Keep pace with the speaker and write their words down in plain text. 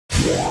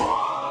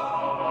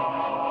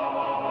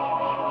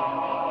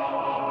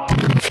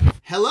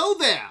Hello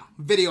there,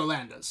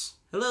 Videolanders.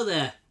 Hello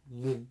there.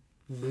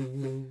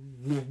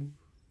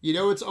 You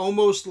know, it's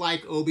almost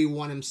like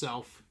Obi-Wan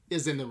himself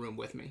is in the room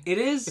with me. It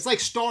is? It's like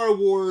Star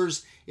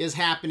Wars is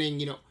happening,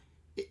 you know,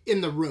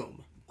 in the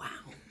room. Wow.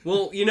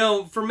 Well, you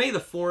know, for May the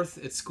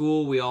 4th at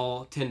school, we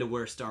all tend to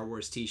wear Star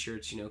Wars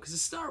t-shirts, you know, because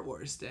it's Star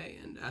Wars Day.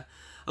 And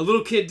a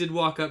little kid did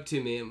walk up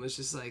to me and was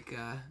just like,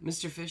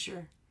 Mr.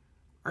 Fisher,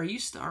 are you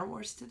Star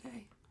Wars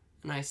today?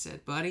 And I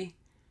said, buddy,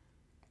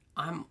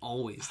 I'm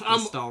always the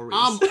Star Wars.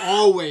 I'm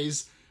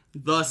always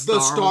the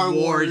Star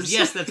Wars.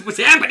 Yes, that's what's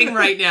happening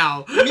right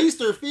now.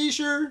 Mr.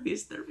 Fisher.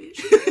 Mr.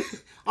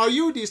 Fisher. Are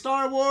you the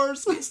Star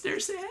Wars?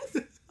 Mr.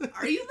 Seth.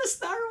 Are you the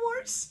Star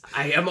Wars?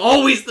 I am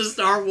always the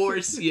Star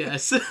Wars.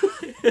 Yes.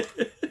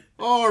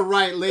 All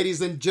right,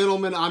 ladies and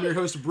gentlemen, I'm your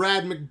host,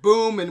 Brad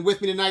McBoom, and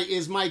with me tonight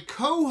is my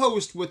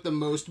co-host with the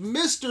most,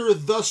 Mr.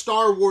 The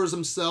Star Wars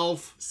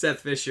himself, Seth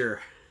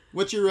Fisher.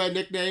 What's your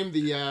nickname?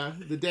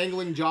 The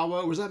dangling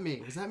Jawa? Was that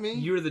me? Was that me?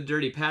 You were the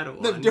dirty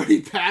Padawan. The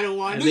dirty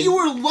Padawan. No, you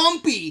were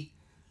Lumpy.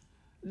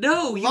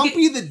 No,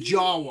 Lumpy the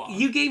Jawa.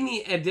 You gave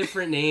me a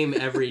different name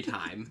every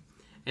time.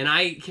 And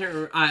I can't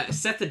remember.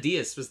 Seth the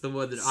Deus was the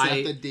one that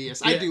Seth the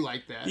Deus. I do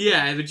like that.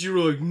 Yeah, but you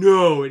were like,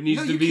 no, it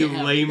needs to be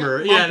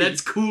lamer. Yeah, that's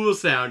cool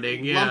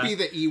sounding. Yeah. Lumpy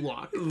the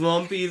Ewok.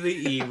 Lumpy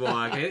the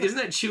Ewok. Isn't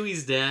that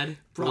Chewie's dad?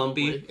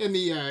 Probably.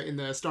 Lumpy. In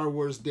the Star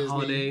Wars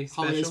Disney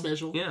Holiday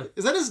Special. Yeah.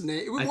 Is that his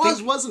name?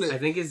 Wasn't it? I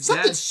think it's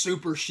something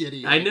super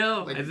shitty. I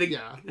know. I think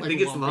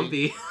it's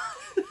Lumpy.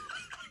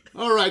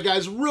 All right,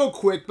 guys, real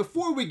quick,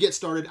 before we get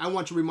started, I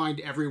want to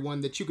remind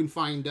everyone that you can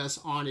find us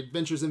on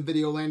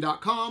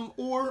adventuresinvideoland.com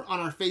or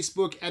on our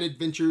Facebook at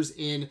Adventures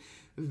in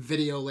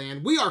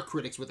Videoland. We are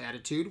critics with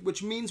attitude,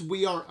 which means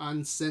we are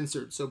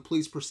uncensored, so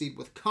please proceed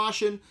with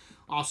caution.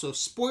 Also,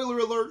 spoiler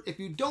alert, if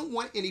you don't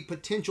want any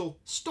potential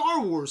Star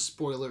Wars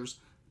spoilers,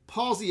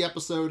 pause the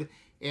episode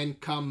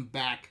and come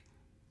back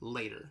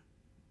later.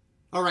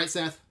 All right,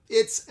 Seth,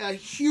 it's a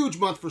huge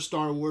month for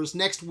Star Wars.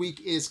 Next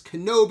week is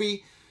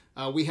Kenobi.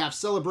 We have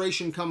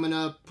Celebration coming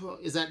up.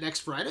 Is that next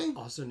Friday?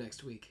 Also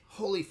next week.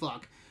 Holy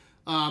fuck.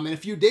 And a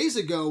few days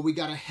ago, we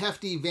got a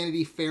hefty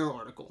Vanity Fair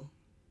article.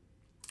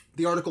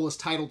 The article is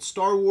titled,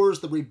 Star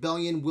Wars, The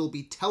Rebellion Will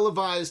Be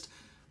Televised.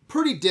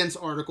 Pretty dense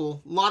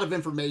article. A lot of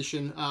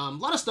information. A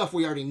lot of stuff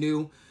we already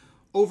knew.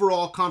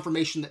 Overall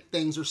confirmation that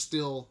things are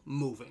still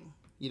moving.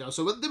 You know,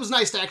 so it was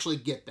nice to actually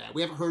get that.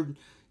 We haven't heard,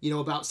 you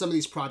know, about some of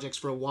these projects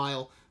for a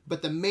while.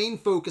 But the main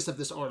focus of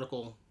this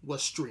article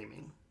was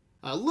streaming.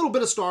 A little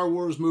bit of Star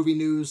Wars movie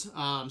news,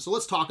 so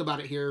let's talk about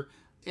it here.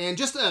 And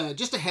just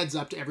a heads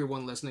up to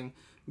everyone listening,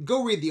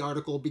 go read the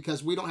article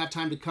because we don't have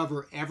time to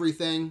cover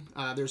everything.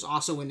 There's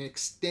also an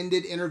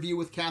extended interview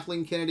with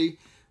Kathleen Kennedy.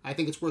 I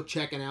think it's worth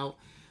checking out.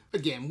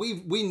 Again,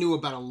 we knew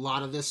about a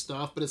lot of this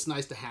stuff, but it's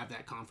nice to have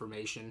that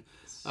confirmation.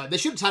 They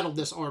should have titled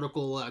this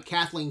article,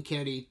 Kathleen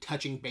Kennedy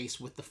Touching Base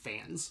with the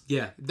Fans.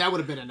 Yeah. That would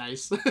have been a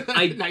nice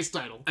nice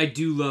title. I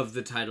do love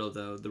the title,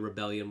 though. The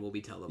Rebellion Will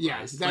Be Televised.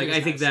 Yeah, I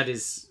think that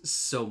is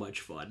so much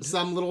fun.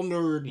 Some little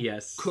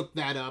nerd cooked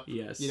that up,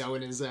 yes. You know,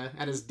 in his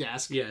at his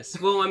desk. Yes.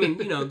 Well, I mean,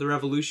 you know, the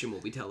Revolution will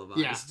be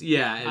televised.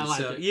 Yeah. And I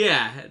like it.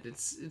 Yeah,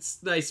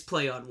 it's nice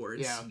play on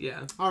words.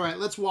 Yeah. All right,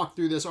 let's walk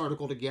through this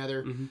article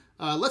together.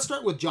 Mm-hmm. Let's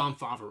start with Jon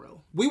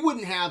Favreau. We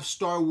wouldn't have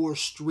Star Wars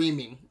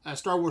streaming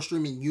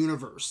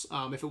universe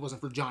if it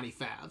wasn't for Johnny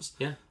Favs.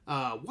 Yeah.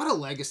 What a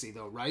legacy,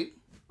 though, right?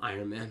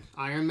 Iron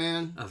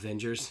Man.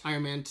 Avengers.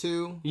 Iron Man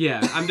 2. Yeah,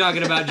 I'm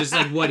talking about just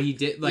like what he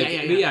did. Like,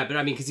 yeah. But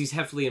I mean, because he's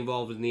heavily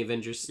involved in the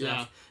Avengers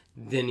stuff.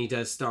 Yeah. Then he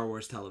does Star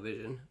Wars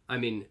television. I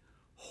mean,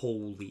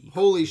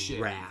 holy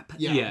shit. Crap.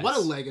 Yeah, yes. What a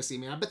legacy,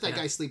 man. I bet that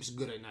guy sleeps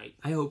good at night.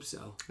 I hope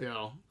so. You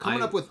know,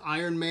 coming up with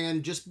Iron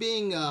Man, just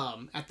being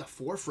at the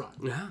forefront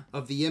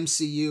of the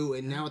MCU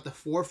and now at the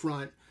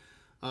forefront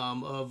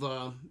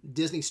of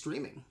Disney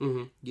streaming.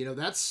 Mm-hmm. You know,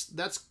 that's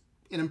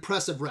an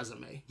impressive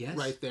resume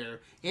right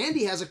there. And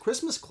he has a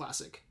Christmas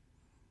classic,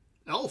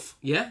 Elf.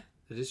 Yeah,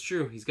 that is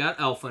true. He's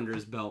got Elf under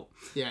his belt.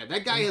 Yeah,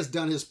 that guy has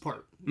done his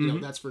part. You know,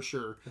 that's for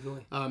sure.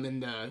 Definitely.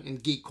 In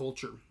geek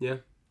culture. Yeah.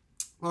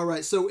 All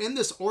right, so in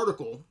this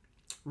article,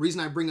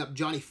 reason I bring up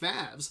Johnny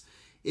Favs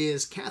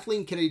is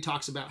Kathleen Kennedy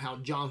talks about how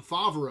Jon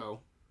Favreau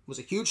was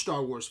a huge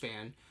Star Wars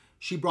fan.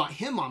 She brought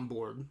him on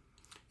board,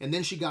 and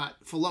then she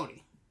got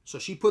Filoni. So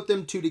she put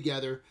them two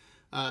together.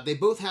 They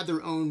both had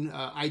their own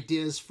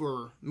ideas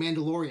for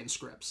Mandalorian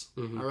scripts,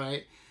 all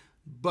right?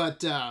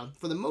 But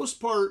for the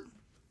most part,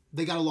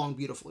 they got along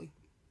beautifully.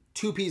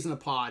 Two peas in a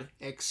pod,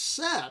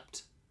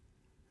 except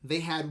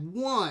they had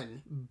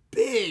one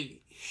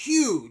big,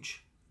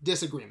 huge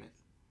disagreement.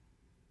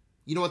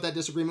 You know what that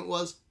disagreement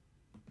was?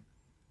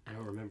 I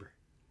don't remember.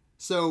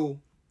 So,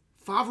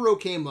 Favreau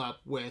came up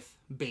with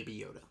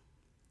Baby Yoda.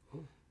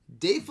 Ooh.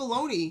 Dave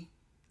Filoni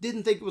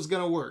didn't think it was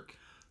going to work.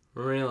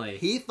 Really?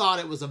 He thought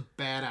it was a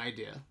bad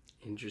idea.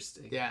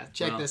 Interesting. Yeah,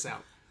 check this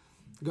out.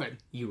 Go ahead.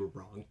 You were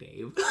wrong,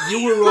 Dave.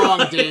 You were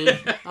wrong,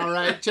 Dave. All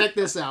right, check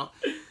this out.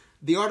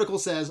 The article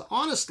says,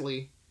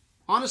 honestly,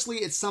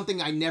 it's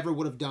something I never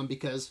would have done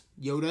because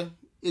Yoda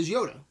is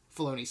Yoda,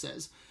 Filoni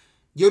says.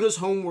 Yoda's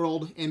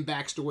homeworld and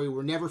backstory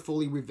were never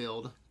fully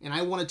revealed, and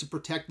I wanted to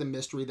protect the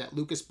mystery that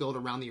Lucas built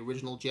around the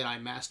original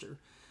Jedi Master.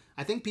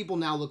 I think people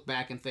now look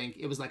back and think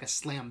it was like a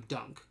slam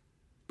dunk,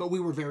 but we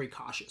were very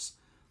cautious.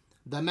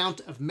 The amount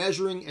of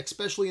measuring,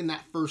 especially in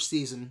that first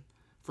season,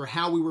 for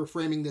how we were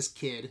framing this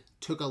kid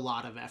took a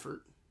lot of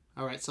effort.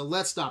 All right, so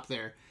let's stop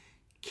there.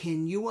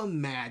 Can you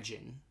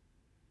imagine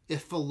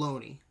if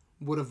Filoni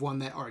would have won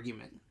that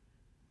argument?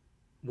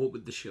 What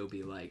would the show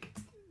be like?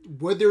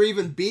 Would there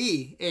even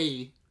be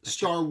a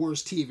Star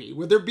Wars TV?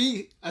 Would there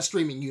be a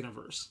streaming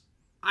universe?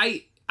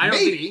 I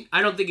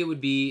don't think it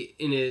would be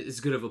in as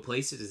good of a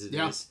place as it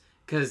is.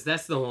 Because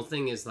that's the whole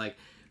thing is like,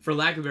 for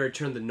lack of a better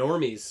term, the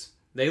normies,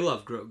 they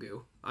love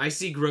Grogu. I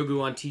see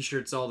Grogu on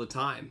t-shirts all the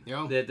time.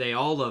 Yeah. That they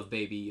all love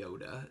Baby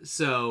Yoda.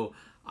 So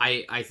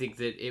I think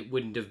that it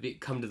wouldn't have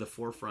come to the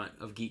forefront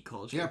of geek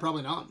culture. Yeah,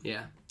 probably not.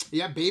 Yeah.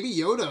 Yeah, Baby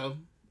Yoda,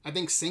 I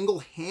think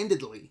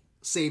single-handedly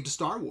saved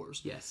Star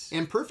Wars. Yes.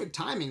 And perfect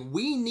timing.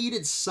 We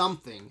needed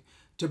something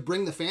to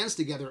bring the fans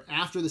together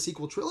after the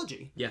sequel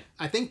trilogy. Yeah.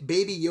 I think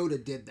Baby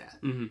Yoda did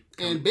that. Mm-hmm.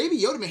 And Baby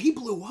Yoda, man, he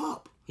blew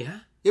up. Yeah.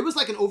 It was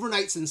like an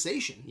overnight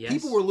sensation. Yes.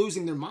 People were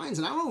losing their minds.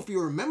 And I don't know if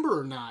you remember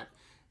or not,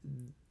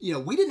 you know,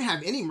 we didn't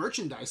have any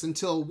merchandise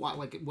until, what,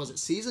 like, was it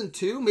season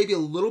 2? Maybe a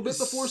little bit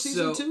before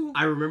season 2?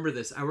 I remember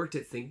this. I worked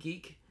at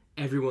ThinkGeek.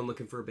 Everyone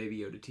looking for a Baby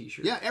Yoda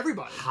t-shirt. Yeah,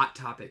 everybody. Hot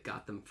Topic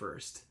got them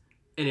first.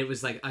 And it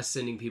was like us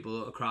sending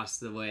people across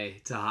the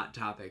way to Hot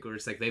Topic, where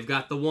it's like, they've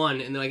got the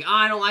one, and they're like, oh,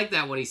 I don't like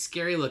that one. He's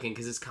scary looking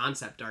because it's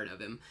concept art of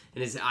him,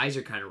 and his eyes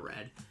are kind of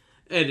red.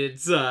 And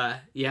it's,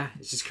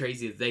 it's just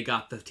crazy that they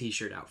got the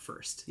t-shirt out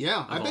first.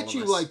 Yeah, I bet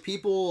you, like,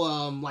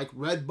 people, like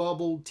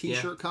Redbubble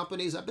t-shirt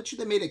companies, I bet you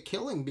they made a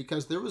killing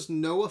because there was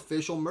no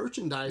official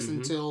merchandise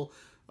until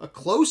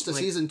close to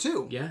season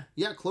 2. Yeah.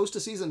 Yeah, close to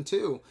season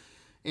 2.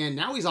 And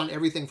now he's on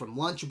everything from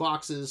lunch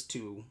boxes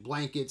to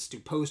blankets to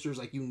posters,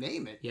 like you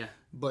name it. Yeah.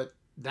 But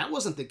that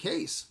wasn't the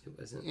case. It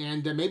wasn't.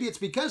 And maybe it's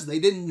because they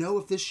didn't know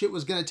if this shit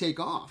was going to take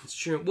off. It's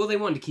true. Well, they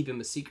wanted to keep him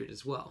a secret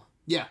as well.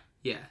 Yeah.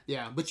 Yeah.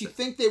 Yeah, but you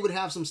think they would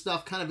have some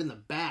stuff kind of in the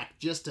back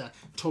just to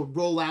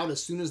roll out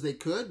as soon as they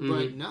could,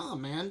 but no,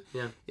 man.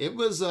 Yeah. It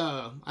was,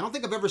 I don't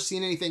think I've ever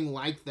seen anything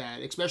like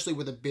that, especially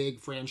with a big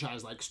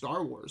franchise like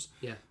Star Wars.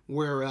 Yeah.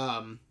 Where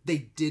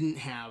they didn't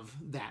have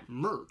that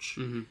merch.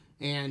 Mm-hmm.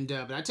 And,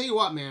 but I tell you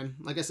what, man,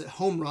 like I said,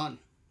 home run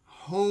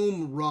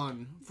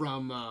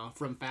from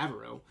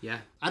Favreau. Yeah.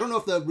 I don't know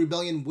if the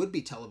Rebellion would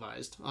be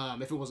televised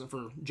if it wasn't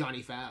for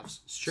Johnny Favs.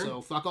 It's true.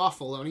 So fuck off,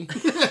 Filoni.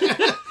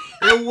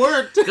 It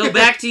worked. Go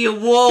back to your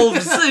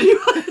wolves.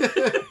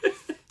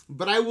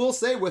 But I will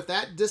say, with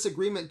that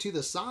disagreement to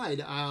the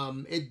side,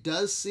 it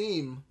does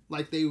seem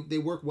like they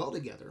work well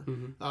together,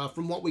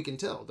 from what we can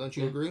tell. Don't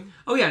you agree?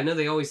 Oh yeah, no,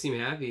 they always seem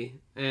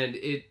happy, and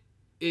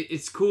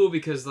it's cool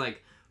because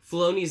like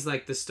Filoni's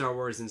like the Star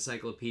Wars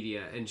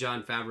encyclopedia, and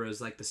Jon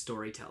Favreau's like the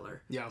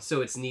storyteller. Yeah.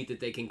 So it's neat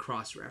that they can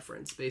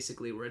cross-reference,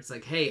 basically, where it's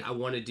like, hey, I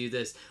want to do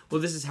this.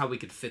 Well, this is how we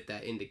could fit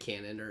that into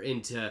canon or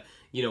into,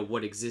 you know,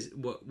 what exists,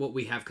 what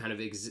we have kind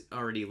of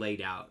already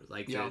laid out,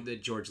 like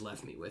that George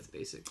left me with,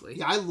 basically.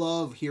 Yeah, I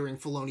love hearing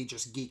Filoni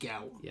just geek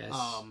out. Yes.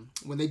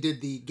 When they did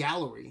the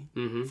gallery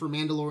for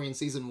Mandalorian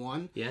Season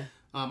 1. Yeah.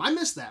 I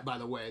miss that, by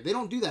the way. They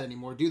don't do that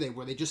anymore, do they?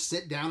 Where they just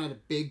sit down at a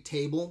big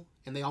table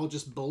and they all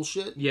just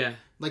bullshit. Yeah.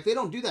 Like, they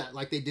don't do that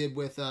like they did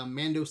with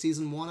Mando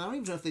Season 1. I don't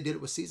even know if they did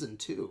it with Season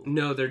 2.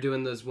 No, they're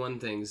doing those one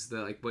things,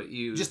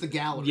 just the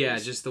galleries. Yeah,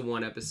 just the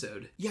one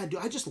episode. Yeah, dude,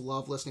 I just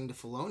love listening to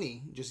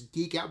Filoni just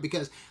geek out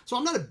because... So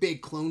I'm not a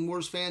big Clone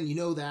Wars fan, you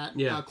know that.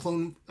 Yeah.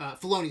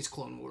 Filoni's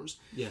Clone Wars.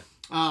 Yeah.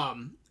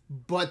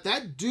 But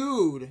that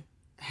dude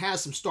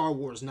has some Star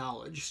Wars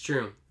knowledge. It's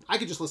true. I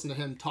could just listen to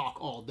him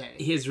talk all day.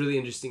 He has really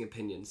interesting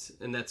opinions,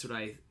 and that's what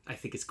I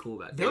think is cool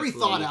about Dave Very Filoni.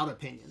 thought out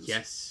opinions.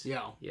 Yes.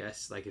 Yeah.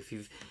 Yes. Like if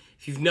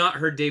you've not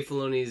heard Dave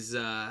Filoni's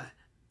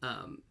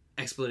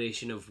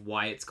explanation of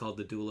why it's called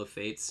the Duel of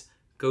Fates,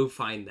 go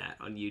find that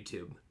on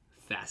YouTube.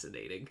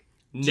 Fascinating.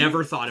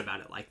 Never thought about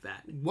it like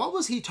that. What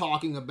was he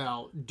talking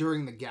about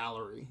during the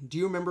gallery? Do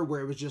you remember where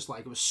it was just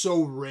like, it was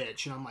so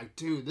rich, and I'm like,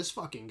 dude, this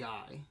fucking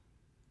guy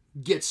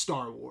gets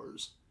Star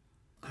Wars.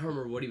 I don't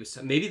remember what he was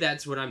talking. Maybe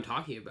that's what I'm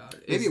talking about.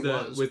 Maybe it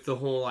was. With the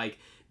whole, like,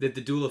 that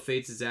the Duel of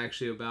Fates is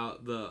actually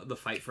about the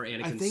fight for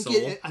Anakin's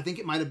soul. I think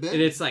it might have been.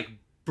 And it's like,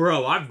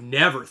 bro, I've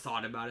never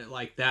thought about it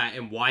like that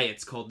and why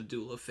it's called the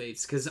Duel of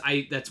Fates. Because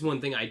that's one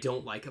thing I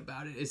don't like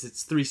about it, is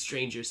it's three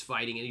strangers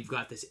fighting and you've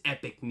got this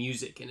epic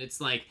music. And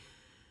it's like,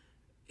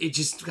 it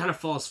just kind of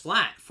falls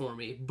flat for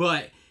me.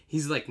 But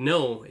he's like,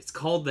 no, it's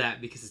called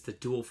that because it's the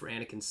duel for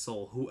Anakin's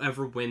soul.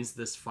 Whoever wins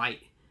this fight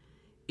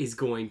is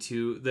going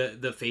to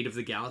the fate of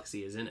the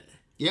galaxy is in it.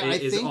 Yeah, I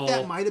think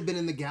that might have been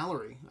in the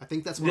gallery. I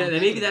think that's what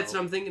maybe that's what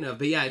I'm thinking of.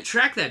 But yeah,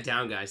 track that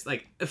down, guys.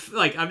 Like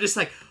I'm just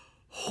like,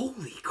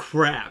 holy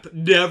crap!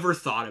 Never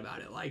thought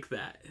about it like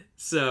that.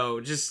 So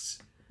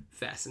just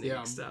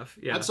fascinating stuff.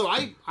 Yeah. So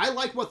I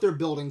like what they're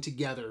building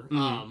together.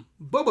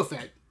 Boba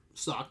Fett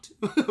sucked.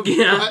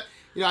 Yeah.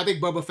 But, I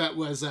think Boba Fett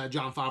was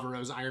Jon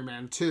Favreau's Iron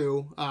Man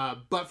 2.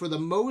 But for the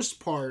most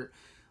part,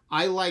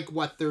 I like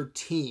what their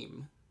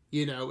team,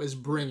 is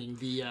bringing.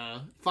 The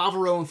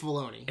Favreau and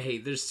Filoni. Hey,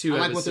 there's 2 I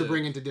like episodes. what they're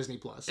bringing to Disney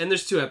Plus. And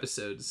there's 2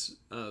 episodes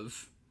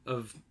of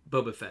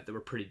Boba Fett that were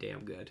pretty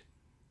damn good.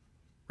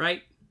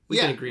 Right? We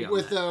can agree on that.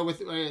 With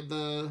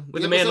the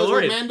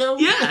Mandalorian. With Mando?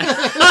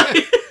 Yeah.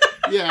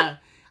 Yeah.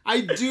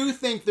 I do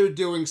think they're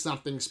doing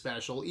something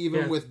special,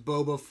 even with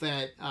Boba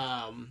Fett,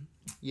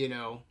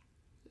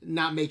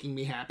 not making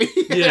me happy.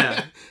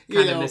 Yeah.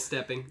 Kind of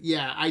misstepping.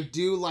 Yeah, I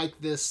do like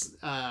this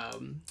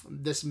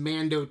this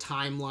Mando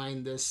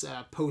timeline, this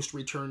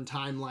post-return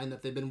timeline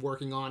that they've been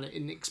working on,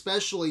 and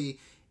especially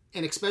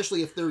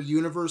if their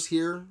universe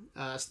here,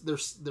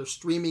 their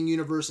streaming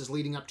universe is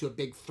leading up to a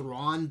big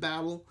Thrawn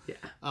battle.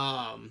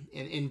 Yeah.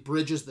 And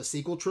bridges the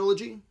sequel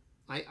trilogy.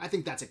 I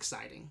think that's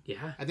exciting.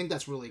 Yeah. I think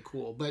that's really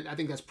cool, but I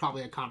think that's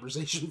probably a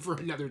conversation for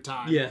another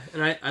time. Yeah,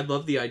 and I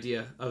love the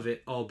idea of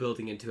it all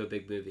building into a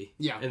big movie.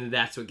 Yeah. And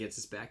that's what gets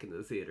us back into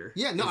the theater.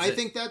 Yeah, no, I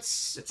think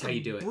that's how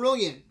you do it.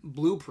 Brilliant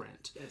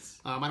blueprint.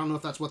 Yes. I don't know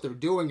if that's what they're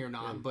doing or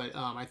not, but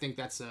I think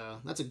that's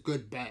a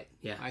good bet.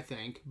 Yeah. I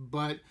think.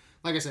 But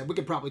like I said, we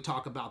could probably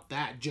talk about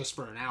that just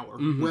for an hour,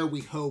 Mm-hmm. where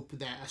we hope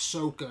that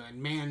Ahsoka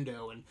and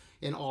Mando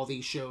and all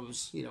these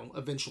shows,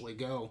 eventually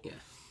go. Yeah.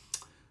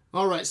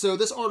 All right, so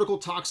this article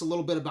talks a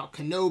little bit about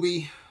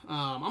Kenobi.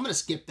 I'm going to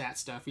skip that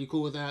stuff. Are you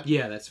cool with that?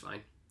 Yeah, that's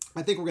fine.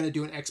 I think we're going to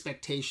do an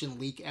expectation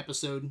leak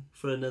episode.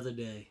 For another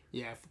day.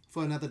 Yeah,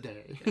 for another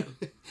day. Yeah.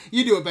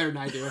 You do it better than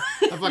I do.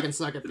 I fucking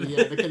suck at the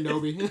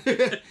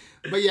Kenobi.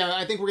 But yeah,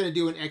 I think we're going to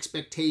do an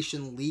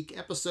expectation leak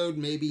episode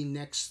maybe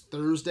next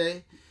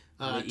Thursday.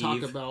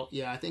 Talk about,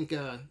 I think,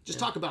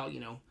 talk about,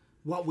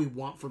 what we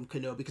want from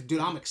Kenobi. Because,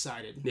 dude, I'm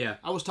excited. Yeah.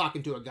 I was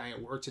talking to a guy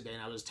at work today,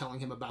 and I was telling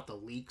him about the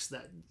leaks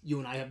that you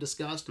and I have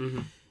discussed.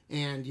 Mm-hmm.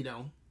 And,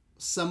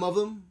 some of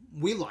them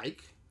we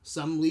like.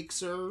 Some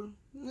leaks are,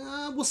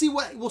 we'll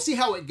see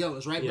how it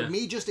goes, right? Yeah. But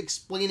me just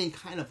explaining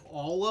kind of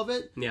all of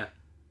it. Yeah.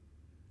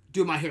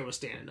 Dude, my hair was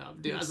standing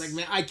up. Dude, yes. I was like,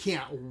 man, I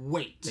can't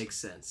wait. Makes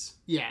sense.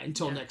 Yeah,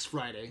 until next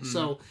Friday. Mm-hmm.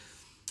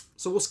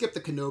 So we'll skip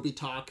the Kenobi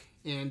talk.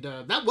 And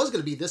that was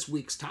going to be this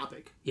week's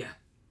topic. Yeah.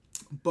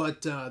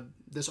 But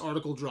this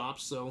article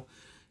drops, so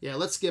yeah,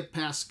 let's skip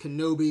past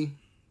Kenobi.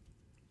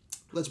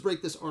 Let's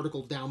break this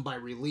article down by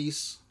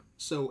release.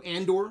 So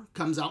Andor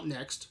comes out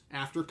next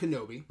after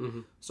Kenobi,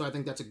 so I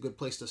think that's a good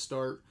place to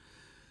start.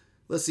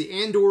 Let's see,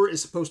 Andor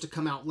is supposed to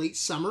come out late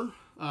summer.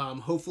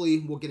 Hopefully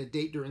we'll get a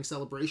date during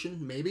Celebration,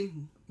 maybe.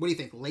 What do you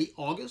think, late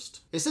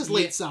August? It says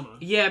late summer.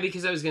 Yeah,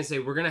 because I was going to say,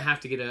 we're going to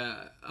have to get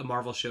a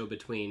Marvel show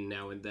between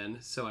now and then,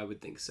 so I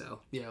would think so.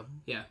 Yeah.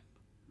 Yeah.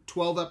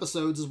 12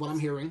 episodes is what I'm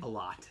hearing. A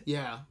lot.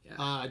 Yeah.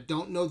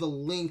 Don't know the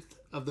length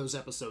of those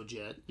episodes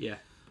yet. Yeah.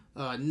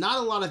 Not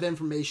a lot of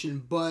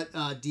information, but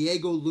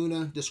Diego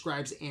Luna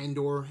describes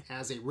Andor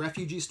as a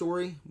refugee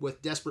story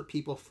with desperate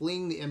people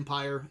fleeing the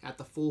Empire at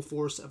the full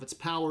force of its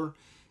power.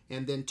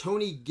 And then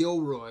Tony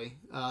Gilroy,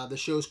 the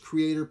show's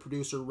creator,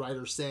 producer,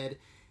 writer, said,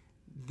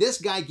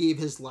 this guy gave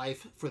his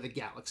life for the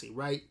galaxy,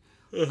 right?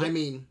 I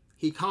mean,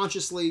 he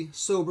consciously,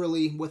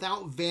 soberly,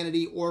 without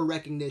vanity or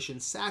recognition,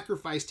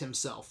 sacrificed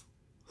himself.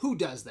 Who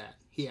does that?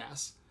 He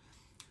asks.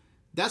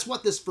 That's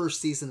what this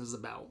first season is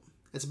about.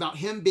 It's about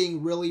him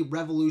being really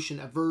revolution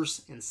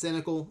averse and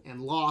cynical and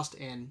lost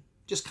and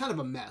just kind of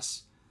a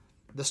mess.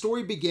 The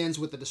story begins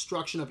with the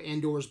destruction of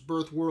Andor's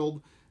birth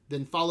world,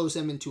 then follows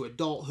him into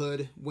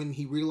adulthood when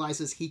he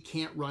realizes he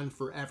can't run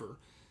forever.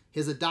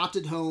 His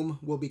adopted home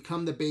will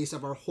become the base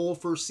of our whole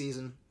first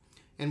season,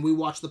 and we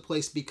watch the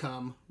place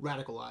become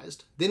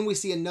radicalized. Then we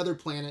see another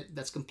planet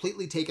that's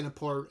completely taken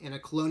apart in a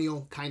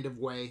colonial kind of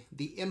way.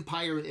 The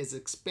Empire is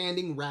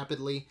expanding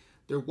rapidly.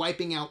 They're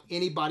wiping out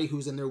anybody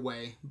who's in their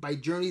way. By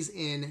Journey's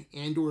End,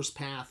 Andor's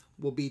path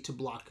will be to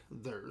block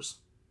theirs.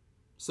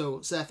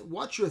 So, Seth,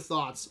 what's your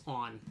thoughts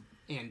on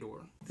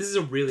Andor? This is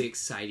a really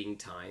exciting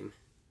time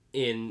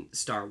in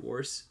Star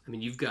Wars. I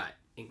mean, you've got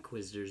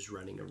Inquisitors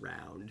running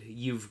around.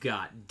 You've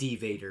got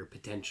D-Vader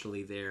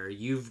potentially there.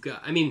 You've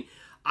got... I mean,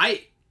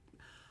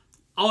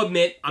 I'll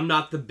admit I'm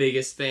not the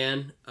biggest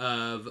fan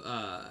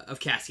of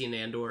Cassian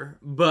Andor,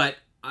 but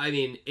I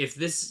mean, if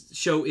this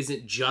show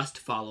isn't just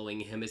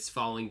following him, it's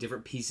following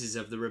different pieces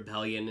of the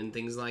rebellion and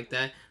things like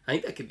that, I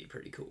think that could be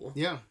pretty cool.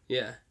 Yeah.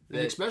 Yeah. And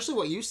especially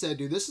what you said,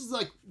 dude. This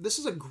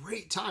is a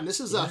great time. This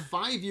is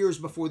 5 years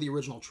before the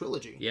original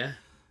trilogy. Yeah.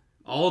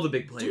 All the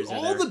big players are there.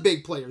 All the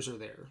big players are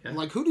there. Yeah.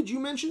 Like, who did you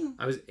mention?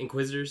 I was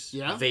Inquisitors.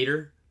 Yeah.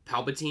 Vader.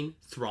 Palpatine,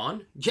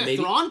 Thrawn. Yeah,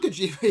 maybe? Thrawn could.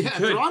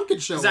 Thrawn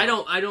could show up. Because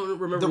I don't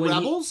remember the when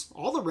rebels.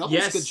 All the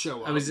rebels could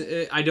show up.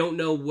 I don't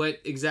know what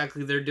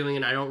exactly they're doing,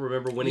 and I don't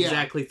remember when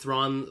exactly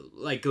Thrawn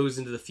goes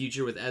into the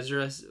future with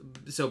Ezra.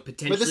 So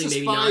potentially, but this is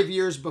maybe 5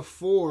 years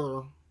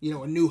before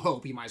A New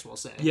Hope. You might as well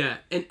say. Yeah,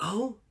 and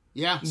so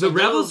the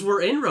rebels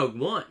were in Rogue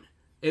One.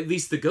 At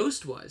least the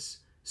Ghost was.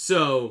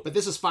 So, but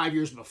this is 5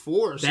 years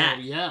before. That,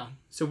 so yeah.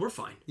 So we're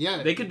fine.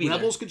 Yeah, they could be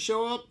rebels there. could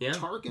show up. Yeah.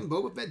 Tarkin,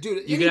 Boba Fett,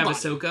 dude. You could have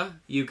Ahsoka.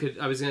 You could.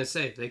 I was gonna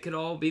say they could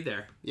all be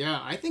there. Yeah,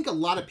 I think a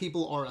lot of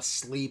people are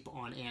asleep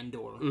on Andor.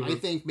 Mm-hmm. I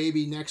think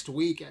maybe next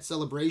week at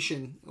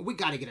Celebration we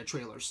got to get a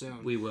trailer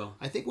soon. We will.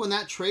 I think when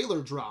that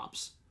trailer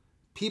drops,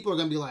 people are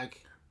going to be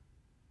like,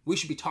 we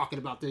should be talking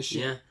about this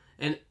shit. Yeah.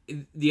 And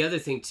the other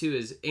thing, too,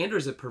 is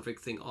Andor's a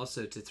perfect thing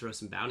also to throw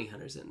some bounty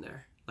hunters in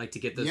there. Like, to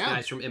get those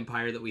guys from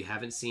Empire that we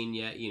haven't seen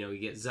yet. You know, you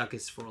get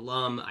Zuckuss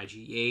Forlum,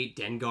 IG-8,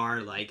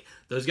 Dengar. Like,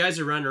 those guys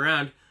are running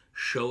around.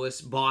 Show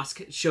us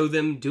Bosk. Show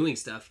them doing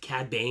stuff.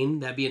 Cad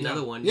Bane, that'd be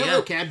another one. Yeah,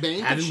 no, Cad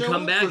Bane. Have him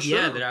come back. Sure.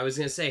 Yeah, that I was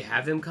going to say.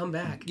 Have him come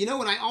back. You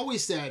know, and I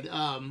always said,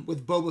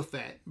 with Boba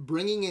Fett,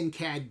 bringing in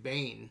Cad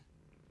Bane,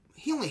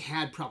 he only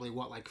had probably,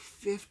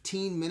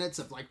 15 minutes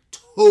of,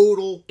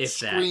 total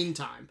screen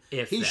time.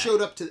 He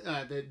showed up to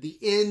the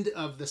end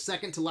of the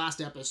second to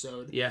last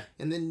episode. Yeah.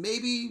 And then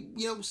maybe,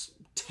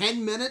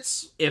 10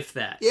 minutes. If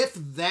that.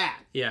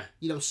 Yeah.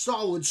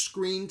 Solid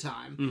screen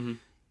time. Mm-hmm.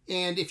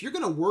 And if you're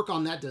going to work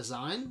on that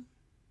design,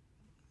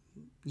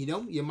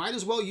 you might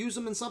as well use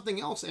him in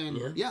something else. And,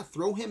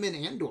 throw him in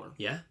Andor.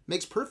 Yeah.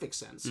 Makes perfect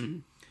sense. Mm-hmm.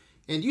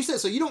 And you said,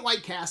 so you don't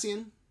like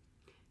Cassian?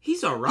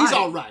 He's all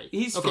right.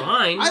 He's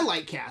fine. I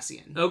like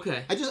Cassian.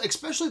 Okay.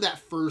 Especially that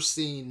first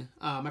scene.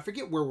 I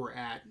forget where we're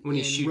at when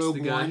he shoots Rogue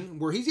the guy. One,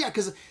 where he's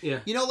because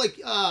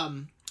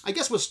I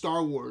guess with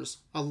Star Wars,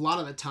 a lot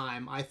of the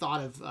time I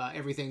thought of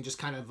everything just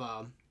kind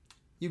of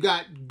you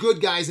got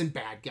good guys and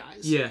bad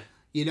guys. Yeah.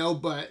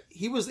 But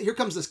here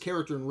comes this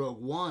character in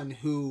Rogue One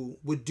who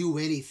would do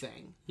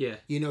anything. Yeah.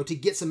 To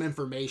get some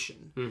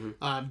information,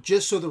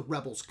 just so the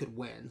rebels could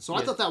win. So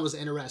I thought that was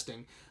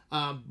interesting.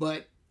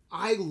 But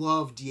I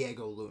love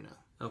Diego Luna.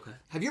 Okay.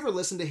 Have you ever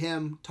listened to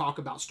him talk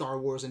about Star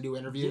Wars and do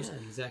interviews?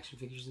 Yeah, his action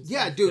figures and stuff.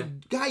 Yeah,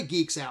 dude, guy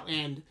geeks out,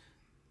 and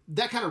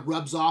that kind of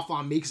rubs off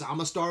on me because I'm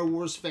a Star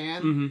Wars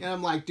fan, and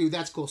I'm like, dude,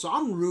 that's cool. So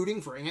I'm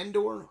rooting for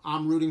Andor.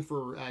 I'm rooting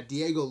for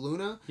Diego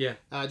Luna. Yeah.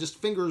 Just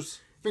fingers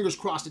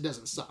crossed it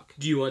doesn't suck.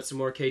 Do you want some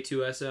more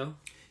K2SO?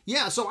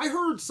 Yeah, so I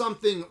heard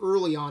something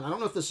early on. I don't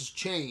know if this has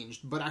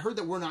changed, but I heard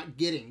that we're not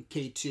getting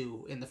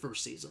K2 in the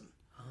first season.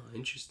 Oh,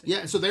 interesting.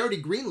 Yeah, so they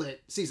already greenlit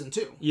season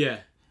 2. Yeah.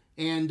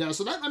 And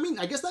so that,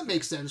 I guess that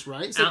makes sense,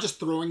 right? So just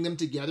throwing them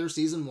together,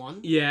 season 1.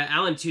 Yeah,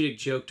 Alan Tudyk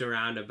joked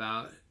around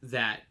about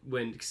that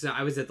because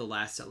I was at the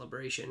last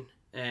celebration,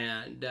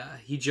 and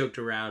he joked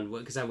around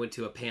because I went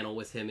to a panel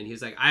with him, and he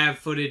was like, "I have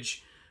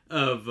footage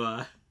of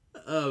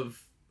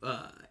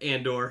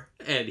Andor,"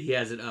 and he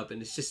has it up,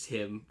 and it's just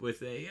him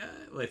with a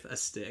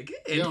stick.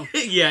 And,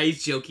 yeah,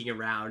 he's joking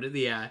around.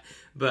 Yeah,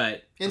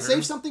 but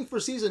save something for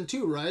season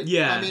 2, right?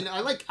 Yeah,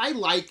 I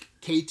like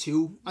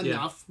K2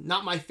 enough. Yeah.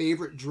 Not my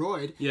favorite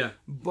droid. Yeah,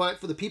 but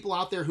for the people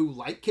out there who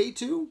like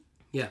K2,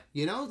 yeah,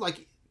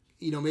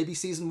 maybe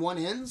season 1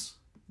 ends.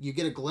 You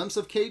get a glimpse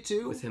of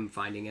K2 with him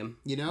finding him,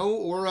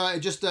 or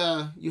just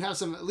you have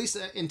some at least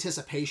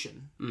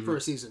anticipation for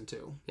a season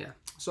 2. Yeah,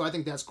 so I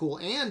think that's cool.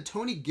 And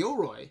Tony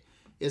Gilroy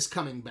is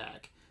coming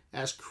back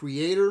as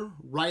creator,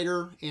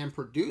 writer, and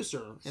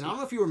producer. And I don't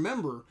know if you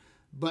remember,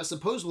 but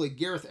supposedly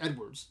Gareth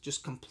Edwards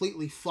just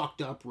completely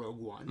fucked up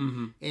Rogue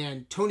One,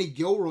 and Tony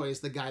Gilroy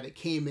is the guy that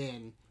came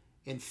in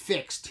and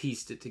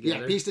pieced it together.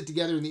 Yeah, pieced it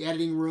together in the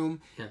editing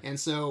room, and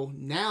so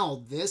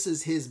now this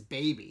is his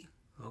baby.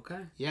 Okay.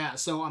 Yeah,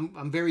 so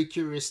I'm very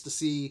curious to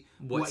see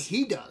what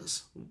he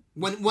does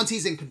once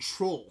he's in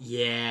control.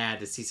 Yeah,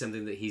 to see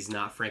something that he's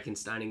not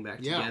Frankensteining back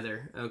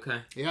together. Okay.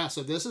 Yeah,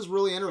 so this is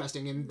really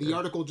interesting, and the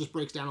article just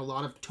breaks down a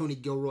lot of Tony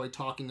Gilroy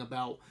talking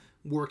about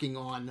working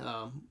on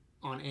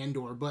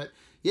Andor. But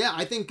yeah,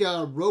 I think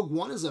Rogue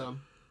One is a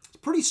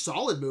pretty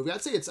solid movie.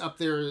 I'd say it's up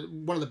there,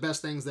 one of the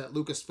best things that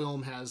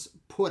Lucasfilm has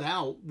put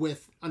out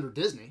under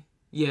Disney.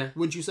 Yeah.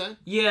 Wouldn't you say?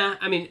 Yeah,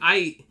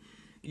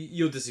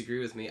 you'll disagree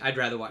with me. I'd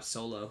rather watch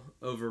Solo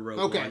over Rogue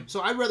One. Okay, so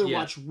I'd rather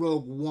watch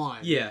Rogue One.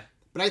 Yeah.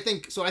 But I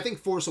think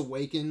Force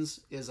Awakens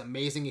is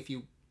amazing if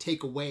you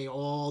take away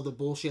all the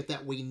bullshit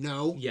that we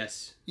know.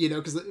 Yes.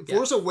 Because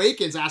Force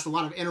Awakens asked a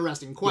lot of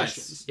interesting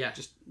questions. Yes. Yeah.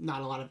 Just not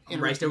a lot of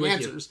interesting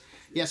answers.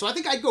 Yeah, so I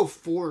think I'd go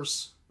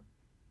Force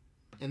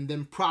and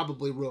then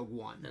probably Rogue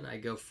One. And I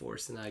go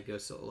Force and I go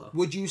Solo.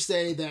 Would you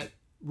say that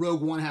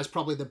Rogue One has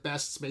probably the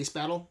best space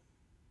battle?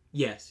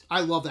 Yes. I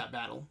love that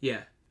battle.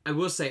 Yeah. I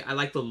will say I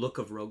like the look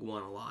of Rogue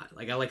One a lot.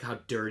 I like how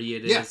dirty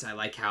it is. I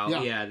like how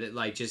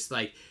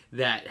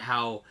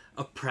how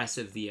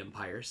oppressive the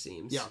Empire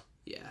seems. Yeah.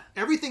 Yeah.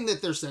 Everything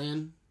that they're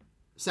saying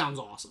sounds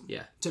awesome.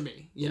 Yeah. To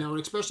me, you know,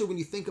 and especially when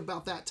you think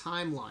about that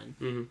timeline.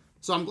 Mm-hmm.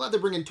 So I'm glad they're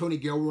bringing Tony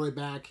Gilroy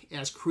back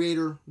as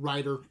creator,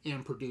 writer,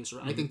 and producer.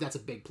 I think that's a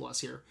big plus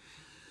here.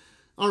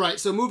 All right,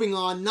 so moving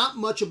on. Not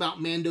much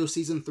about Mando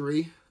Season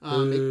 3.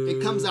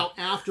 It comes out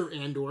after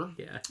Andor.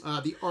 Yeah.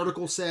 The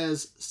article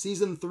says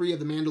Season 3 of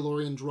The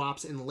Mandalorian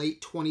drops in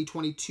late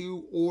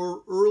 2022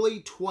 or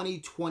early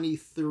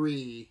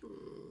 2023.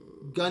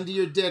 Gun to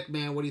your dick,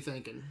 man. What are you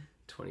thinking?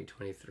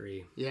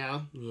 2023.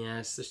 Yeah?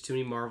 Yes, there's too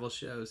many Marvel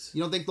shows.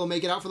 You don't think they'll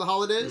make it out for the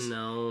holidays?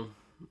 No,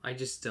 I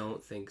just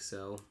don't think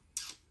so.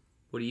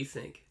 What do you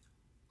think?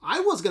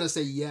 I was going to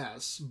say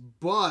yes,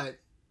 but...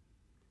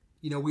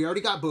 we already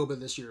got Boba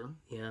this year.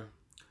 Yeah.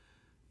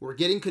 We're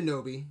getting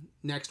Kenobi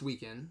next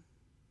weekend.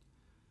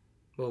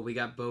 Well, we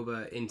got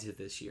Boba into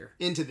this year.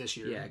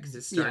 Yeah, because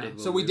it started.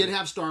 Yeah. So we did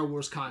have Star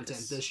Wars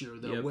content this year,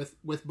 though,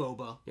 with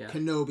Boba,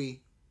 Kenobi,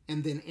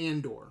 and then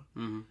Andor.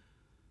 Mm-hmm.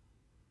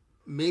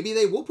 maybe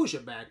they will push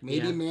it back.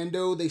 Maybe Yeah.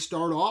 Mando, they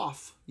start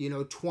off,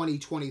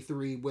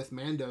 2023 with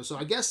Mando. So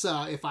I guess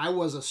if I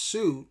was a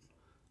suit,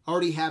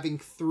 already having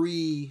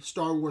 3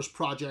 Star Wars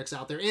projects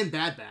out there and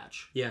Bad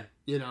Batch, Yeah.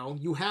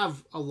 you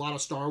have a lot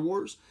of Star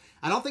Wars.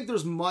 I don't think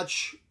there's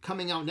much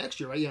coming out next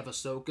year, right? You have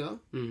Ahsoka.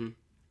 Mm-hmm.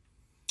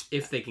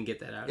 If they can get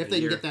that out. If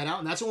they can get that out.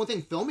 And that's the only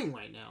thing filming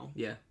right now.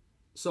 Yeah.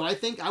 So I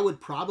think I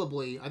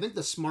think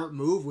the smart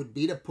move would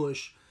be to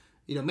push,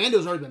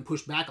 Mando's already been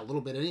pushed back a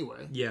little bit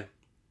anyway. Yeah.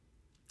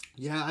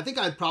 Yeah, I think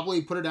I'd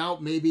probably put it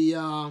out maybe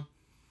New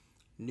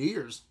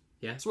Year's.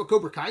 Yeah. That's what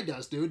Cobra Kai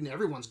does, dude, and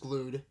everyone's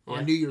glued Yeah.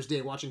 on New Year's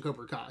Day watching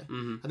Cobra Kai.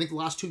 Mm-hmm. I think the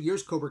last 2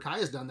 years Cobra Kai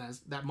has done that.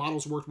 That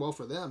model's worked well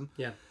for them.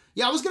 Yeah.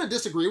 Yeah, I was going to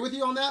disagree with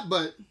you on that,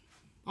 but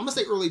I'm going to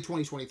say early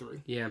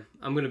 2023. Yeah.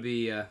 I'm gonna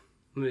be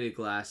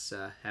glass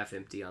half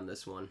empty on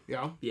this one.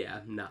 Yeah? Yeah,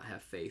 not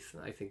have faith.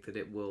 I think that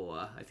it will.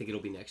 I think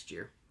it'll be next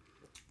year.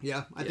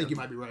 Yeah, I think you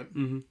might be right.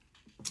 Mm-hmm.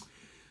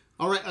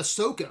 All right,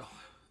 Ahsoka.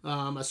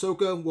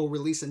 Ahsoka will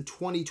release in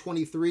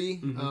 2023.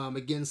 Mm-hmm.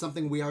 Again,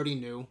 something we already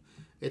knew.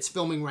 It's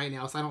filming right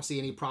now, so I don't see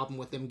any problem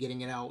with them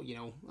getting it out,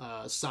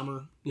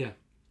 summer. Yeah.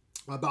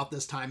 About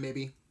this time,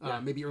 maybe.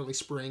 Yeah. Maybe early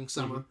spring,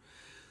 summer.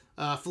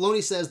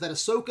 Filoni says that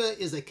Ahsoka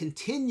is a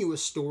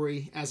continuous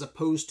story as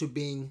opposed to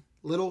being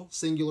little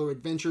singular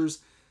adventures,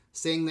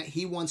 saying that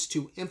he wants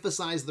to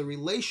emphasize the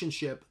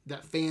relationship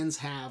that fans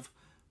have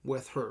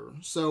with her.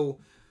 So,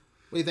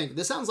 what do you think?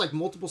 This sounds like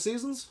multiple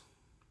seasons?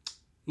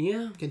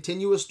 Yeah.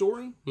 Continuous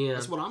story? Yeah.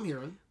 That's what I'm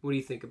hearing. What do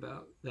you think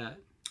about that?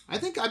 I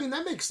mean,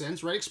 that makes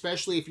sense, right?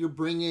 Especially if you're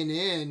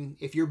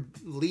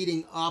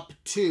leading up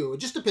to, it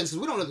just depends,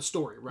 because we don't know the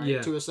story, right?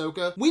 Yeah. To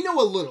Ahsoka. We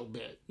know a little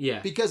bit.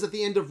 Yeah. Because at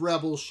the end of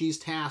Rebels, she's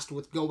tasked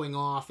with going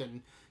off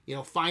and,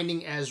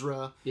 finding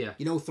Ezra. Yeah.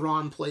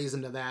 Thrawn plays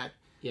into that.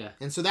 Yeah.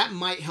 And so that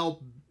might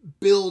help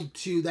build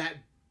to that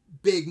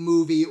big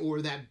movie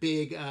or that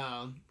big,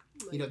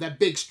 that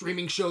big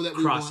streaming show that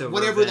we want. Crossover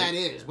Whatever event. that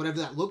is, whatever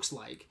that looks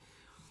like.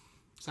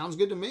 Sounds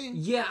good to me.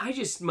 Yeah,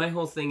 my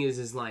whole thing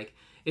is like,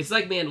 it's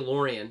like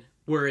Mandalorian,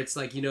 where it's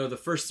like, the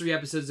first 3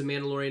 episodes of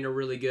Mandalorian are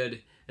really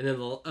good, and then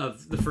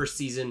of the first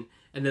season,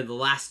 and then the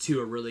last 2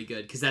 are really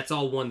good, because that's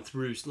all one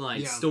through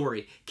line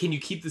story. Can you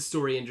keep the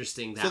story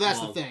interesting that long? So that's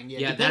the thing.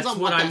 Yeah, that's on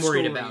what I'm that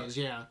worried story about. is,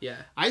 yeah. Yeah.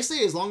 I say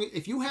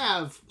if you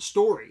have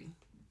story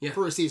Yeah.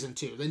 for a season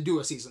 2, then do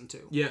a season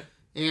 2. Yeah.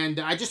 And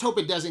I just hope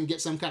it doesn't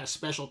get some kind of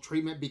special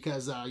treatment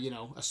because,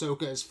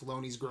 Ahsoka is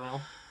Filoni's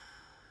girl.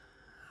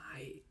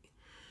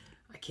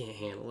 I can't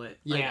handle it.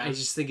 Yeah. Like, I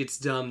just think it's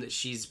dumb that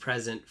she's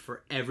present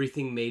for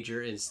everything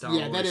major in Star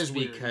Wars. That is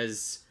weird.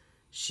 Because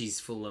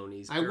she's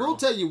Filoni's girl. I will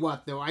tell you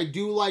what, though. I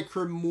do like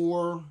her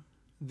more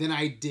than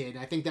I did.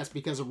 I think that's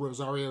because of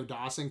Rosario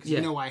Dawson. Because,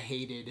 I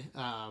hated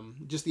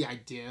just the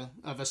idea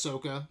of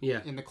Ahsoka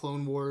in the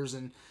Clone Wars.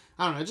 And,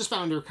 I don't know, I just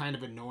found her kind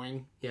of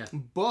annoying. Yeah.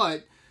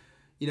 But,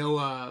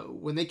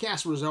 when they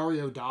cast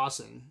Rosario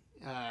Dawson,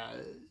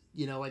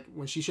 like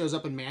when she shows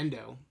up in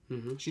Mando,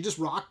 she just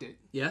rocked it.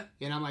 Yeah.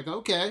 And I'm like,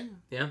 okay.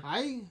 Yeah.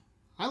 I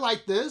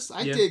like this.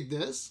 I dig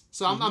this.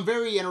 So I'm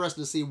very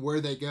interested to see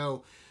where they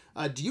go.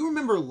 Do you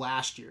remember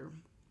last year?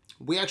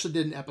 We actually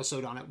did an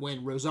episode on it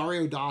when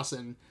Rosario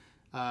Dawson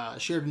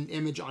shared an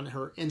image on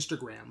her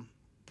Instagram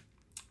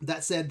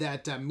that said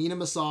that Mina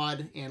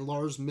Masad and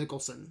Lars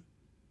Mikkelsen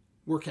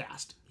were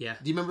cast. Yeah.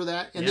 Do you remember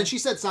that? And then she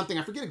said something,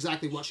 I forget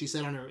exactly what she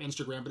said on her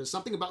Instagram, but it's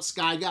something about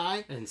Sky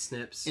Guy And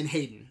Snips. and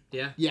Hayden.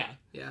 Yeah. Yeah.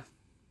 Yeah.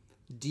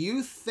 Do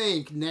you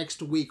think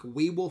next week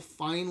we will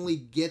finally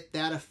get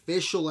that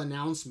official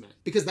announcement?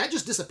 Because that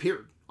just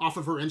disappeared off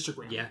of her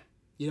Instagram. Yeah.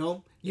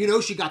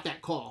 She got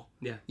that call.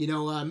 Yeah.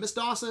 Miss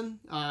Dawson,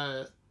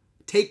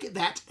 take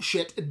that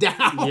shit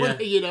down. Yeah.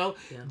 Yeah.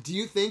 Do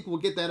you think we'll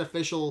get that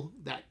official,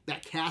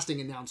 that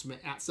casting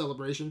announcement at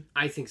Celebration?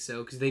 I think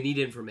so, because they need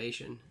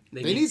information.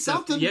 They need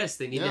something. Yes,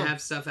 they need to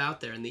have stuff out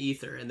there in the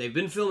ether. And they've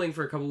been filming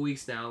for a couple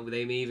weeks now.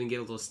 They may even get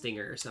a little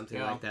stinger or something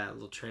like that, a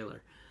little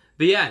trailer.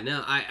 But yeah,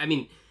 no, I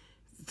mean,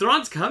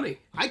 Thrawn's coming.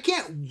 I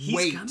can't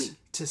wait coming.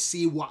 to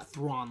see what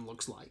Thrawn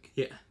looks like.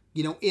 Yeah.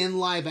 In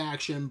live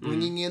action,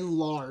 bringing in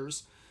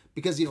Lars.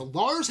 Because,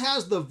 Lars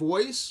has the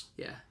voice.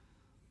 Yeah.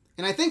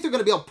 And I think they're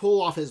going to be able to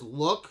pull off his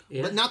look.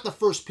 Yeah. But not the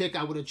first pick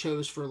I would have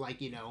chose for,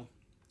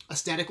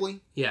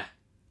 aesthetically. Yeah.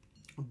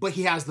 But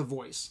he has the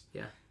voice.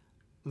 Yeah.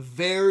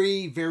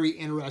 Very, very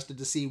interested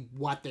to see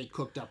what they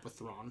cooked up with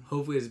Thrawn.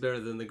 Hopefully it's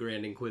better than the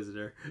Grand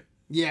Inquisitor.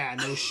 Yeah,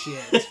 no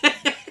shit.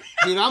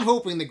 Dude, I'm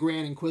hoping the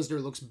Grand Inquisitor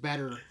looks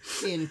better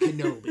in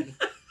Kenobi.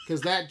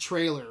 Because that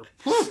trailer...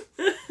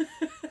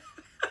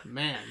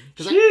 Man.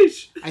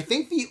 Sheesh. I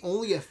think the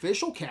only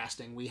official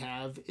casting we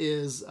have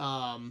is...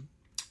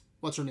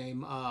 what's her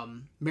name?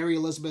 Mary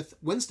Elizabeth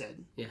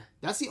Winstead. Yeah.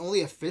 That's the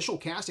only official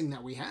casting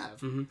that we have.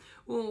 Mm-hmm.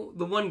 Well,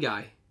 the one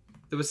guy.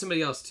 There was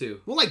somebody else, too.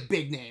 Well,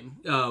 big name.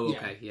 Oh,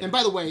 okay. Yeah. And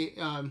by the way,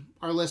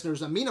 our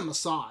listeners, Mina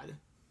Masad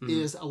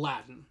is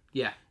Aladdin.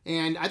 Yeah.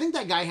 And I think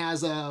that guy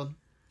has a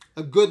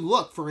good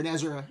look for an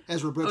Ezra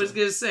Bridger. I was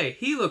going to say,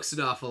 he looks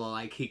an awful lot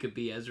like he could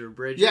be Ezra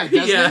Bridger. Yeah,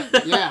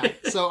 doesn't he? Yeah.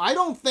 So I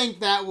don't think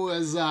that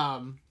was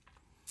on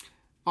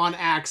on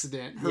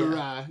accident.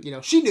 Her,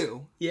 she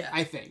knew. Yeah.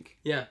 I think.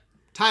 Yeah.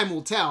 Time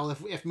will tell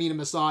if Mina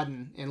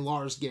Masad and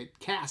Lars get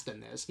cast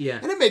in this. Yeah.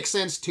 And it makes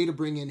sense, too, to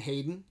bring in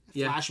Hayden,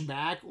 Yeah.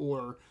 flashback,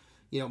 or,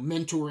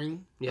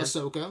 mentoring Yeah.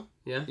 Ahsoka.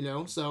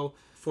 Yeah. So...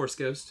 Force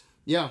Ghost.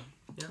 Yeah.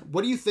 Yeah.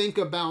 What do you think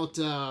about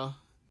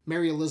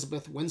Mary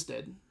Elizabeth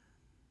Winstead?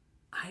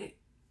 I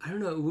don't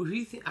know. Who do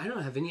you think? I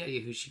don't have any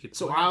idea who she could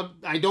play. So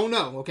I don't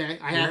know, okay?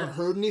 I haven't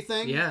heard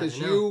anything. Yeah, because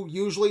I know.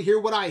 you usually hear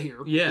what I hear.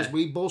 Yeah. Because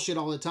we bullshit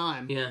all the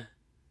time. Yeah.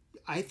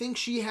 I think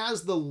she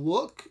has the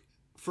look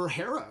for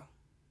Hera.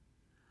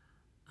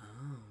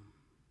 Oh.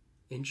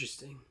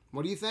 Interesting.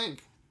 What do you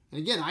think? And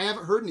again, I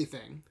haven't heard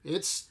anything.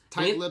 It's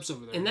tight lips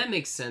over there. And that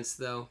makes sense,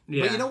 though.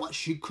 Yeah. But you know what?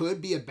 She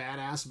could be a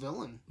badass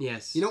villain.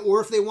 Yes.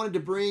 Or if they wanted to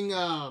bring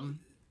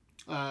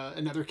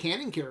another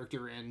canon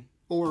character in.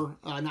 Or,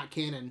 not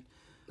canon.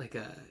 Like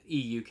a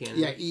EU canon.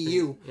 Yeah,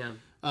 EU.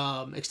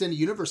 Yeah. Extended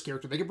universe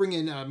character. They could bring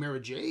in Mara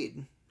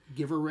Jade.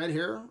 Give her red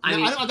hair. I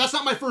mean, that's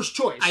not my first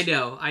choice. I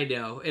know.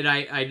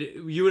 And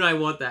you and I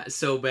want that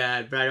so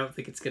bad, but I don't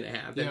think it's going to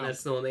happen. Yeah.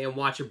 That's the only thing. And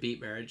watch her beat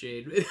Mara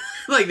Jade.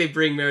 Like they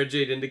bring Mara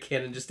Jade into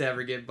canon just to have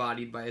her get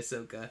bodied by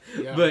Ahsoka.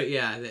 Yeah. But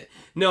yeah,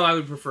 no, I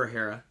would prefer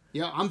Hera.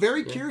 Yeah, I'm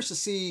very curious to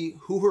see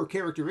who her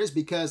character is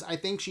because I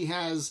think she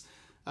has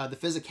the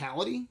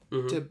physicality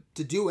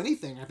to do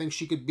anything. I think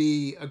she could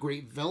be a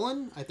great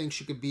villain. I think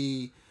she could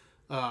be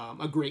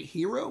a great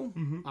hero.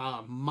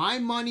 My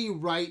money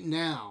right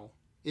now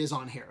is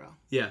on Hera.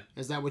 Yeah.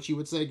 Is that what you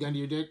would say, gun to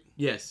your dick?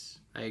 Yes,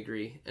 I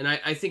agree. And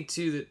I think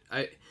too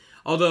that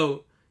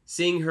although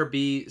seeing her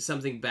be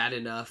something bad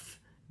enough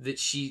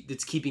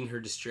that's keeping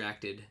her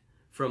distracted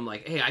from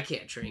like, hey, I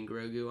can't train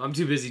Grogu. I'm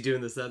too busy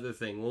doing this other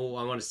thing. Well,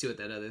 I want to see what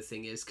that other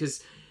thing is.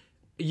 Because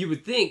you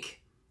would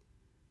think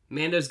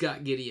Mando's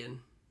got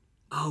Gideon.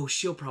 Oh,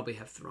 she'll probably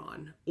have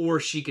Thrawn.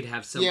 Or she could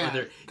have some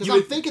other... Because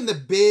I'm thinking the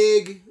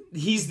big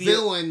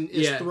villain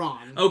is yeah.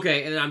 Thrawn.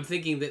 Okay, and I'm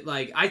thinking that,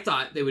 like, I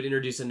thought they would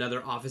introduce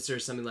another officer or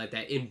something like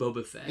that in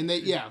Boba Fett. And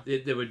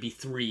there would be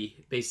three,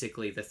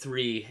 basically. The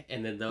three,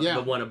 and then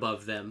the one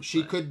above them.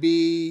 She could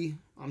be...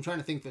 I'm trying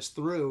to think this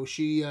through.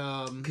 She...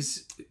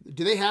 Because...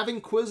 Do they have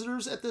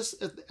Inquisitors at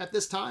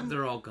this time?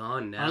 They're all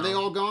gone now. Are they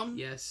all gone?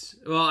 Yes.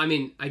 Well, I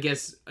mean, I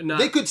guess not...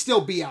 They could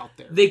still be out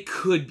there. They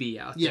could be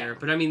out there.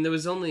 But, I mean, there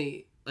was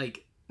only...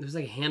 There was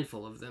like a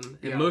handful of them,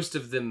 and most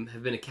of them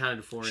have been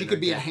accounted for. She could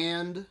be a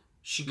hand.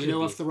 She could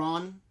of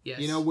Thrawn. Yes.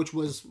 Which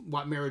was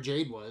what Mara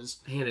Jade was.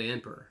 Hand of the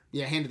Emperor.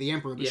 Yeah, hand of the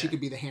Emperor, but she could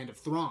be the hand of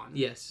Thrawn.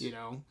 Yes.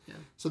 Yeah.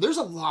 So there's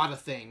a lot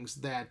of things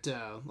that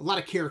a lot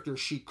of characters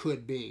she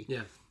could be.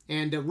 Yeah.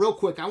 And real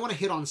quick, I want to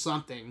hit on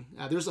something.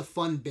 There's a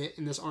fun bit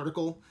in this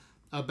article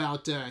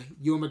about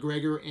Ewan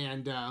McGregor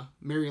and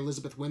Mary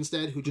Elizabeth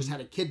Winstead, who just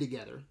had a kid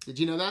together. Did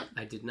you know that?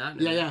 I did not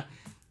know.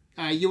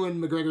 Yeah. Ewan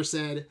McGregor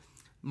said,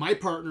 "My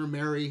partner,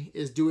 Mary,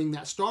 is doing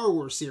that Star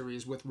Wars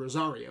series with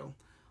Rosario.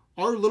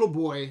 Our little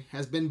boy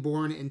has been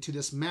born into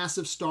this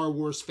massive Star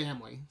Wars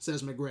family,"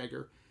 says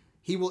McGregor.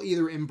 "He will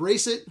either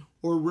embrace it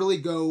or really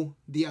go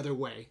the other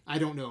way. I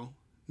don't know.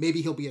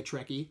 Maybe he'll be a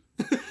Trekkie."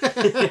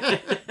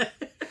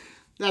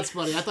 That's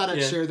funny. I thought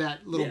I'd share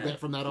that little bit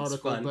from that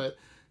article. But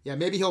yeah,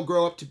 maybe he'll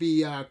grow up to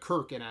be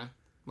Kirk in a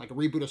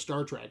reboot of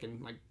Star Trek in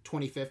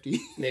 2050.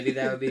 Maybe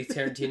that would be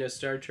Tarantino's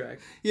Star Trek.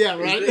 Yeah,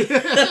 right?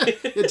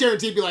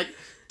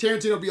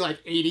 Tarantino will be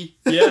 80.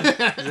 Yeah,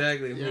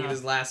 exactly. Maybe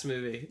his last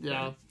movie.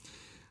 Yeah.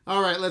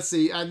 All right, let's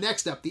see.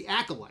 Next up, The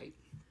Acolyte.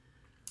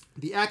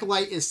 The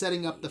Acolyte is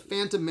setting up the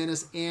Phantom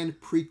Menace and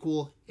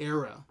prequel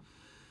era.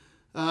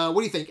 What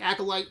do you think?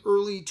 Acolyte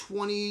early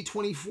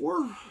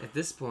 2024? At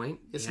this point.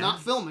 It's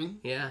not filming.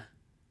 Yeah.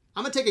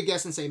 I'm going to take a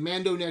guess and say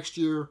Mando next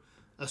year,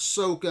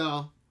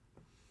 Ahsoka,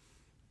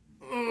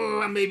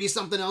 maybe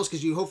something else,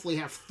 because you hopefully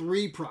have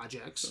 3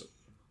 projects,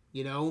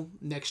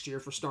 next year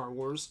for Star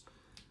Wars.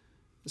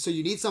 So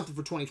you need something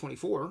for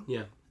 2024.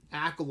 Yeah.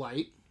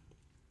 Acolyte.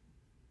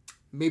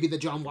 Maybe the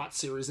John Watts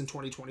series in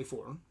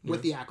 2024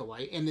 with the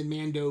Acolyte. And then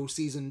Mando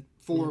season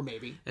 4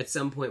 maybe. At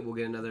some point we'll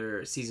get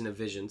another season of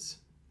Visions,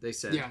 they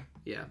said.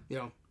 Yeah.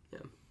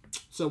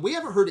 So we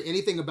haven't heard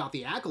anything about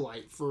the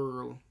Acolyte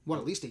for,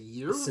 at least a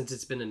year? Since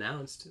it's been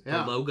announced.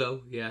 Yeah. The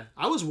logo, yeah.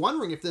 I was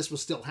wondering if this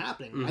was still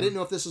happening. I didn't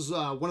know if this was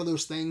one of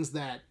those things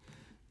that,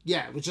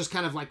 it was just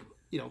kind of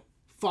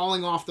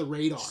falling off the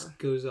radar. Just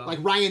goes off. Like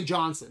Ryan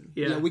Johnson.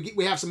 Yeah.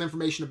 We have some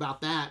information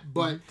about that,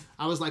 but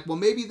I was like, well,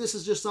 maybe this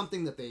is just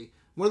something that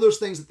one of those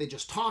things that they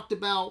just talked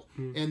about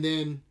and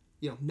then,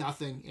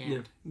 nothing,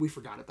 and we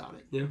forgot about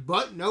it. Yeah.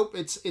 But nope,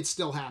 it's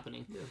still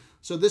happening. Yeah.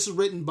 So this is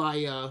written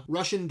by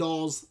Russian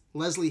Doll's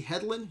Leslie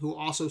Headland, who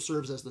also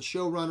serves as the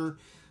showrunner.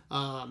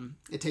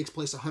 It takes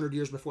place 100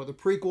 years before the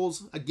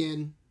prequels.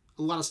 Again,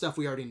 a lot of stuff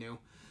we already knew.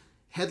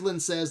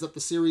 Headland says that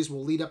the series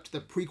will lead up to the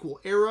prequel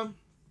era.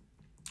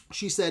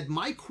 She said,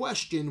 "My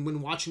question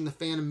when watching The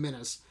Phantom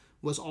Menace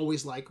was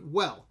always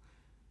well,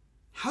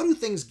 how do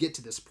things get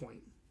to this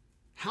point?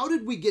 How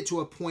did we get to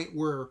a point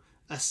where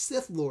a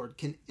Sith Lord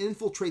can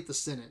infiltrate the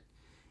Senate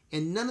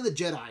and none of the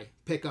Jedi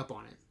pick up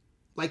on it?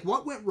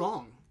 What went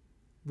wrong?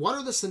 What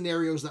are the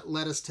scenarios that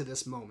led us to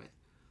this moment?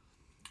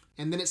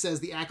 And then it says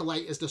The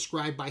Acolyte is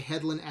described by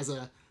Hedlund as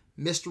a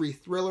mystery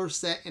thriller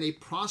set in a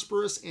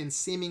prosperous and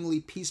seemingly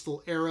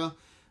peaceful era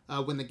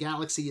when the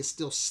galaxy is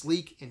still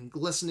sleek and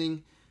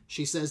glistening.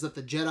 She says that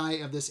the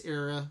Jedi of this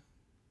era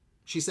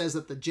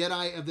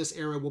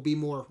will be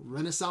more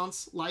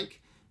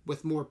Renaissance-like,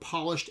 with more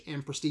polished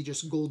and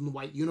prestigious gold and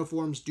white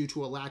uniforms due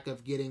to a lack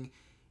of getting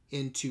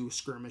into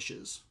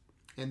skirmishes.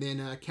 And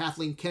then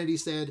Kathleen Kennedy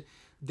said,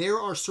 there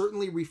are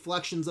certainly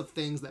reflections of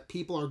things that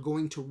people are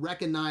going to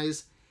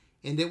recognize,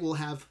 and it will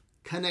have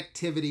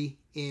connectivity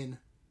in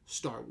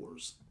Star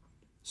Wars.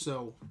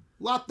 So, a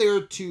lot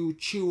there to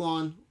chew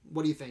on.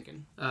 What are you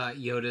thinking?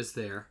 Yoda's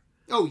there.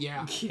 Oh,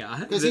 yeah. Yeah.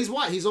 Because he's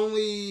what?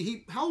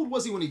 How old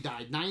was he when he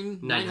died?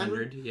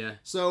 900? Yeah.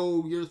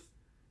 So, you're,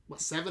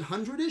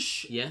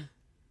 700-ish? Yeah.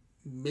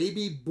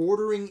 Maybe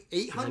bordering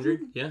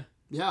 800? Yeah.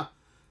 Yeah.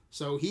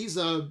 So, he's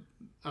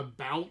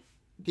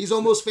he's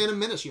almost Phantom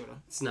Menace Yoda.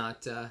 It's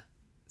not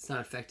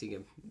affecting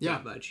him Yeah.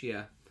 that much.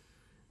 Yeah.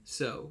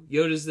 So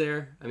Yoda's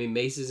there. I mean,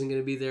 Mace isn't going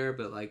to be there,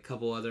 but like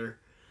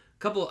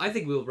I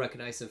think we'll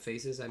recognize some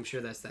faces. I'm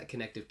sure that's that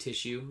connective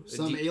tissue.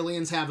 Some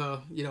aliens have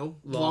a,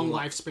 long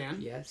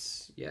lifespan.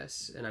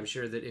 Yes. And I'm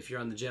sure that if you're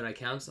on the Jedi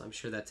Council, I'm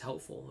sure that's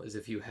helpful, as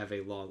if you have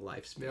a long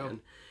lifespan. Yeah.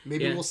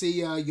 Maybe we'll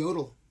see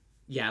Yodel.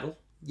 Yaddle?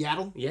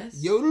 Yaddle?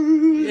 Yes.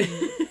 Yodel!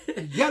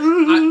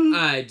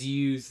 Yaddle! Do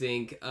you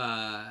think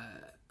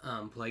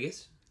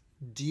Plagueis?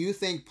 Do you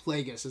think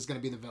Plagueis is going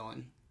to be the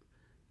villain?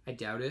 I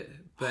doubt it,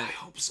 but I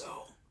hope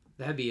so.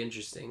 That'd be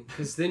interesting,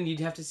 because then you'd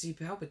have to see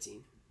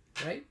Palpatine,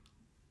 right?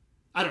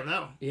 I don't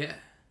know. Yeah.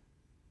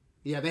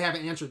 Yeah, they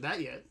haven't answered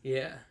that yet.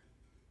 Yeah.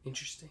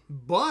 Interesting.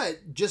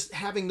 But just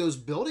having those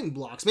building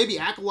blocks, maybe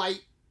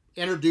Acolyte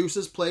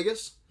introduces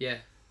Plagueis. Yeah.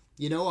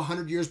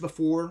 100 years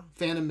before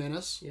Phantom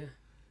Menace. Yeah.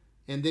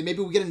 And then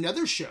maybe we get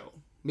another show.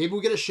 Maybe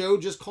we get a show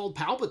just called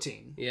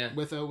Palpatine. Yeah.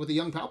 With a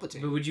young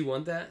Palpatine. But would you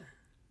want that?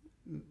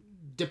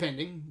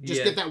 Depending.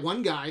 Just get that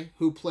one guy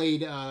who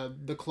played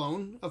the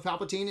clone of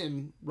Palpatine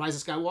in Rise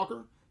of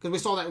Skywalker. Because we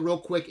saw that real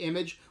quick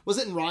image. Was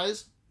it in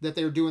Rise that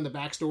they were doing the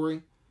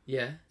backstory?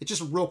 Yeah. It's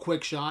just a real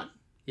quick shot.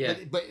 Yeah.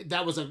 But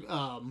that was it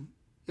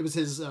was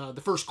his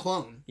the first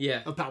clone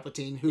of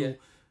Palpatine who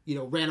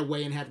ran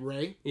away and had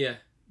Rey. Yeah.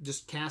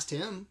 Just cast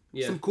him.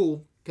 Yeah. Some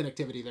cool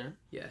connectivity there.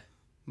 Yeah.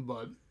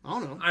 But I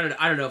don't know.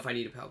 I don't know if I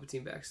need a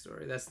Palpatine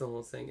backstory. That's the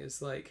whole thing.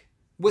 Is like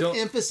with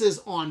emphasis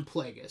on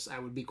Plagueis, I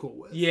would be cool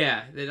with.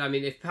 Yeah. I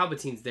mean, if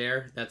Palpatine's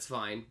there, that's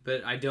fine.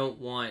 But I don't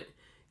want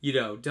you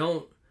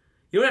don't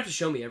have to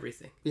show me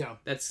everything. Yeah.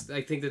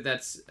 I think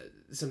that's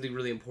something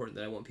really important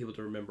that I want people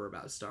to remember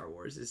about Star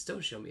Wars is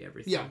don't show me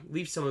everything. Yeah.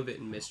 Leave some of it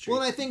in mystery.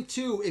 Well, and I think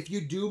too, if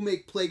you do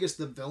make Plagueis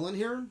the villain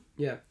here,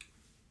 yeah,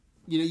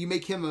 you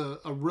make him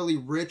a really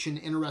rich and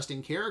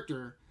interesting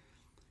character.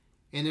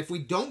 And if we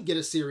don't get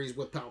a series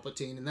with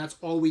Palpatine, and that's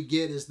all we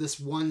get is this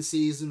one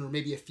season or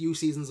maybe a few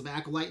seasons of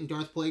Acolyte and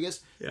Darth Plagueis,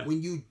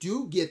 when you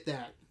do get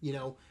that,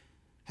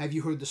 have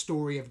you heard the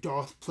story of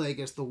Darth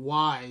Plagueis the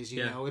Wise?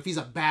 You know, if he's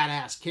a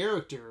badass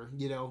character,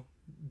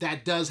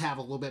 that does have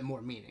a little bit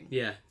more meaning.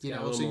 Yeah, a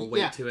little more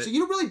weight to it. So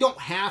you really don't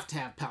have to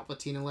have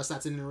Palpatine unless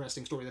that's an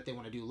interesting story that they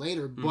want to do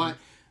later. Mm-hmm. But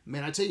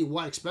man, I tell you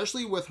what,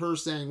 especially with her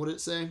saying, what did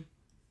it say?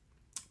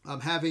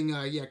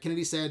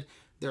 Kennedy said,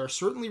 there are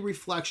certainly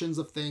reflections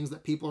of things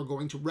that people are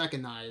going to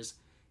recognize,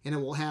 and it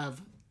will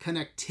have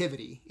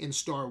connectivity in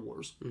Star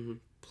Wars. Mm-hmm.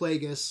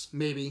 Plagueis,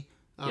 maybe.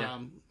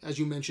 As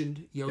you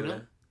mentioned,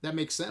 Yoda. That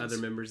makes sense. Other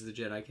members of the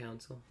Jedi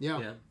Council.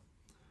 Yeah.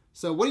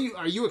 So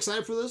are you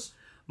excited for this?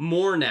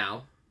 More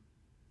now,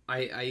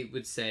 I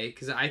would say,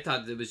 because I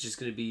thought it was just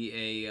going to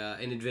be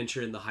an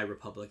adventure in the High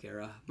Republic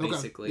era,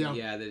 basically. Okay.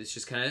 Yeah, that it's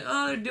just kind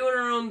of, they're doing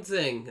our own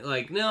thing.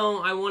 Like,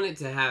 no, I want it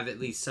to have at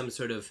least some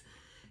sort of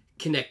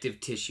connective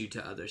tissue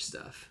to other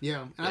stuff.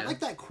 Yeah, and I like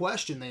that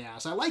question they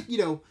asked. I like,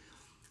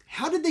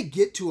 how did they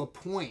get to a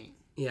point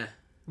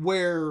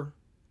where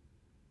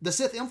the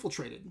Sith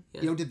infiltrated?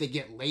 Yeah. Did they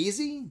get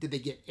lazy? Did they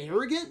get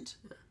arrogant?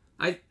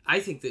 I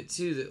think that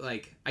too, that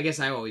like, I guess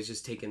I always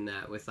just taken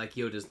that with like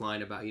Yoda's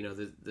line about,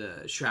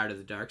 the Shroud of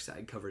the Dark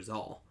Side covers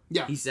all.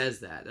 Yeah. He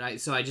says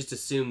that. So I just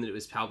assumed that it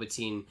was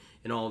Palpatine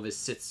and all of his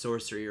Sith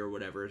sorcery or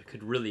whatever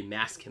could really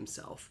mask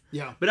himself.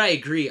 Yeah. But I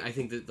agree. I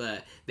think that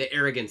the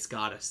arrogance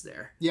got us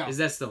there. Yeah. Because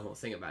that's the whole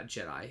thing about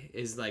Jedi,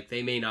 is like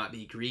they may not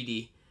be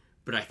greedy,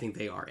 but I think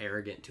they are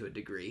arrogant to a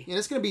degree. And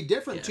it's going to be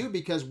different too,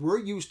 because we're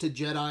used to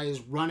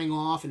Jedis running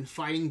off and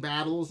fighting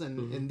battles,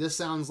 and this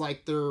sounds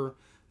like they're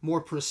more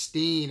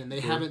pristine, and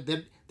they haven't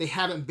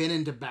been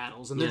into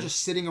battles, and they're just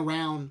sitting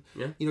around,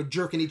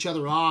 jerking each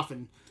other off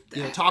and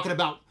talking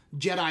about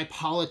Jedi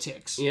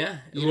politics. Yeah,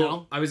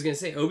 I was gonna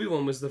say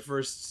Obi-Wan was the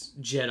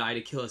first Jedi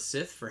to kill a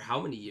Sith for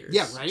how many years?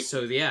 Yeah, right.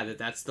 So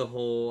that's the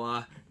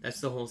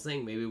whole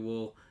thing. Maybe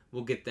we'll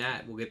get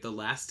that. We'll get the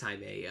last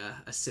time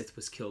a Sith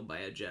was killed by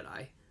a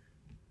Jedi.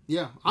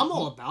 Yeah, I'm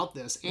all about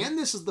this, and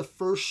this is the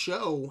first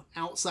show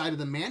outside of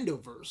the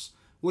Mandoverse,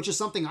 which is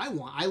something I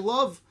want. I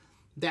love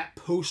that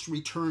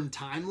post-return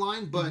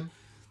timeline, but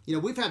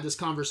we've had this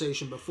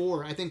conversation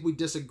before. I think we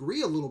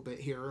disagree a little bit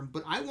here,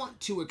 but I want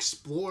to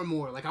explore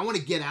more. Like, I want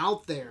to get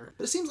out there.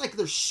 But it seems like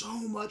there's so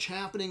much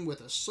happening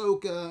with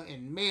Ahsoka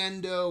and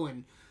Mando,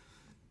 and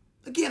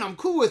again, I'm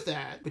cool with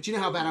that. But you know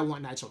how bad I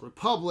want Knights of the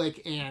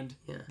Republic and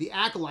the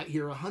Acolyte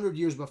here 100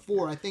 years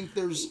before. I think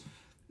there's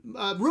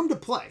room to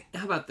play.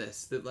 How about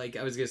this? That, like,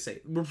 I was going to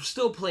say, we're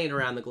still playing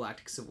around the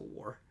Galactic Civil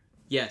War.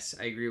 Yes,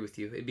 I agree with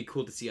you. It'd be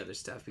cool to see other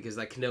stuff because,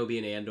 like, Kenobi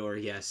and Andor,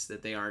 yes,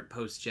 that they aren't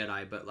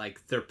post-Jedi, but,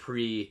 like, they're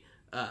pre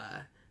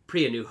A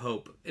New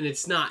Hope, and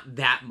it's not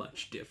that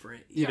much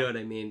different. You know what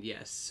I mean?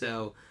 Yes.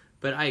 So,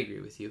 but I agree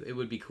with you. It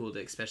would be cool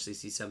to especially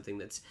see something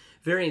that's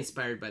very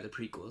inspired by the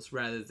prequels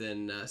rather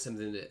than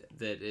something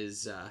that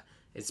is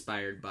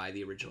inspired by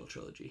the original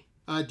trilogy.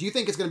 Do you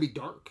think it's going to be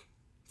dark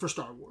for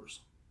Star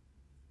Wars?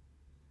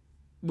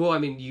 Well, I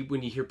mean,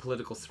 when you hear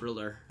political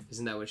thriller,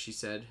 isn't that what she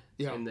said?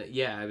 Yeah.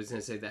 I was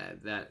going to say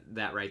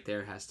that right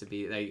there has to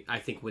be, like, I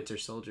think Winter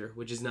Soldier,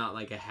 which is not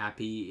like a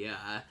happy,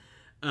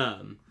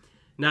 not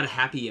a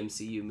happy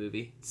MCU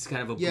movie. It's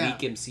kind of a bleak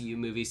MCU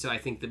movie, so I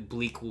think the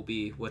bleak will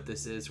be what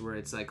this is, where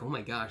it's like, oh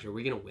my gosh, are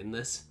we going to win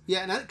this?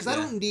 Yeah, because I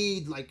don't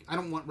need, like, I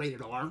don't want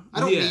rated R. I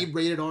don't need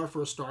rated R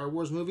for a Star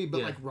Wars movie,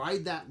 but, like,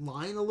 ride that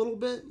line a little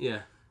bit. Yeah.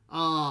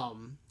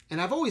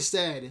 And I've always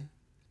said,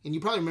 and you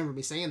probably remember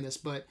me saying this,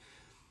 but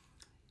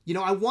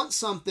I want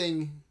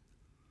something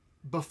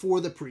before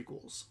the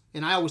prequels.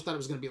 And I always thought it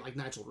was going to be like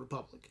Knights of the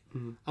Republic.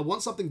 Mm-hmm. I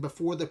want something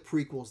before the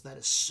prequels that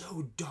is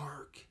so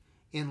dark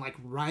and, like,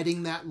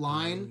 riding that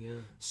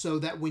line so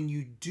that when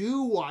you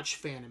do watch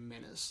Phantom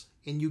Menace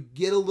and you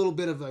get a little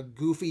bit of a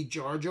goofy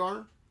Jar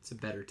Jar, it's a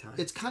better time.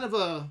 It's kind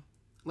of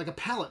like a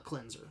palate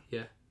cleanser.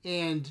 Yeah.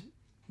 And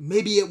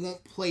maybe it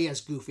won't play as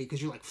goofy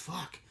because you're like,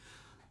 fuck.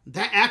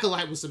 That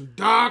Acolyte was some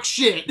dark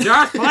shit.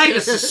 Darth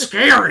Plagueis is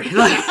scary.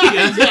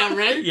 Yeah,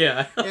 right?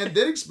 Yeah. And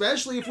then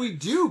especially if we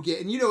do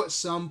get, and at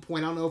some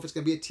point, I don't know if it's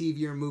going to be a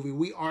TV or a movie,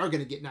 we are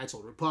going to get Knights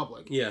of the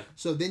Republic. Yeah.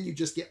 So then you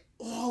just get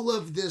all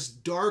of this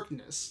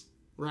darkness,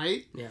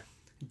 right? Yeah.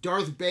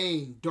 Darth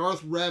Bane,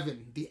 Darth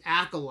Revan, the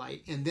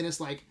Acolyte, and then it's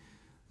like,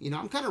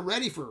 I'm kind of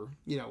ready for,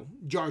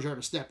 Jar Jar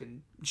to step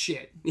in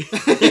shit.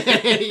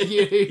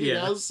 you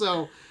know?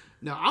 So,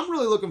 no, I'm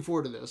really looking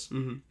forward to this.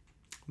 Mm-hmm.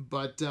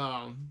 But,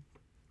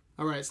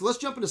 all right, so let's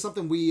jump into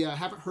something we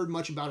haven't heard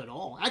much about at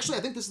all. Actually,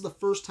 I think this is the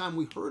first time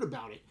we heard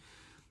about it.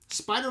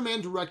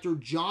 Spider-Man director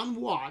Jon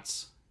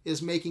Watts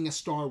is making a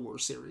Star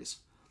Wars series.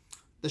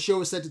 The show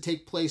is said to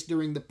take place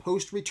during the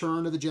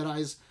post-Return of the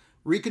Jedi's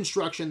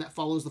reconstruction that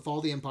follows the fall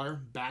of the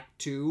Empire, back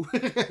to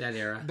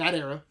that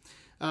era.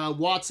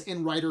 Watts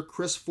and writer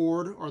Chris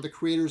Ford are the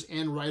creators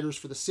and writers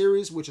for the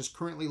series, which is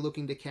currently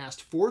looking to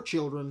cast 4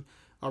 children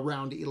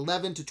around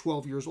 11 to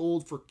 12 years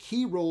old for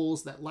key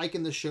roles that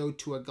liken the show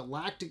to a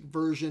galactic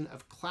version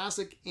of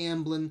classic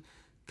Amblin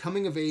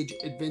coming-of-age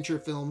adventure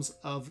films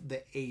of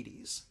the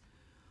 80s.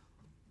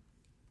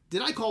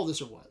 Did I call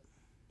this or what?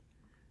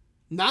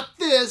 Not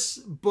this,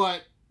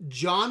 but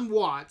Jon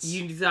Watts.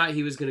 You thought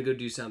he was going to go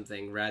do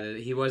something, rather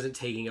he wasn't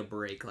taking a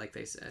break like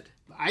they said.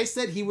 I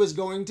said he was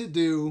going to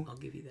do... I'll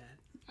give you that.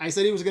 I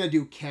said he was going to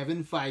do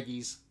Kevin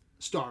Feige's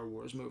Star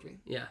Wars movie.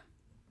 Yeah.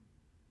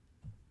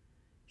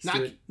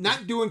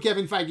 Not doing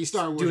Kevin Feige's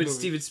Star Wars movie. Doing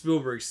Steven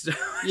Spielberg's Star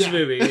Wars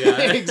movie.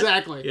 Yeah.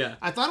 Exactly. Yeah.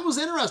 I thought it was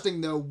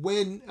interesting, though,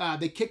 when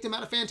they kicked him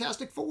out of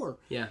Fantastic Four.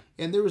 Yeah.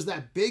 And there was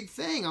that big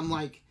thing. I'm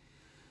like,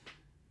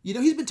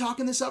 he's been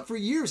talking this up for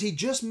years. He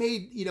just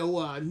made,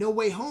 No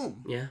Way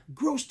Home. Yeah.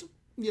 Grossed,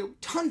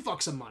 ton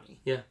fucks of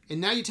money. Yeah.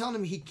 And now you're telling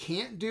him he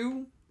can't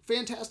do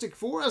Fantastic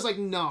Four? I was like,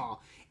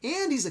 no.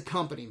 And he's a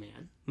company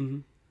man. Mm-hmm.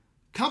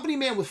 Company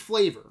man with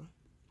flavor.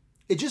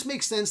 It just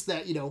makes sense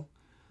that,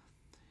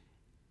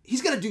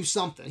 he's going to do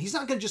something. He's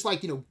not going to just,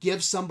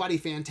 give somebody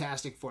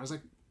Fantastic Four. It's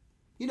like,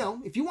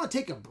 if you want to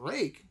take a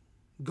break,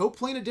 go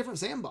play in a different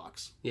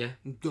sandbox. Yeah.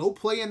 Go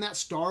play in that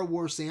Star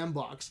Wars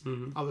sandbox.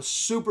 Mm-hmm. I was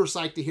super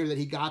psyched to hear that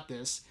he got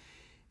this.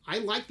 I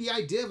like the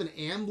idea of an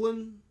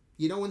Amblin,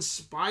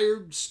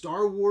 inspired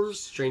Star Wars.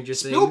 Stranger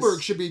Things.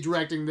 Spielberg should be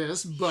directing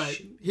this, but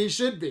he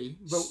should be.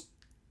 But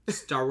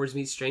Star Wars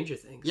meets Stranger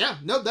Things. Yeah,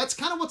 no, that's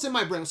kind of what's in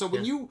my brain. So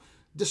when you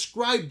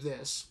describe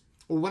this,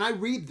 or when I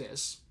read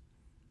this,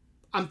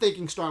 I'm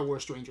thinking Star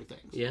Wars Stranger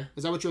Things. Yeah.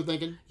 Is that what you're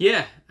thinking?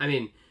 Yeah. I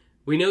mean,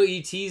 we know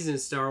E.T.'s in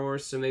Star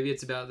Wars, so maybe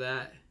it's about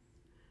that.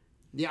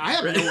 Yeah, I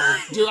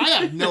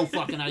have no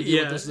fucking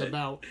idea what this is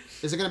about.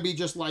 Is it going to be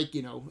just like,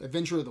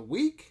 Adventure of the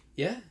Week?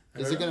 Yeah.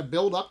 Is it going to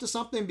build up to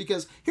something?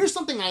 Because here's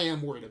something I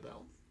am worried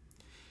about.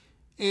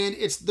 And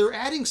they're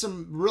adding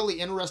some really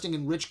interesting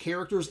and rich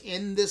characters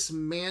in this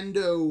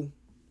Mando,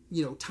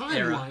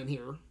 timeline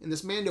here, in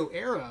this Mando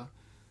era.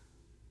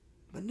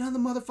 But none of the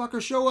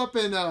motherfuckers show up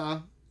in,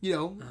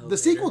 the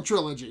sequel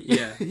trilogy.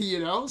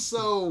 Yeah.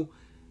 So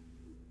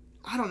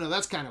I don't know.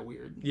 That's kind of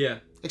weird. Yeah.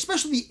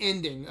 Especially the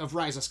ending of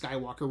Rise of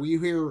Skywalker, where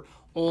you hear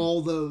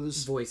all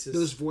those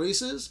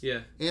voices.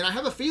 Yeah. And I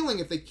have a feeling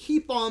if they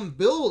keep on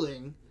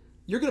building,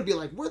 you're going to be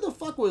like, where the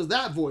fuck was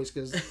that voice?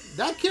 Because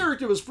that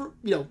character was,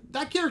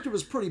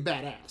 pretty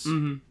badass.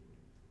 Mm-hmm.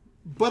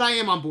 But I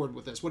am on board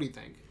with this. What do you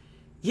think?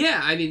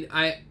 Yeah, I mean,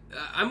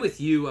 I'm with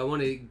you. I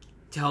want to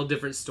tell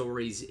different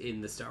stories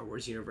in the Star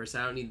Wars universe.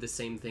 I don't need the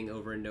same thing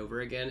over and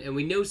over again. And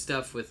we know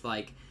stuff with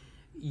like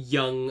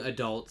young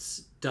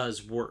adults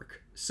does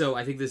work. So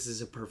I think this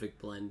is a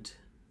perfect blend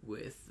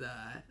with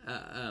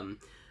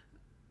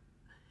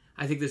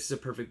I think this is a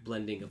perfect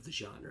blending of the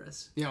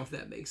genres. Yeah. If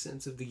that makes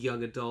sense, of the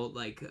young adult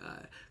like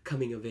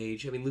coming of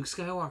age. I mean, Luke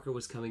Skywalker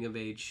was coming of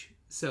age.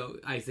 So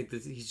I think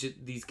that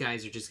these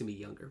guys are just going to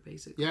be younger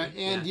basically. Yeah,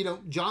 and you know,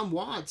 John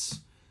Watts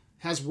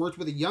has worked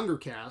with a younger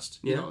cast,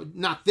 you Yeah. know,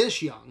 not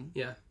this young,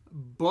 Yeah.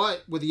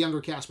 but with a younger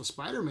cast with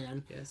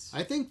Spider-Man. Yes.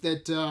 I think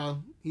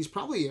that he's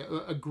probably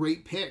a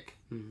great pick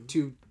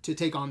to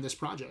take on this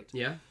project.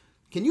 Yeah.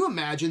 Can you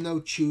imagine, though,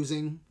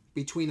 choosing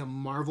between a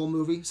Marvel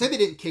movie? Say they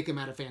didn't kick him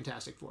out of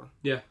Fantastic Four.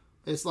 Yeah.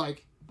 It's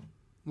like,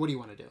 what do you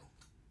want to do?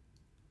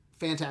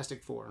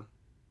 Fantastic Four.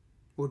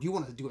 Or do you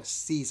want to do a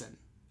season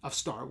of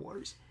Star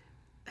Wars?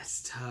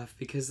 That's tough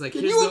because like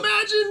Can you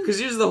imagine? Because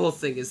here's the whole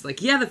thing is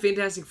like, yeah, the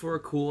Fantastic Four are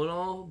cool and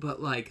all,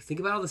 but like think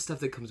about all the stuff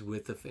that comes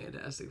with the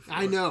Fantastic Four.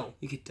 I know.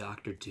 You get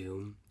Doctor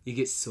Doom, you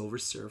get Silver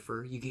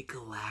Surfer, you get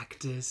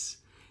Galactus,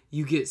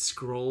 you get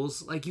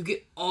Skrulls, like you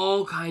get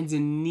all kinds of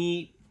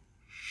neat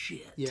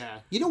shit. Yeah.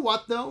 You know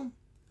what, though?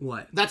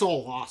 What? That's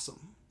all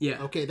awesome.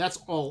 Yeah. Okay, that's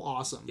all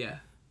awesome. Yeah.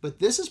 But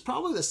this is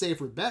probably the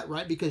safer bet,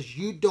 right? Because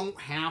you don't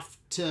have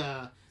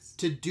to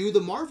do the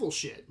Marvel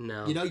shit.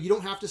 No. You know, you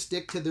don't have to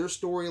stick to their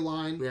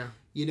storyline. Yeah.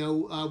 You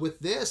know, with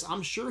this,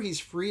 I'm sure he's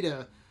free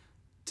to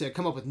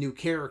come up with new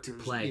characters.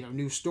 To play. You know,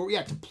 new story.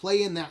 Yeah, to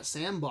play in that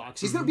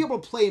sandbox. He's going to be able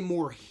to play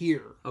more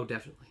here. Oh,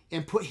 definitely.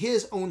 And put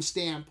his own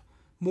stamp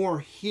more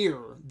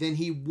here than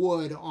he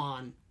would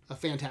on a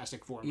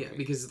Fantastic Four movie. Yeah,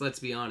 because let's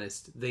be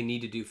honest, they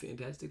need to do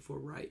Fantastic Four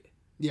right.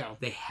 Yeah.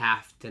 They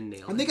have to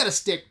nail it. And they got to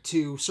stick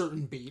to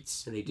certain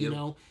beats. And they do. You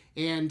know?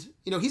 And,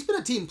 you know, he's been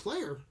a team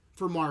player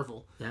for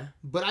Marvel. Yeah.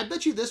 But I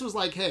bet you this was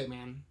like, hey,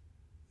 man,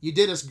 you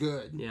did us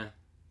good. Yeah.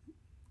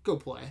 Go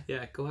play.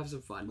 Yeah, go have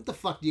some fun. What the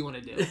fuck do you want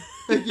to do?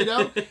 You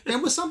know?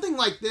 And with something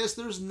like this,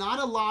 there's not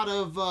a lot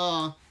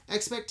of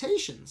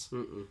expectations.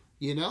 Mm-mm.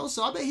 You know?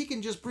 So I bet he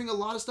can just bring a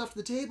lot of stuff to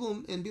the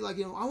table and be like,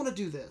 you know, I want to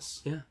do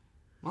this. Yeah.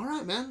 All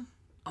right, man.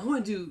 I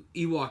want to do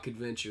Ewok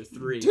Adventure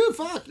 3. Dude,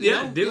 fuck.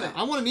 Yeah, do it.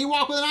 I want an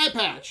Ewok with an eye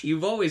patch.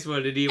 You've always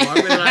wanted an Ewok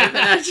with an eye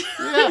patch.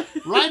 Yeah,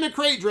 riding a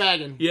crate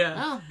dragon. Yeah.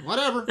 Well,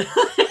 whatever.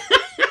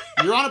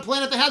 You're on a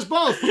planet that has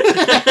both.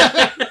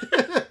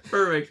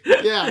 Perfect.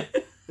 Yeah,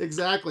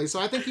 exactly. So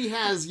I think he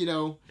has, you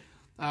know,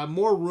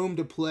 more room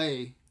to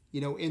play, you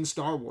know, in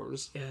Star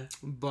Wars. Yeah.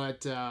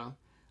 But I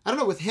don't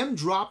know, with him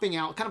dropping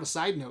out, kind of a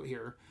side note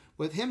here,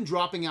 with him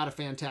dropping out of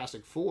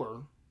Fantastic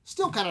Four,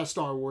 still kind of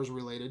Star Wars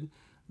related,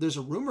 there's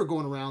a rumor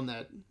going around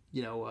that,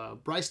 you know,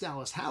 Bryce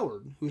Dallas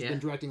Howard, who's been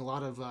directing a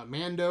lot of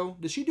Mando,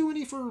 did she do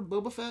any for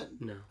Boba Fett?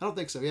 No. I don't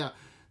think so, yeah.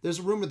 There's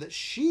a rumor that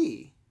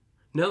she...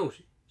 No,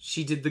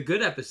 she did the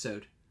good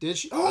episode. Did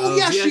she? Oh,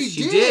 yes,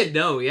 she did.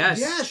 No, yes.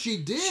 Yes,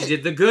 she did. She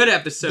did the good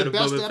episode of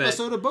Boba Fett. The best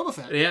episode of Boba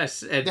Fett.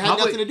 Yes. And that had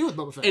nothing to do with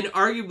Boba Fett. And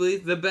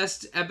arguably the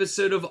best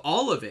episode of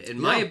all of it, in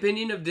my Yeah.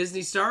 opinion, of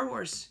Disney Star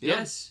Wars. Yeah.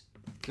 Yes.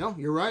 No,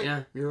 you're right.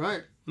 Yeah. You're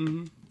right.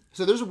 Mm-hmm.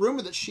 So there's a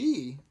rumor that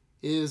she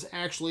is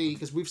actually,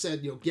 because we've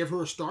said, you know, give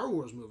her a Star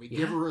Wars movie,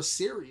 give her a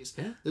series.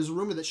 Yeah. There's a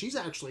rumor that she's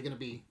actually going to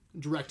be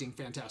directing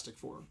Fantastic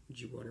Four.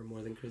 Did you want her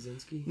more than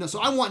Krasinski? No, so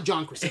I want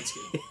John Krasinski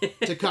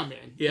to come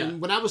in. Yeah.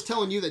 And when I was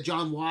telling you that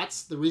John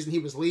Watts, the reason he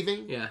was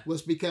leaving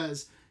was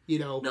because, you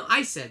know... No,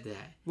 I said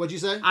that. What'd you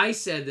say? I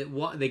said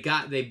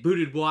that they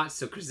booted Watts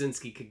so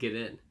Krasinski could get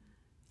in.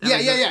 Yeah.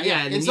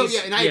 And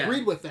And I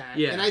agreed with that.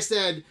 Yeah. And I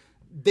said...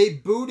 They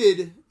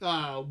booted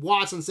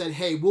Watts and said,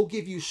 hey, we'll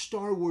give you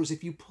Star Wars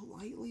if you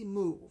politely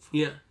move.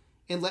 Yeah.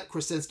 And let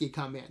Krasinski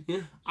come in.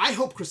 Yeah. I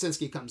hope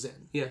Krasinski comes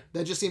in. Yeah.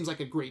 That just seems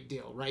like a great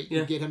deal, right? Yeah.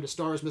 You get him to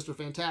star as Mr.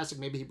 Fantastic.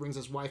 Maybe he brings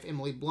his wife,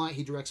 Emily Blunt.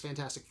 He directs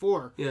Fantastic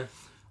Four. Yeah.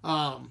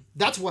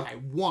 That's what I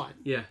want.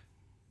 Yeah.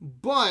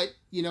 But,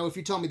 you know, if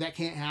you tell me that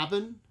can't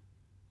happen,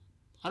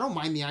 I don't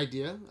mind the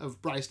idea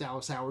of Bryce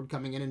Dallas Howard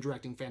coming in and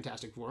directing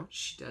Fantastic Four.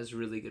 She does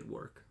really good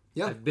work.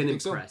 Yeah, I've been I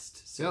think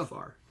impressed so Yeah.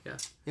 far. Yeah.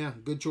 Yeah,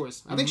 good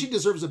choice. I think she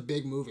deserves a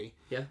big movie.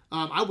 Yeah.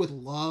 I would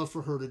love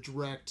for her to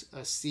direct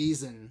a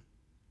season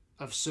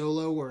of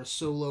Solo or a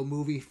solo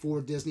movie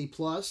for Disney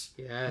Plus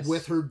Yes.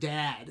 with her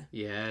dad,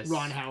 Yes.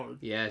 Ron Howard.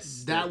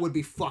 Yes. That would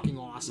be fucking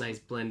awesome. Nice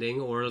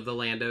blending, or the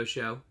Lando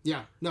show.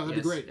 Yeah, no, that'd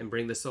be great. And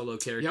bring the solo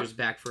characters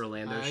back for a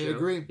Lando I show.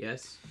 agree.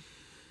 Yes.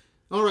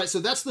 All right, so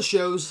that's the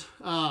shows.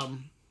 Let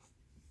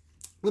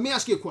me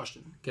ask you a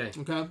question. Okay.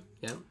 Okay?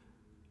 Yeah.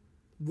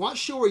 What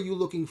show are you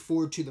looking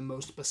forward to the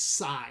most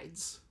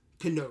besides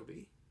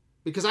Kenobi?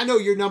 Because I know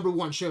your number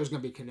one show is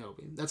going to be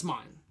Kenobi. That's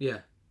mine. Yeah.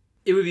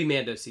 It would be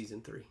Mando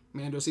season 3.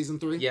 Mando season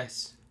 3?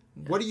 Yes.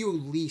 What are you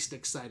least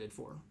excited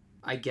for?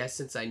 I guess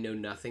since I know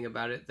nothing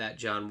about it, that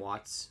John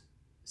Watts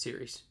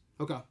series.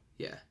 Okay.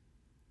 Yeah.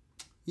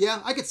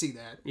 Yeah, I could see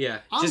that. Yeah.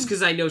 Just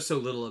because I know so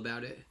little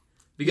about it.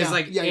 Because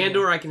Yeah,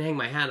 Andor, I can hang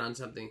my hat on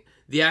something.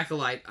 The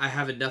Acolyte, I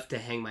have enough to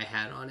hang my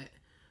hat on it.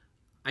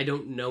 I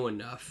don't know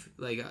enough.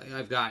 Like,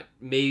 I've got,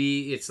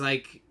 maybe it's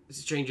like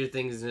Stranger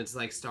Things and it's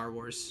like Star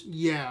Wars.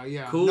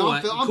 Yeah. Cool, No,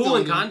 I'm cool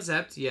feeling in it.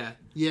 concept. Yeah.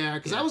 Yeah,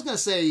 because I was gonna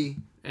say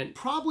And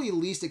probably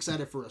least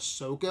excited for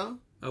Ahsoka,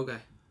 okay.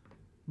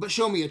 but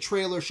show me a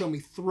trailer, show me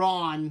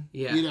Thrawn.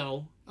 Yeah. You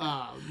know,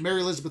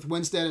 Mary Elizabeth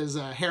Winstead as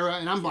Hera,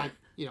 and I'm like,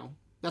 you know,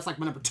 that's like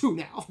my number 2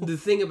 now. The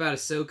thing about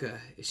Ahsoka,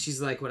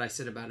 she's like what I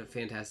said about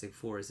Fantastic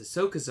Four, is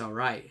Ahsoka's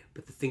alright,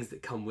 but the things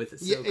that come with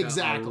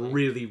Ahsoka are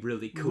really,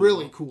 really cool.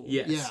 Really cool.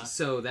 Yes. Yeah.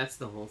 So that's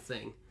the whole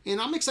thing. And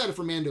I'm excited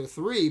for Mando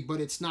 3,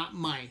 but it's not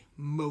my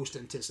most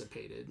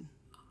anticipated.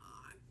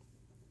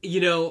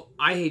 You know,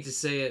 I hate to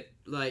say it,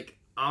 like,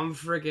 I'm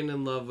freaking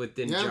in love with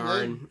Din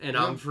Djarin, and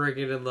I'm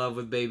freaking in love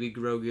with Baby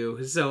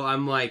Grogu. So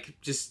I'm like,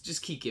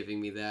 just keep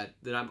giving me that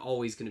I'm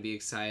always going to be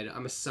excited.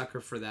 I'm a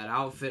sucker for that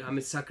outfit. I'm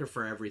a sucker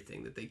for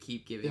everything that they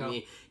keep giving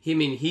me.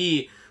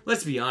 He,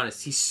 let's be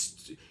honest,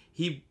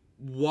 he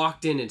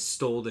walked in and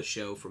stole the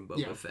show from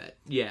Boba Fett.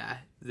 Yeah,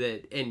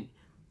 and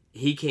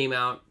he came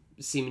out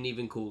seeming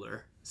even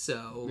cooler.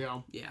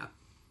 So, yeah.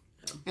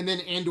 And then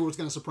Andor's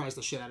going to surprise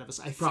the shit out of us,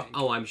 I think.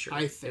 I'm sure.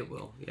 I think it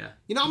will, yeah.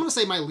 You know, I'm going to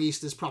say my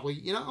least is probably,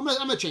 you know, I'm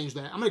going to change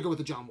that. I'm going to go with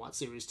the John Watts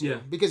series, too. Yeah.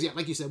 Because,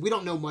 like you said, we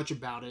don't know much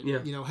about it.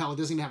 Yeah. You know, hell, it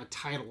doesn't even have a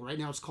title. Right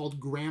now it's called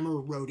Grammar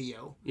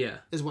Rodeo. Yeah.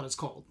 Is what it's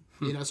called.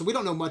 You know, so we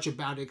don't know much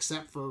about it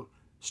except for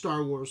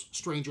Star Wars,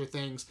 Stranger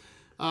Things.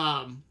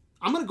 I'm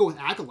going to go with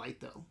Acolyte,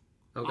 though.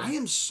 Okay. I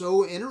am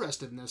so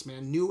interested in this,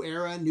 man. New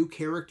era, new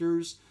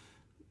characters.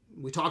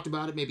 We talked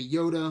about it. Maybe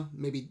Yoda,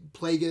 maybe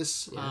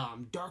Plagueis,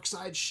 dark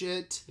side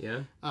shit.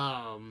 Yeah.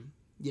 I'm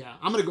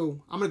gonna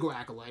go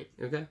Acolyte.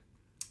 Okay.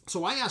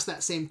 So I asked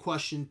that same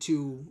question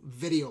to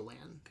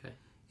Videoland. Okay.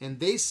 And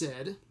they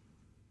said,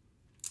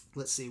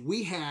 let's see,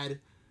 we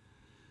had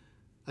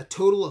a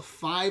total of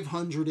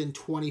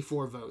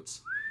 524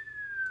 votes.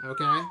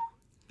 Okay?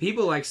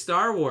 People like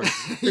Star Wars.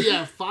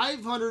 Yeah,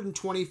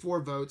 524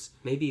 votes.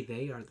 Maybe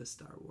they are the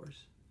Star Wars.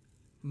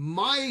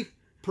 My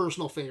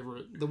personal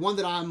favorite, the one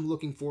that I'm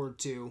looking forward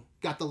to,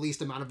 got the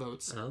least amount of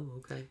votes. Oh,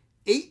 okay.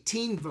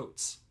 18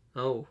 votes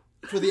Oh.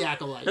 for the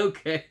Acolyte.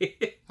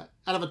 Okay.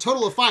 Out of a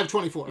total of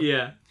 524.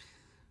 Yeah.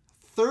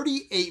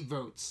 38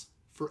 votes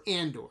for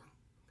Andor.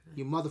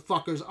 You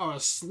motherfuckers are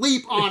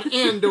asleep on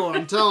Andor,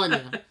 I'm telling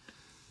you.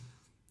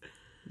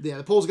 Yeah,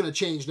 the poll's going to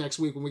change next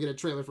week when we get a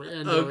trailer for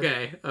Andor.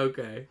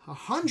 Okay.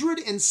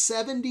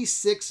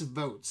 176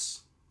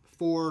 votes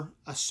for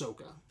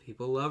Ahsoka.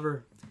 People love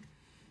her.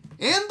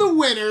 And the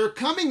winner,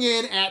 coming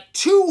in at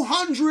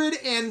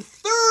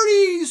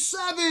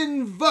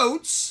 237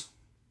 votes,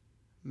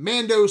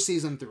 Mando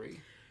Season 3.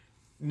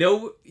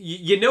 No,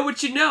 you know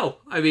what you know.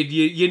 I mean,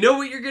 you know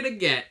what you're going to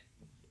get.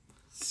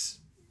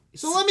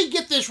 So let me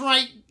get this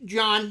right,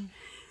 John.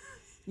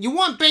 You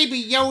want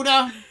Baby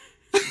Yoda?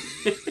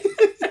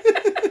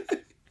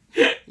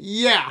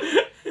 Yeah,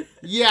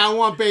 I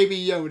want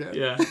Baby Yoda.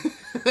 Yeah.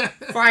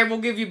 Fine, we'll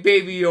give you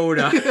Baby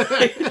Yoda.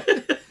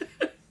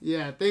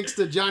 Yeah, thanks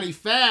to Johnny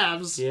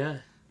Favs.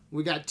 Yeah.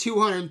 We got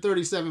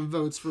 237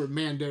 votes for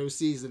Mando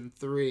Season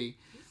 3.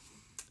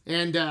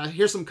 And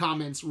here's some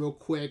comments real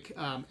quick.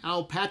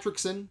 Al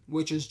Patrickson,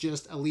 which is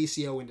just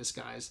Alicio in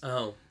disguise.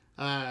 Oh.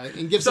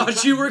 And give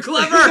Thought you were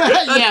clever.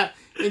 Yeah,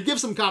 and give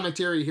some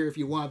commentary here if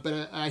you want.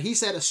 But he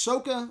said,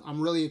 Ahsoka,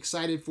 I'm really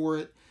excited for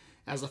it.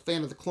 As a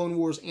fan of the Clone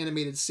Wars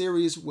animated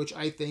series, which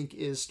I think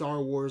is Star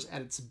Wars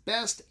at its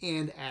best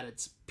and at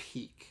its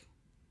peak.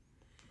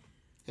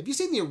 Have you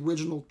seen the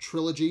original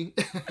trilogy?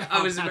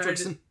 I was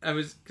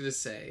gonna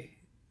say,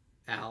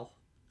 Al.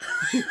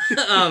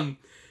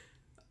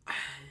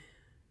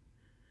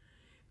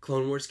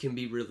 Clone Wars can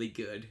be really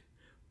good,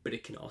 but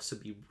it can also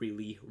be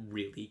really,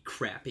 really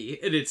crappy.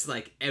 And it's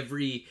like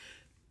every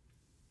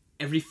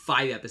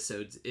 5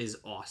 episodes is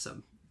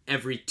awesome.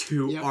 Every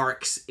 2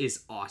 arcs is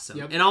awesome.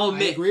 Yep. And I'll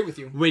admit, I agree with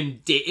you.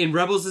 In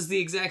Rebels is the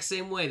exact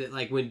same way. That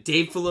like when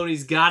Dave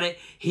Filoni's got it,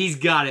 he's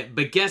got it.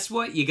 But guess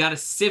what? You got to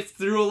sift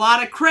through a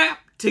lot of crap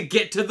to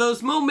get to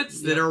those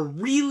moments that are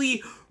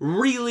really,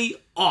 really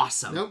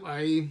awesome. Nope,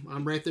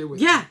 I'm right there with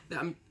you.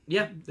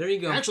 Yeah, there you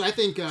go. Actually, I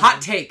think...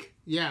 hot take.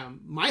 Yeah,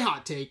 my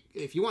hot take,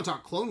 if you want to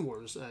talk Clone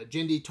Wars,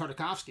 Genndy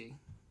Tartakovsky,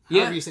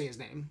 however you say his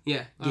name.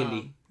 Yeah,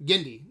 Genndy.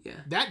 Genndy. Yeah.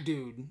 That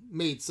dude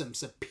made some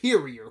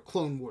superior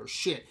Clone Wars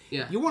shit.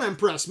 Yeah. You want to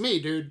impress me,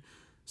 dude,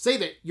 say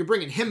that you're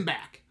bringing him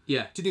back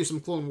to do some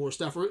Clone Wars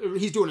stuff, or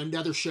he's doing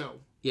another show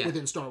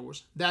within Star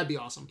Wars. That'd be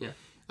awesome. Yeah.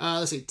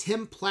 Let's see,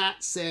 Tim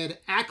Platt said,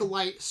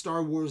 Acolyte,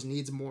 Star Wars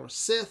needs more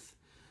Sith.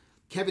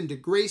 Kevin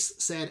DeGrace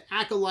said,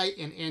 Acolyte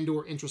and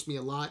Andor interest me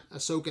a lot.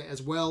 Ahsoka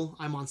as well.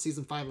 I'm on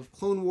season 5 of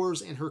Clone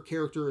Wars, and her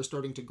character is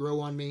starting to grow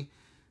on me.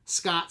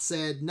 Scott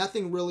said,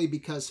 nothing really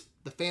because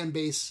the fan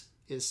base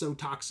is so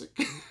toxic.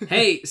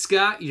 Hey,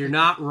 Scott, you're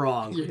not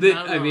wrong.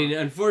 I mean,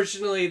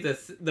 unfortunately,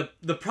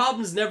 the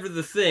problem's never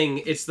the thing.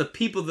 It's the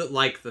people that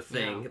like the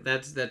thing. Yeah.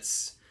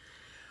 That's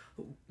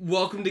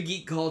welcome to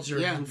geek culture,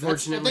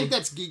 unfortunately. I think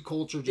that's geek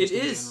culture just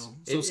in general.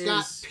 So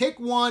Scott, pick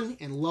one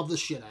and love the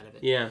shit out of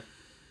it. Yeah.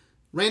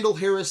 Randall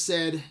Harris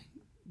said,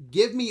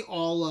 give me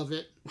all of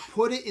it.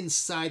 Put it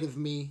inside of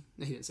me.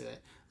 No, he didn't say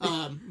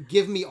that.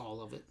 Give me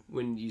all of it.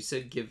 When you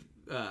said give...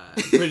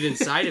 put it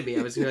inside of me,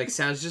 I was gonna be like,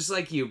 sounds just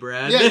like you,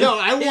 Brad. Yeah, no,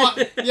 I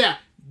want... Yeah,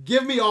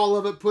 give me all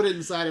of it, put it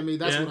inside of me.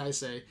 That's what I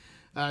say.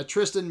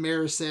 Tristan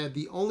Mayer said,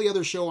 the only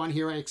other show on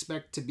here I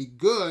expect to be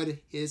good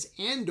is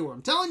Andor.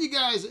 I'm telling you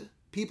guys,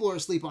 people are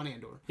asleep on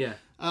Andor. Yeah.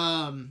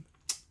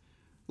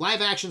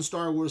 Live action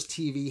Star Wars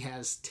TV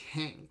has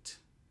tanked.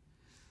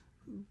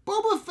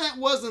 Boba Fett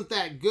wasn't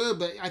that good,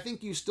 but I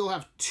think you still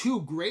have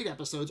 2 great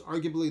episodes.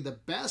 Arguably the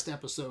best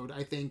episode,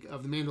 I think,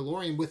 of The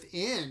Mandalorian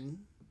within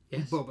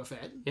Boba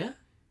Fett. Yeah.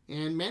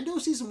 And Mando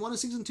Season 1 and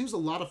Season 2 is a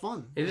lot of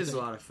fun. It is a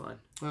lot of fun.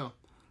 Well,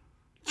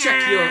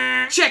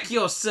 check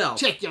yourself.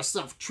 Check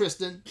yourself,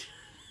 Tristan.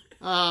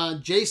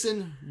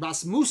 Jason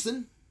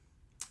Rasmussen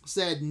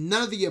said,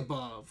 none of the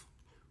above.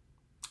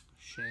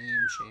 Shame.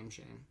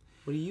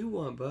 What do you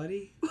want,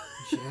 buddy?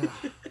 Yeah.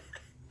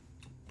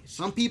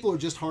 Some people are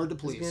just hard to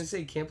please. I was going to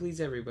say, can't please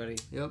everybody.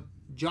 Yep.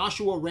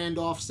 Joshua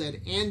Randolph said,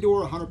 Andor,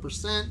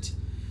 100%.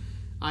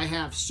 I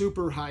have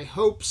super high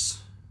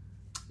hopes.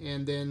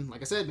 And then, like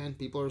I said, man,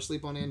 people are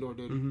asleep on Andor,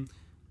 dude. Mm-hmm.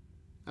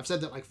 I've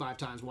said that like 5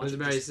 times. Watch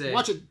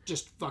it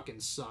just fucking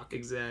suck.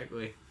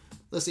 Exactly.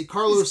 Let's see.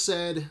 Carlos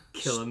said,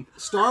 kill him.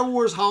 Star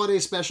Wars Holiday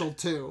Special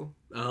 2.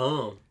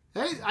 Oh.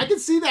 Hey, I can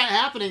see that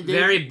happening, dude.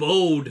 Very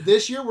bold.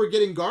 This year we're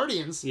getting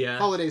Guardians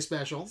Holiday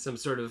Special. Some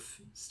sort of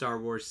Star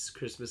Wars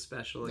Christmas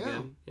special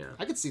again. Yeah.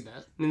 I could see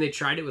that. I mean, they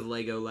tried it with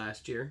Lego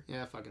last year.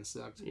 Yeah, it fucking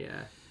sucked.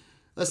 Yeah.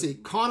 Let's see.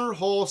 Connor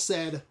Hall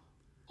said,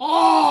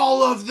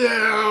 all of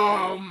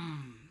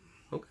them.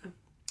 Okay.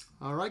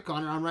 All right,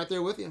 Connor, I'm right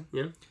there with you.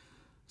 Yeah.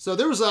 So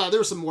there was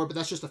some more, but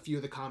that's just a few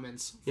of the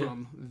comments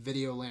from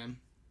Videoland.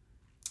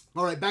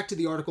 All right, back to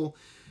the article.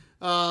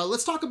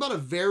 Let's talk about a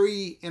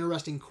very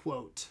interesting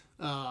quote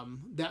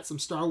that some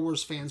Star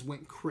Wars fans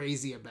went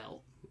crazy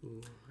about.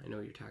 Ooh, I know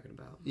what you're talking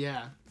about.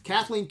 Yeah.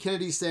 Kathleen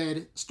Kennedy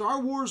said, Star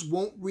Wars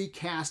won't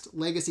recast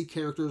legacy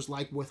characters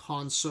like with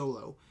Han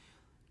Solo.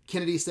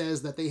 Kennedy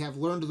says that they have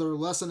learned their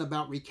lesson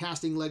about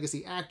recasting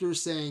legacy actors,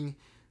 saying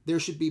there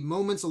should be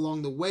moments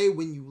along the way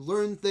when you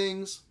learn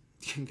things.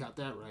 You got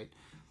that right.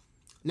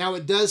 Now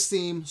it does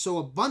seem so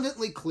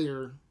abundantly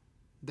clear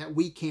that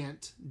we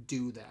can't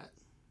do that.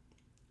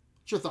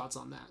 What's your thoughts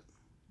on that?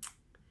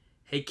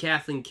 Hey,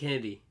 Kathleen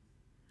Kennedy.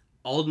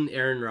 Alden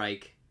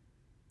Ehrenreich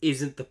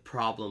isn't the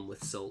problem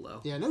with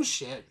Solo. Yeah, no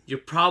shit. Your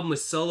problem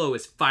with Solo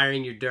is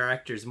firing your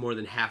directors more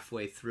than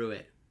halfway through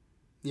it.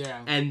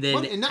 Yeah. And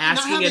then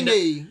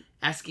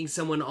asking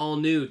someone all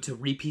new to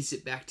repiece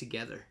it back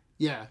together.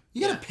 Yeah.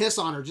 You gotta piss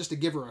on her just to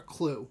give her a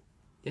clue.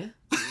 Yeah.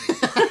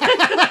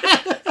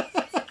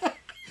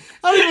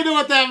 I don't even know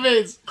what that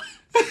means.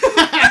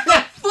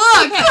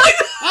 Fuck!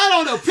 I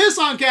don't know. Piss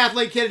on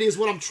Kathleen Kennedy is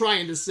what I'm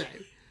trying to say.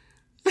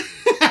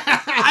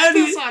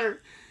 Piss on her.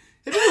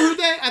 Have you ever heard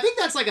that? I think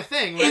that's like a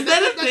thing. Right? Is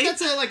that a thing?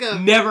 That's like a...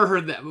 Never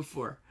heard that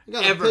before. I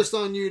gotta piss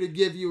on you to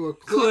give you a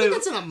clue. I think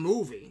that's in a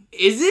movie.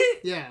 Is it?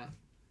 Yeah.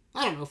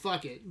 I don't know.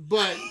 Fuck it.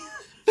 But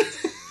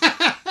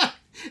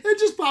it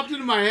just popped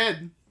into my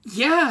head.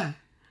 Yeah.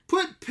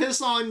 Put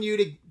piss on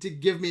you to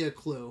give me a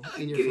clue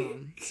in your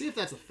phone. See if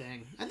that's a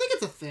thing. I think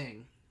it's a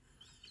thing.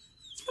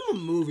 It's from a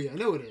movie. I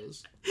know it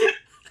is.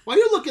 While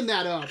you're looking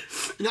that up,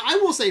 now I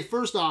will say,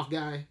 first off,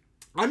 guy,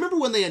 I remember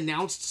when they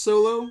announced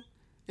Solo,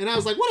 and I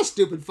was like, what a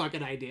stupid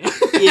fucking idea.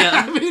 Yeah.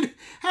 I mean,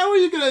 how are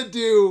you going to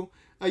do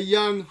a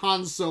young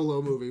Han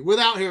Solo movie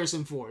without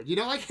Harrison Ford? You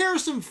know, like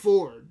Harrison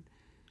Ford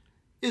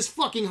is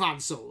fucking Han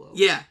Solo.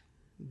 Yeah.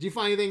 Do you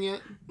find anything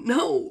yet?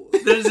 No.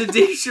 There's a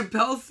Dave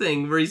Chappelle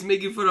thing where he's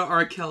making fun of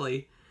R.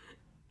 Kelly.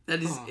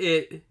 That is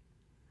it.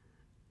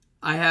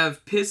 I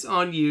have piss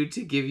on you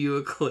to give you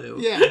a clue.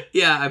 Yeah.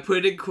 Yeah, I put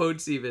it in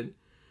quotes even.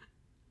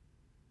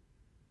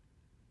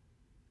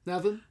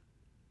 Nothing?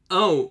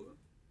 Oh.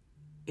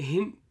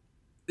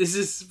 This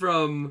is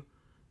from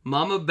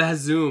Mama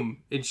Bazoom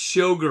in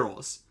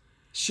Showgirls.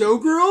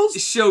 Showgirls?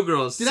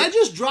 Showgirls. Did I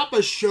just drop a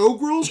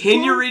Showgirls?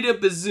 Senorita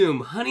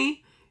Bazoom.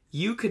 Honey,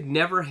 you could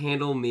never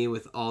handle me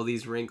with all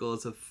these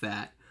wrinkles of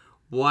fat.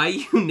 Why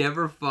you'd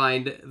never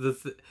find the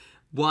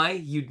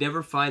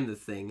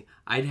thing?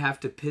 I'd have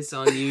to piss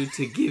on you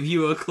to give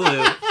you a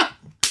clue.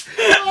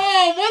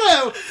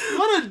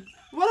 Oh,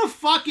 what a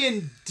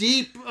fucking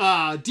deep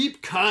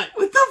cut.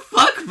 What the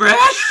fuck, Brad?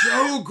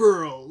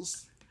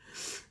 Showgirls.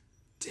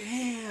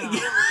 Damn.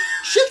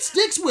 Shit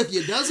sticks with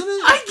you, doesn't it?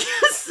 I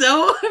guess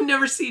so. I've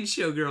never seen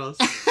Showgirls.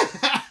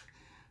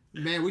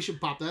 Man, we should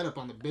pop that up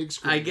on the big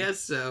screen. I guess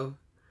so.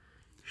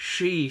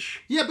 Sheesh.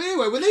 Yeah, but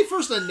anyway, when they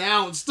first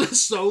announced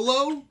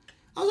Solo,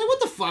 I was like,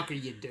 what the fuck are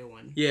you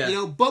doing? Yeah. You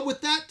know, but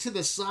with that to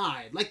the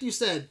side, like you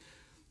said,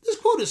 this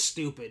quote is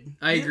stupid.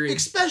 I agree.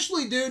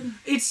 Especially, dude.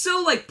 It's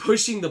so, like,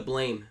 pushing the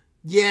blame.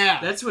 Yeah.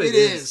 That's what it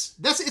is.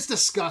 It's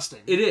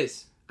disgusting. It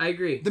is. I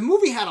agree. The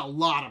movie had a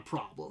lot of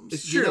problems.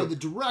 It's true. You know, the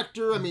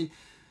director, I mean...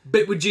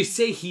 But would you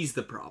say he's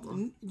the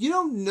problem? You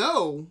don't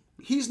know.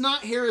 He's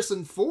not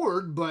Harrison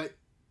Ford, but,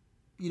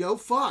 you know,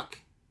 fuck.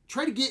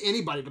 Try to get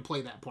anybody to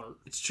play that part.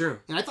 It's true.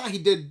 And I thought he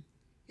did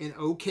an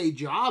okay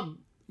job,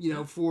 you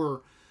know,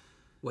 for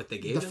what they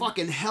gave the him?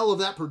 fucking hell of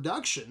that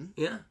production.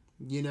 Yeah.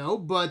 You know,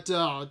 but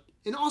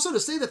and also to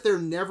say that they're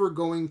never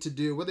going to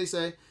do what they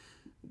say,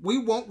 we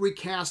won't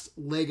recast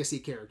legacy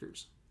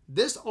characters.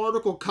 This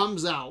article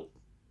comes out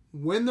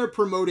when they're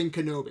promoting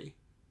Kenobi.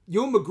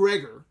 Ewan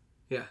McGregor,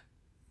 Yeah.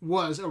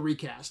 was a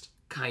recast.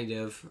 Kind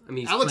of. I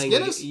mean, he's Alex playing,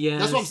 Guinness. Yeah.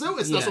 That's what I'm saying.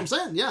 That's what I'm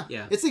saying. Yeah.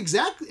 Yeah. It's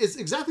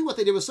exactly what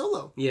they did with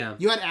Solo. Yeah.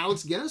 You had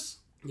Alex Guinness.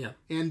 Yeah.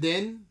 And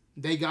then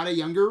they got a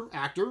younger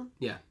actor.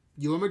 Yeah.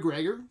 Ewan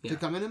McGregor Yeah. to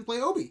come in and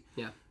play Obi.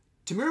 Yeah.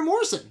 Tamira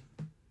Morrison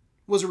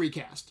was a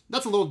recast.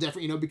 That's a little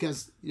different,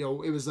 because it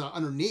was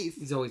underneath.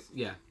 He's always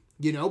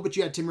But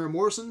you had Tamira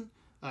Morrison.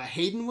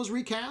 Hayden was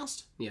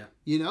recast. Yeah.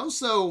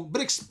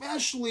 But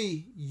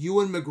especially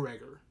Ewan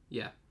McGregor.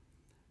 Yeah.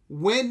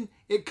 When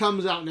it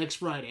comes out next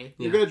Friday,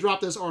 you're going to drop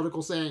this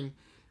article saying,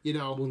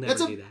 we'll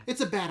never do that.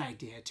 It's a bad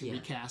idea to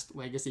recast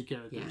legacy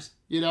characters.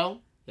 Yeah.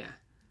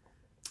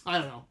 I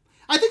don't know.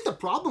 I think the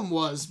problem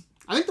was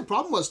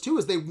too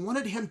is they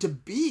wanted him to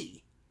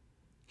be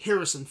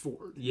Harrison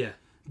Ford. Yeah.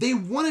 They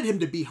wanted him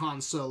to be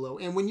Han Solo,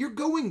 and when you're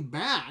going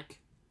back,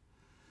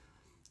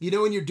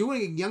 and you're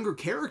doing a younger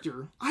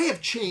character, I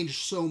have changed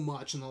so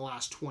much in the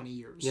last 20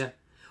 years. Yeah.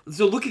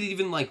 So look at it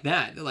even like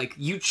that. Like,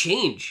 you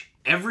change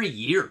every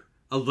year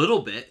a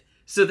little bit.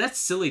 So that's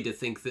silly to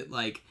think that,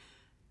 like,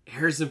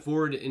 Harrison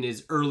Ford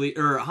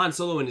or Han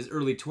Solo in his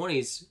early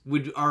 20s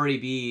would already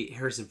be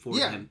Harrison Ford.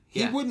 Yeah. Him.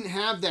 He wouldn't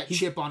have that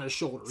chip on his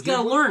shoulder. He's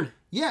got to learn.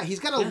 Yeah, he's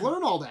got to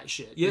learn all that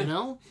shit,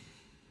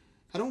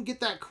 I don't get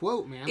that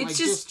quote, man. It's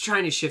just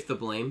trying to shift the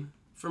blame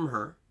from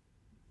her.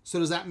 So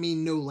does that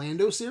mean no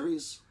Lando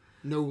series?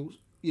 No,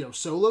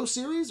 Solo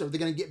series? Are they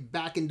going to get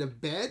back into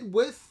bed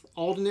with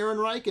Alden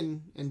Ehrenreich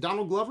and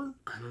Donald Glover?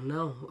 I don't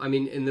know. I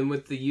mean, and then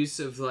with the use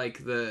of,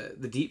 like,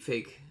 the deep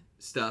fake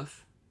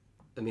stuff,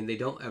 I mean, they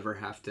don't ever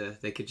have to.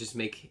 They could just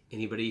make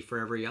anybody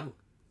forever young.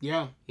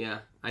 Yeah. Yeah.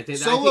 I think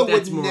Solo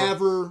that's would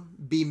never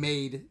be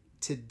made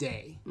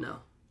today. No.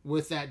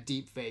 With that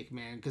deep fake,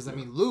 man. Because, I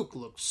mean, Luke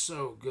looks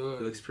so good.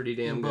 He looks pretty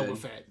damn in good. Boba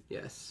Fett.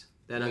 Yes.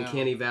 That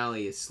uncanny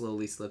valley is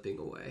slowly slipping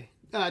away.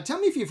 Tell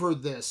me if you've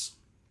heard this.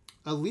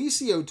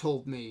 Alicio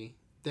told me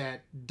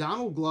that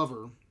Donald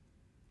Glover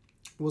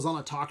was on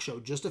a talk show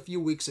just a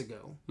few weeks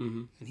ago.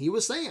 Mm-hmm. And he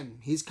was saying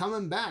he's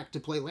coming back to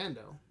play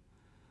Lando.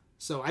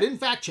 So I didn't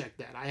fact check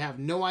that. I have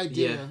no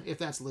idea if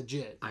that's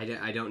legit.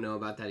 I don't know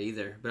about that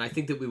either. But I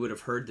think that we would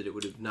have heard that it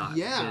would have not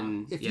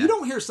been... If you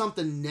don't hear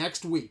something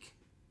next week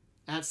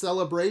at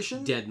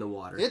Celebration... Dead in the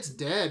water. It's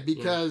dead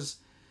because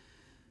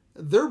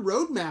their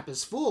roadmap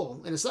is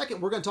full. In a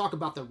second, we're going to talk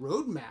about the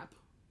roadmap.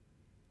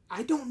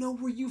 I don't know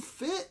where you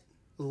fit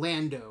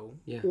Lando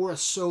or a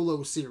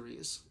Solo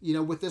series,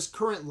 with this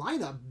current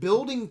lineup,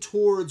 building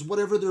towards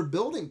whatever they're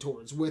building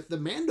towards with the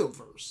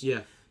Mandoverse.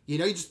 Yeah. You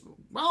just,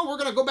 we're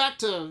going to go back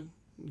to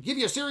give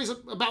you a series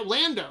about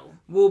Lando.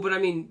 Well, but I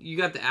mean, you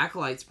got the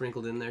Acolyte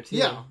sprinkled in there too.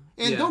 Yeah.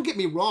 And don't get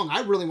me wrong,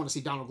 I really want to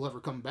see Donald Glover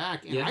come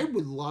back, and I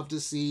would love to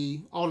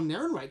see Alden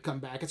Ehrenreich come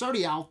back. It's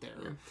already out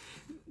there.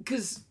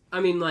 Because, I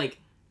mean, like,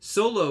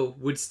 Solo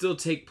would still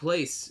take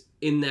place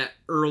in that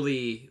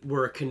early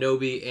where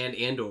Kenobi and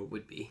Andor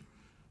would be.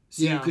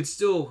 So you could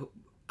still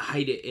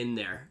hide it in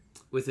there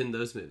within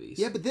those movies.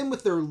 Yeah, but then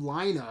with their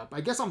lineup,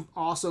 I guess I'm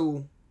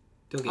also...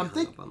 Don't get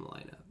hung up on the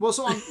lineup. Well,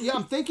 so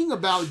I'm thinking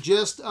about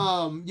just,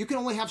 you can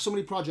only have so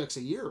many projects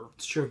a year.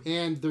 It's true.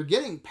 And they're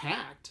getting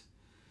packed.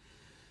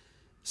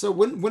 So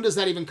when does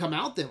that even come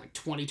out then? Like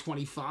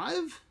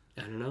 2025?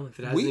 I don't know. If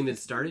it hasn't even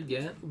started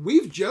yet.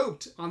 We've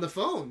joked on the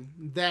phone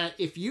that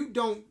if you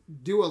don't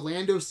do a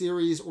Lando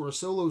series or a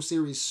Solo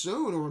series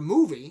soon or a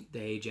movie...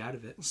 They age out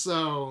of it.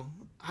 So,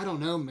 I don't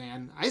know,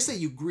 man. I say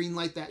you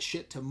greenlight that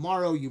shit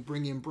tomorrow. You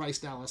bring in Bryce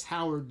Dallas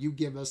Howard. You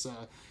give us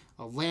a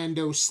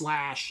Lando /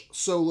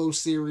 Solo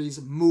series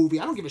movie.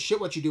 I don't give a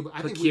shit what you do, but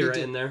I think we need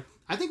to... in there.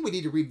 I think we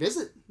need to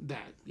revisit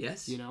that.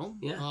 Yes.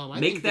 Yeah.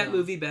 Make that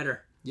movie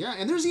better. Yeah,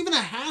 and there's even a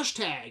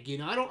hashtag,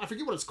 I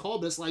forget what it's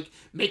called, but it's like,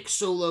 make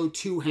Solo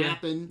 2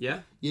 happen. Yeah.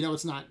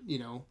 It's not,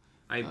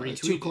 I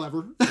retweeted too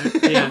clever.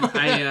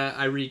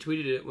 I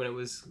retweeted it when it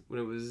was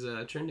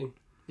trending.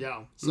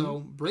 Yeah. So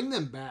bring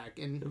them back.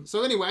 And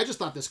so anyway, I just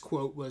thought this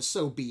quote was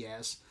so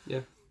BS. Yeah.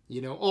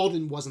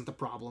 Alden wasn't the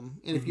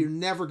problem. And if you're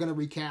never going to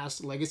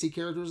recast legacy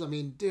characters, I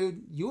mean,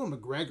 dude, Ewan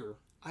McGregor,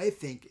 I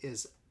think,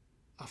 is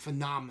a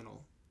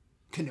phenomenal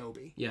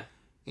Kenobi. Yeah.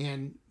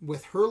 And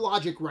with her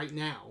logic right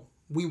now,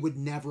 we would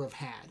never have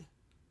had,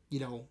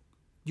 Ewan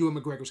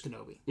McGregor's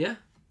Kenobi. Yeah.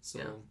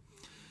 So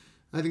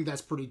I think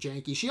that's pretty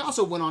janky. She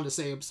also went on to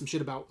say some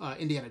shit about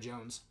Indiana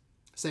Jones,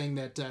 saying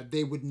that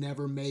they would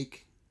never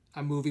make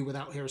a movie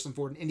without Harrison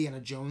Ford, an Indiana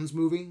Jones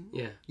movie.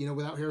 Yeah.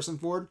 Without Harrison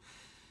Ford.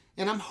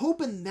 And I'm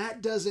hoping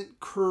that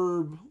doesn't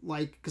curb,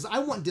 because I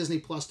want Disney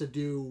Plus to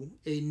do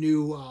a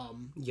new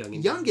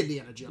young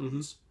Indiana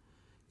Jones.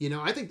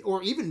 I think,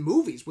 or even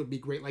movies would be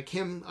great, like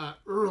him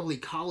early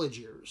college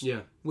years. Yeah.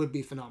 Would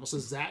be phenomenal. So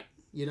Zach,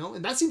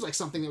 and that seems like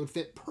something that would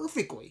fit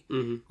perfectly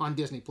on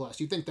Disney Plus.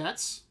 You think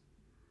that's,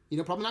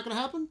 probably not going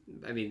to happen?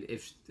 I mean,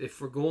 if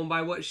we're going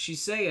by what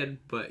she's saying,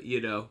 but,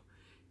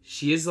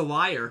 she is a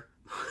liar.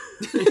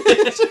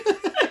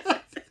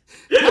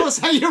 Tell us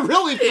how you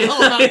really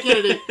feel about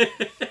Kennedy.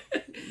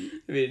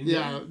 I mean,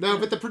 Yeah, no,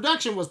 but the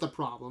production was the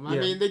problem. I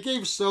mean, they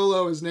gave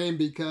Solo his name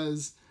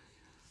because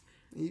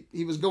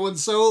he was going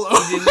solo.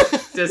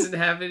 Doesn't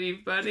have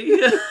anybody.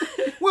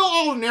 Well,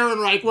 Alden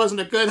Ehrenreich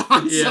wasn't a good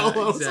Han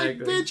Solo. Exactly. It's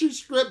like, bitch, your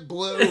script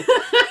blew.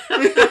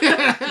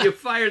 You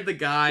fired the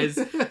guys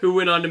who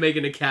went on to make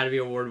an Academy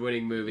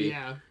Award-winning movie.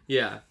 Yeah.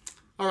 Yeah.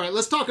 All right,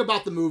 let's talk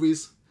about the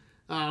movies.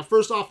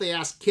 First off, they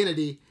asked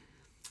Kennedy,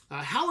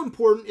 how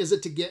important is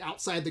it to get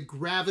outside the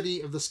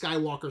gravity of the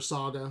Skywalker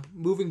saga,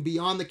 moving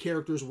beyond the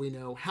characters we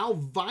know? How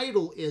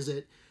vital is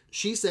it?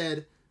 She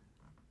said,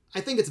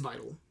 I think it's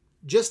vital.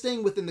 Just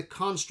staying within the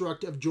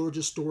construct of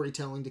George's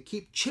storytelling to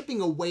keep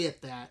chipping away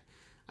at that,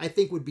 I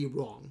think would be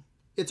wrong.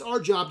 It's our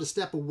job to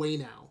step away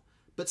now,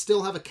 but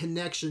still have a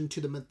connection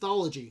to the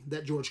mythology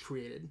that George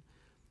created.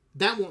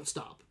 That won't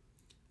stop.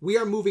 We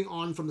are moving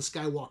on from the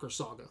Skywalker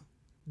saga.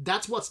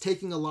 That's what's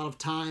taking a lot of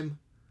time.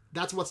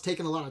 That's what's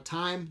taking a lot of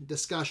time,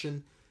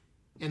 discussion,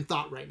 and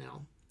thought right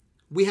now.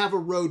 We have a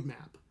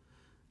roadmap.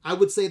 I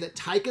would say that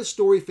Taika's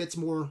story fits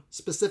more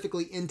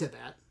specifically into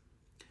that.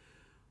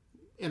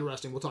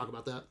 Interesting, we'll talk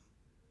about that.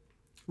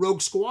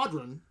 Rogue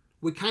Squadron,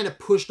 we kind of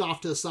pushed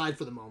off to the side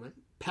for the moment.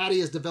 Patty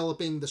is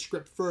developing the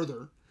script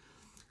further.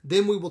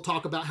 Then we will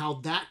talk about how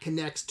that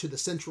connects to the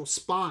central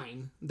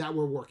spine that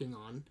we're working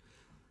on.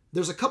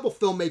 There's a couple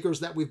filmmakers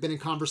that we've been in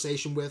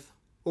conversation with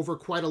over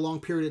quite a long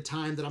period of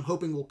time that I'm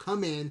hoping will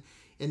come in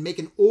and make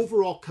an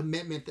overall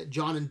commitment that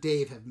John and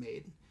Dave have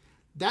made.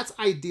 That's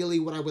ideally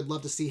what I would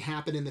love to see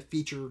happen in the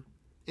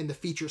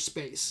feature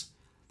space.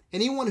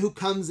 Anyone who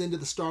comes into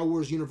the Star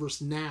Wars universe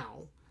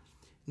now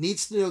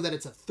needs to know that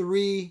it's a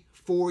 3,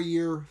 4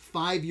 year,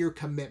 5 year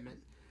commitment.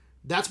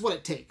 That's what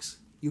it takes.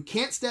 You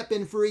can't step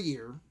in for a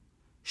year,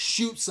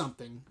 shoot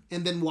something,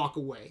 and then walk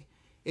away.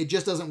 It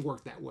just doesn't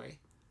work that way.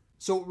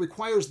 So it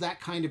requires that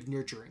kind of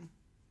nurturing.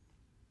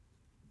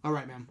 All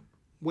right, man.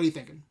 What are you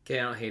thinking? Okay,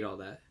 I don't hate all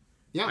that.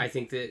 Yeah. I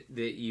think that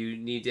you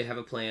need to have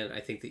a plan. I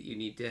think that you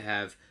need to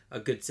have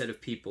a good set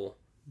of people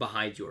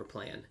behind your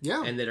plan.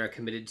 Yeah. And that are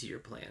committed to your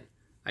plan.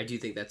 I do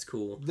think that's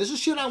cool. This is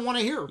shit I want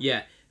to hear.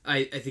 Yeah.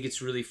 I think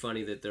it's really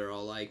funny that they're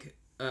all like,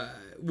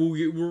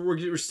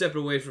 we're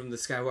stepping away from the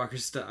Skywalker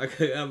stuff.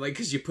 I'm like,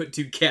 because you put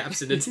 2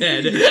 caps in its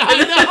head. Yeah,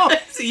 I know.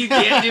 So you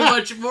can't do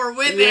much more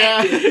with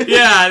Yeah. it.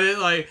 Yeah. And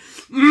like,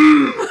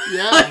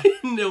 Yeah.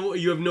 no,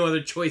 you have no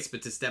other choice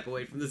but to step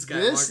away from the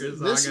Skywalker saga.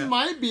 This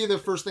might be the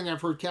first thing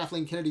I've heard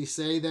Kathleen Kennedy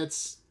say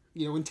that's,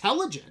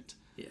 intelligent.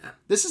 Yeah.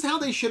 This is how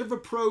they should have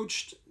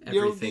approached,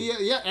 Everything.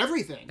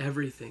 everything.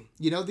 Everything.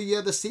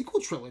 The sequel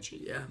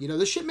trilogy. Yeah.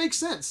 This shit makes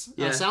sense.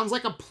 Yeah. Sounds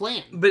like a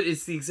plan. But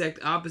it's the exact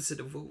opposite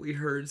of what we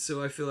heard,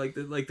 so I feel like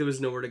there was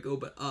nowhere to go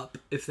but up,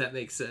 if that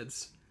makes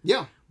sense.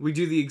 Yeah. We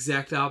do the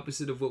exact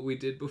opposite of what we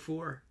did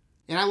before.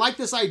 And I like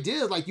this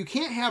idea. Like, you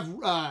can't have,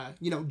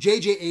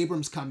 J.J.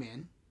 Abrams come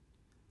in,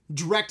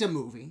 direct a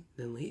movie,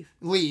 Then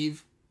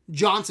leave.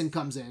 Johnson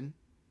comes in,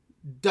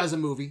 does a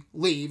movie,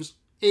 leaves.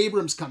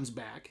 Abrams comes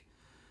back.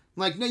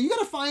 Like, no, you got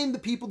to find the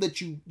people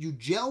that you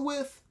gel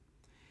with.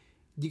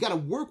 You got to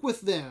work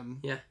with them.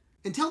 Yeah.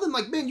 And tell them,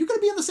 like, man, you're going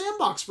to be in the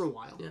sandbox for a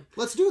while. Yeah.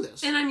 Let's do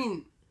this. And I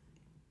mean,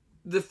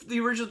 the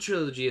original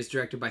trilogy is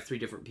directed by 3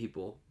 different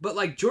people, but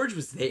like George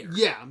was there.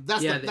 Yeah,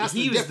 that's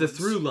he was the difference.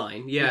 through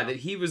line. Yeah, that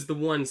he was the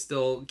one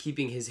still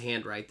keeping his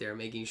hand right there,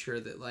 making sure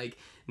that like,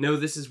 no,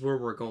 this is where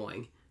we're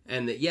going.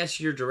 And that, yes,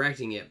 you're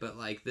directing it, but,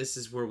 like, this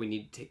is where we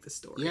need to take the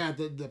story. Yeah,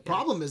 the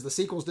problem is the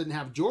sequels didn't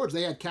have George.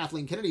 They had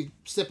Kathleen Kennedy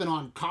sipping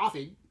on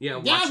coffee. Yeah,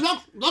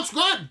 looks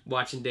good.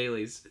 Watching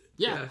dailies.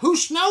 Yeah.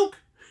 Who's Snoke?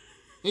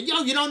 And,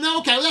 you don't know?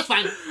 Okay, well, that's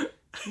fine.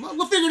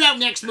 We'll figure it out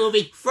next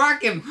movie.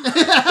 Fuck him.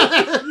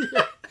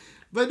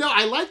 But, no,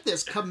 I like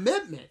this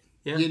commitment,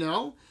 Yeah.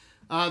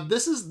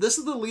 This is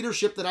the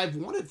leadership that I've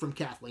wanted from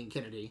Kathleen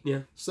Kennedy.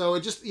 Yeah. So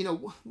it just,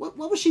 what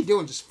was she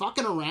doing? Just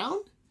fucking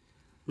around?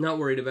 Not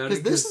worried about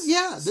it. Because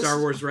Star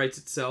Wars writes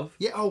itself.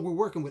 Yeah, we're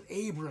working with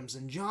Abrams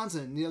and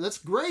Johnson. That's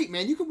great,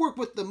 man. You can work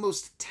with the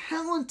most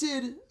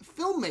talented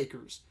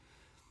filmmakers.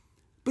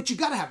 But you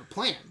got to have a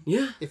plan.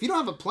 Yeah. If you don't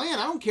have a plan,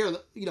 I don't care,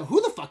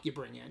 who the fuck you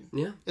bring in.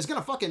 Yeah. It's going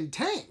to fucking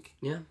tank.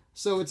 Yeah.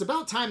 So it's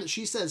about time that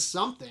she says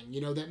something,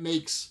 that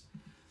makes,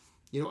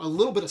 a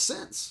little bit of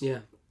sense. Yeah.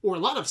 Or a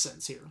lot of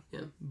sense here.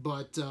 Yeah.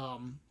 But, all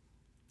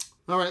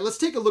right, let's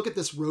take a look at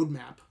this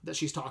roadmap that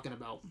she's talking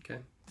about.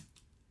 Okay.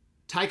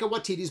 Taika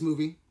Waititi's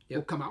movie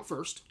will come out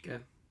first.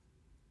 Okay.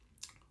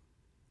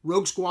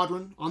 Rogue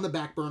Squadron on the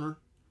back burner.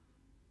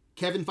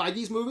 Kevin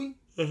Feige's movie.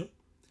 Uh-huh.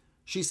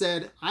 She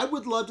said, I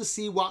would love to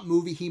see what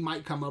movie he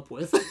might come up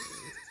with.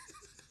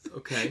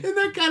 Okay. Isn't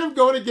that kind of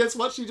going against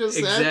what she just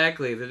said?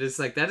 Exactly. That it's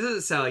like, that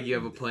doesn't sound like you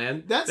have a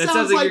plan. That sounds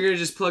sounds like like you're going to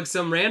just plug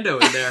some rando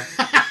in there.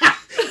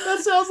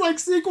 That sounds like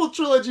sequel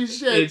trilogy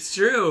shit. It's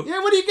true.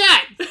 Yeah, what do you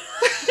got?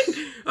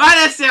 Oh,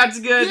 that sounds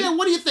good. Yeah,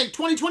 what do you think?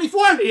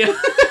 2024? Yeah.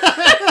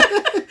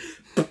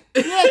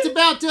 Yeah,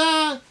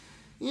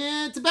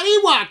 it's about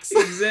Ewoks.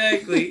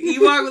 Exactly.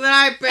 Ewok with an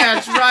eye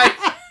patch, right?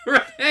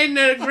 And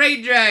a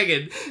great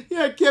dragon.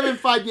 Yeah, Kevin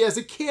Feige, as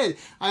a kid,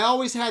 I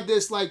always had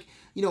this, like,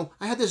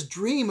 I had this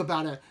dream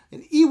about an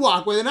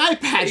Ewok with an eye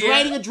patch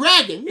riding a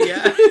dragon.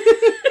 Yeah.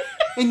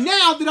 And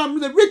now that I'm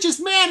the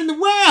richest man in the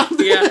world,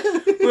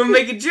 we'll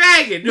make a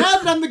dragon. now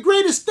that I'm the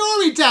greatest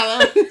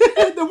storyteller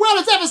the world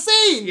has ever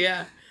seen.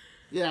 Yeah.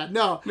 Yeah,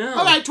 no.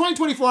 All right,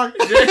 2024.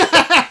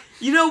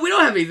 We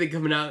don't have anything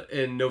coming out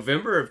in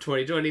November of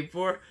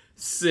 2024.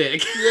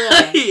 Sick.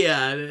 Yeah.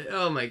 Yeah.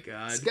 Oh my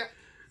God.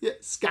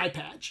 Sky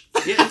Patch.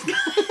 Yeah.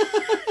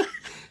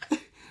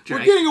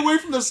 We're getting away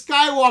from the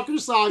Skywalker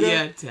saga.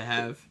 Yeah, to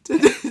have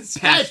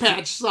Sky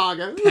Patch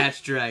saga.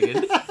 Patch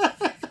Dragon.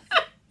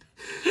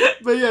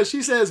 But yeah,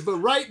 she says, but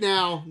right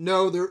now,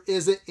 no, there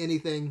isn't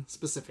anything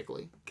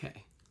specifically.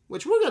 Okay.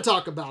 Which we're going to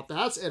talk about.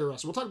 That's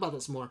interesting. We'll talk about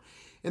this more.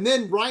 And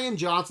then Rian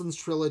Johnson's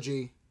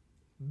trilogy,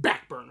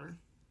 Backburner.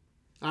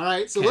 All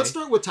right, so let's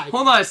start with Taika.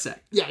 Hold on a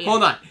sec. Yeah.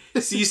 Hold on.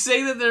 So you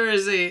say that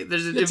there's an...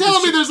 You're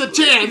telling me there's a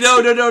chance? No.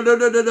 For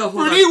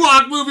Hold an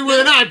on. Ewok movie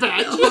with an eye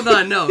patch. Hold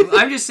on, no.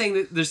 I'm just saying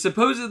that there's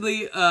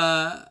supposedly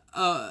an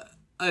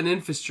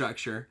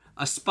infrastructure,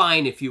 a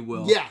spine, if you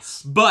will.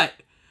 Yes. But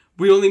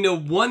we only know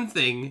one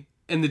thing,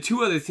 and the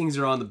two other things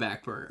are on the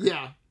back burner.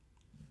 Yeah.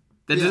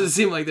 That doesn't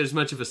seem like there's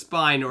much of a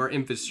spine or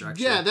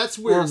infrastructure. Yeah, that's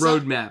weird. Or a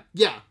roadmap.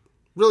 Yeah,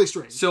 really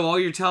strange. So all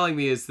you're telling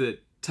me is that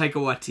Taika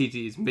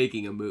Waititi is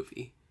making a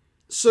movie.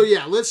 So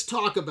yeah, let's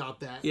talk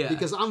about that. Yeah.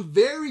 Because I'm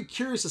very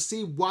curious to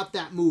see what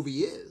that movie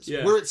is.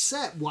 Yeah. Where it's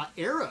set, what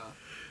era.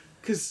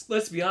 Because,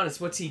 let's be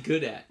honest, what's he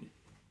good at?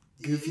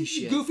 Goofy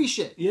shit. Goofy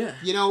shit. Yeah.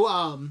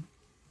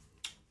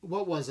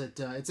 What was it?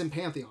 It's in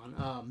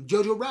Pantheon.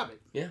 Jojo Rabbit.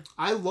 Yeah.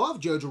 I love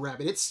Jojo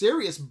Rabbit. It's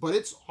serious, but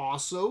it's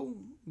also,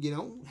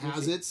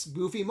 has its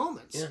goofy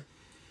moments.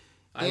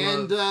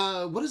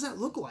 Yeah. What does that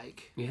look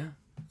like? Yeah.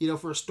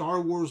 For a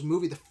Star Wars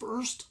movie, the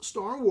first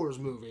Star Wars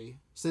movie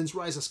since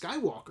Rise of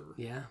Skywalker.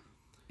 Yeah.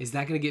 Is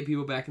that going to get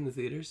people back in the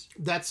theaters?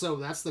 That's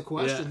the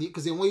question.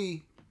 Because the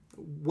only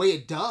way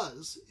it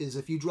does is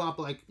if you drop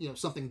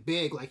something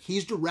big, like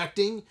he's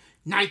directing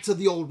Knights of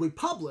the Old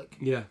Republic.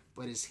 Yeah.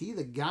 But is he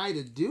the guy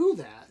to do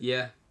that?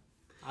 Yeah.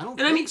 I don't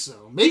think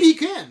so. Maybe he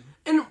can.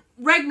 And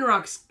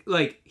Ragnarok's,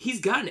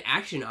 he's got an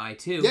action eye,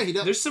 too. Yeah, he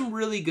does. There's some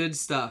really good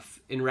stuff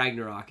in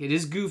Ragnarok. It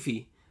is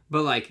goofy,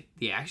 but,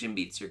 the action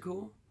beats are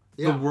cool.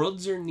 Yeah. The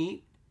worlds are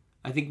neat.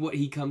 I think what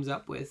he comes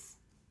up with,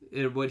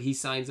 what he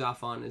signs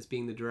off on as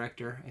being the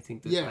director, I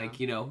think that,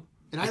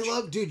 And I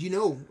love, dude,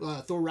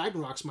 Thor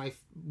Ragnarok's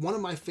one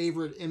of my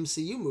favorite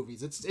MCU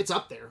movies. It's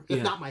up there,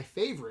 if not my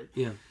favorite.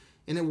 Yeah.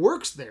 And it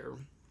works there.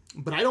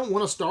 But I don't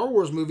want a Star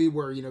Wars movie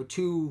where,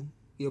 two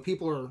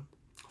people are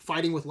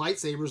fighting with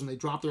lightsabers and they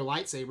drop their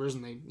lightsabers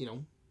and they,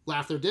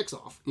 laugh their dicks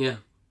off. Yeah.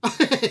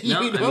 I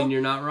mean,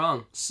 you're not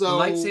wrong. So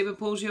the lightsaber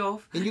pulls you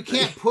off. And you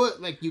can't put,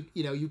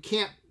 you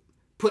can't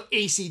put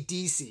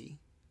AC/DC,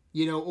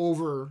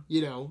 over,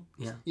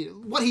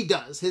 what he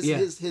does,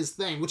 his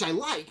thing, which I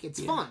like. It's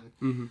fun.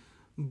 Mm-hmm.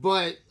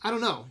 But I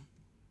don't know.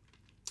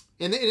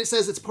 And it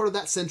says it's part of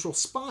that central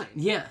spine.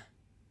 Yeah.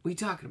 What are you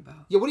talking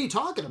about? Yeah, what are you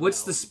talking about?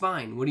 What's the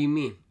spine? What do you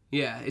mean?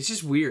 Yeah, it's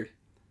just weird.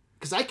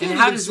 Because I can't. And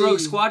how does Rogue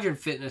Squadron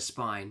fit in a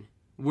spine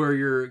where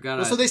you're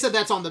gonna? Well, so they said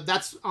that's on the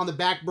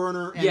back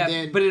burner, and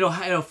then but it'll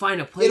find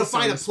a place. It'll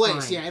find a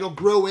place. Spine. Yeah, it'll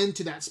grow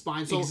into that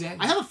spine. So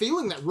exactly. I have a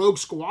feeling that Rogue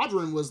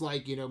Squadron was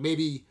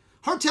maybe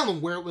hard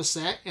telling where it was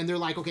set, and they're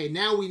like, okay,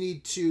 now we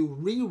need to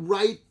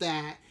rewrite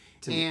that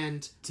to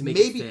make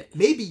it fit.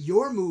 Maybe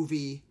your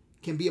movie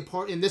can be a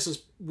part, and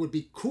would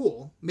be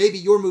cool. Maybe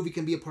your movie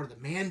can be a part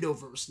of the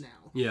Mandoverse now.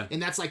 Yeah.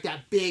 And that's like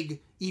that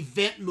big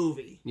event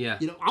movie. Yeah.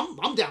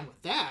 I'm down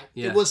with that.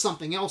 Yeah. It was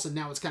something else, and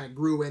now it's kind of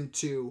grew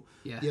into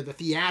the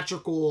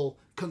theatrical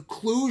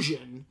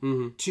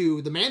conclusion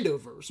to the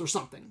Mandoverse or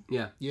something.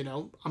 Yeah.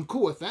 I'm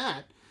cool with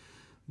that.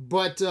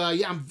 But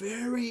I'm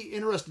very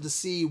interested to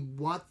see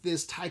what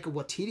this Taika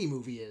Waititi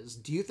movie is.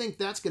 Do you think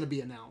that's going to be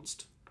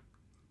announced?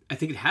 I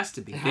think it has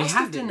to be. They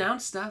have to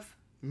announce stuff.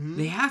 Mm-hmm.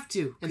 They have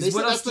to. And they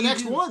said that's the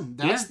next one.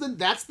 That's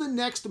the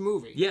next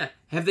movie. Yeah.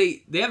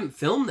 They haven't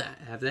filmed that,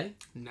 have they?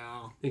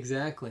 No.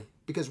 Exactly.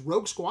 Because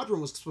Rogue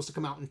Squadron was supposed to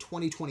come out in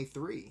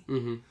 2023.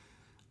 Mm-hmm.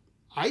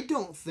 I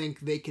don't think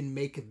they can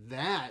make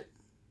that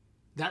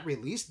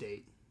release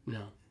date.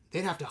 No.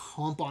 They'd have to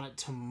hump on it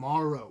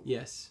tomorrow.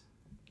 Yes.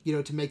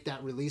 To make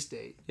that release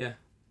date. Yeah.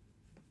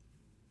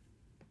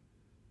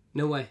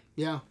 No way.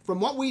 Yeah. From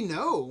what we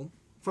know,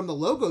 from the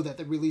logo that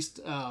they released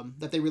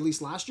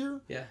last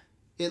year. Yeah.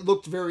 It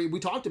looked we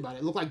talked about it.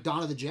 It looked like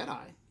Dawn of the Jedi.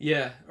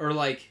 Yeah, or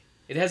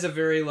it has a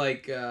very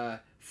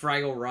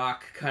Fraggle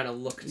Rock kind of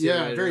look to it.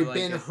 Yeah, very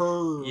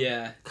Ben-Hur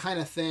kind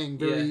of thing.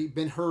 Very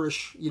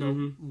Ben-Hurish,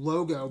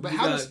 logo. But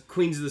how does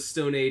Queens of the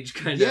Stone Age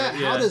kind of? Yeah,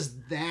 how does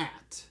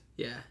that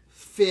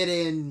fit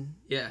in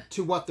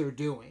to what they're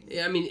doing?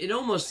 Yeah, I mean, it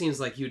almost seems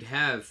like you'd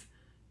have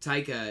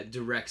Taika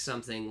direct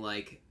something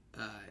like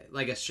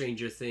a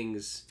Stranger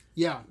Things.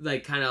 Yeah.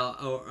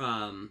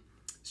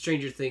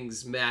 Stranger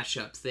Things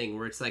mashup thing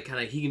where it's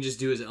he can just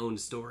do his own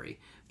story.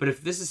 But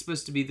if this is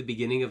supposed to be the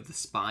beginning of the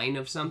spine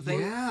of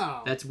something,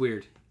 that's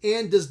weird.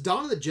 And does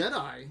Dawn of the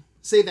Jedi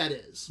say that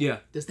is? Yeah.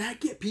 Does that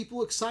get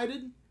people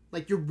excited?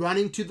 Like you're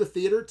running to the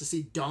theater to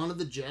see Dawn of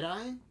the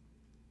Jedi?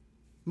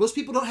 Most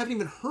people haven't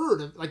even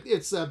heard of, like,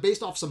 it's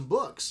based off some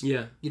books.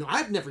 Yeah.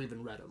 I've never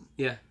even read them.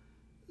 Yeah.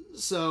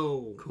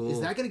 So, Cool.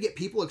 is that going to get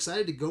people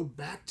excited to go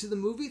back to the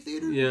movie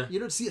theater? Yeah.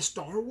 To see a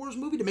Star Wars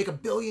movie to make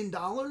 $1 billion?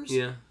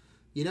 Yeah.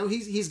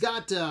 He's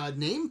got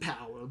name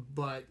power,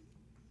 but,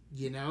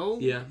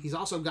 Yeah. he's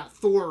also got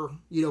Thor,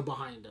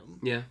 behind him.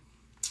 Yeah.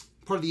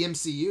 Part of the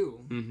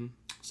MCU. Mm-hmm.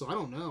 So, I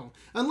don't know.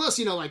 Unless,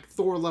 like,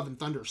 Thor Love and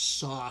Thunder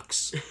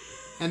sucks.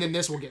 And then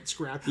this will get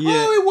scrapped.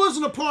 Yeah. Oh, it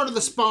wasn't a part of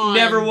the spine.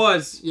 Never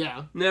was.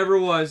 Yeah. Never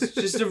was.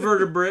 Just a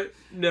vertebrate.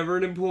 Never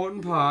an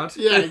important part.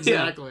 Yeah,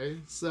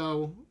 exactly.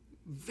 So,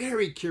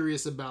 very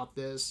curious about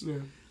this. Yeah.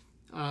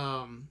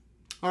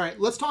 All right,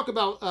 let's talk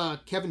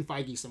about Kevin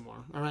Feige some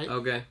more. All right.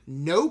 Okay.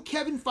 No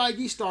Kevin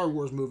Feige Star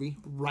Wars movie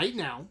right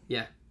now.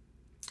 Yeah.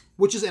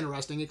 Which is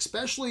interesting,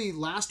 especially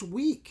last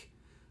week.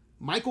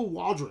 Michael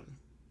Waldron,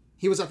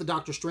 he was at the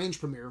Doctor Strange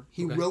premiere.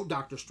 He wrote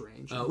Doctor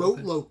Strange, wrote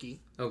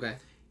Loki. Okay.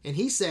 And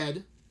he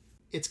said,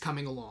 it's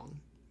coming along.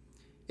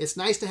 It's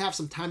nice to have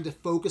some time to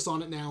focus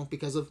on it now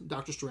because of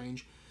Doctor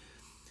Strange.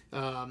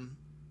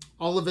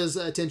 All of his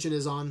attention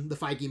is on the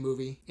Feige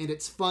movie, and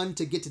it's fun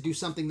to get to do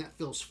something that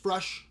feels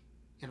fresh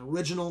and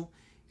original,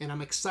 and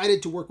I'm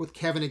excited to work with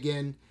Kevin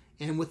again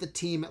and with the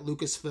team at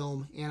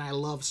Lucasfilm, and I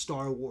love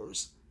Star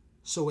Wars,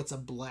 so it's a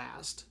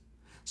blast.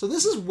 So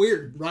this is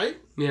weird, right?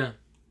 Yeah.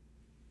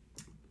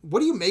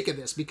 What do you make of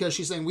this? Because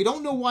she's saying, we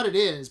don't know what it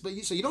is, but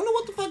so you don't know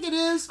what the fuck it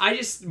is?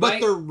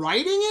 But they're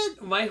writing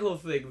it? My whole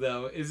thing,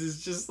 though, is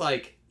it's just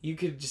like, you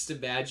could just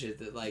imagine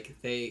that, like,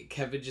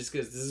 Kevin just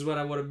goes, this is what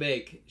I want to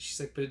make. She's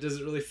like, but it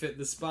doesn't really fit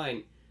the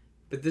spine.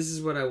 But this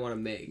is what I want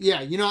to make. Yeah,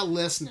 you're not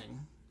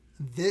listening.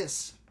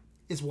 This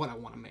is what I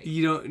want to make.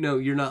 You don't, no,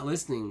 you're not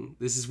listening.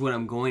 This is what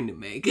I'm going to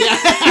make. Yeah.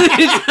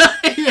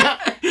 Yeah.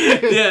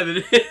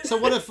 Yeah. So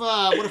what if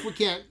we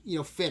can't,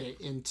 fit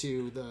it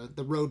into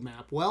the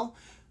roadmap? Well,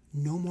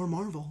 no more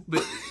Marvel.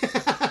 But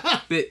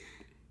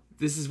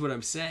this is what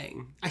I'm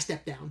saying. I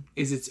stepped down.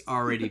 Is it's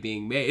already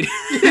being made.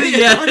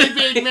 It's already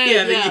being made.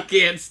 Yeah, Yeah. you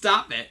can't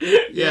stop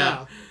it.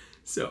 Yeah.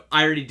 So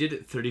I already did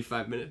it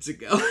 35 minutes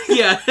ago.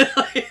 Yeah.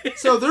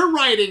 So they're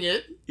writing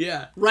it.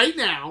 Yeah. Right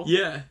now.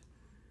 Yeah.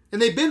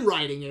 And they've been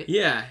writing it.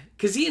 Yeah.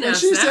 Because he And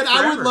announced she that said,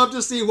 I would forever. love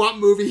to see what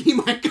movie he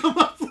might come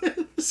up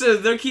with. So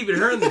they're keeping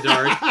her in the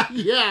dark.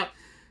 Yeah.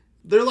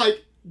 They're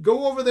like,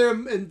 go over there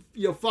and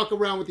fuck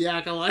around with the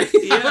Acolyte.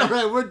 Yeah. All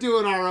right, we're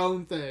doing our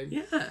own thing.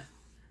 Yeah.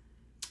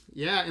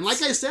 Yeah, and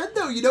like I said,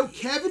 though,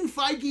 Kevin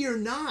Feige or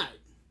not,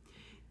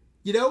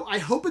 I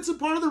hope it's a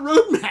part of the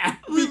roadmap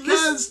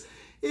because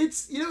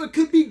it's, it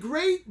could be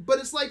great, but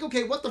it's like,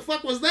 okay, what the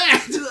fuck was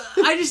that?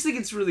 I just think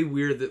it's really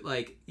weird that,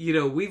 like,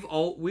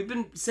 we've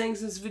been saying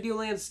since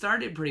Videoland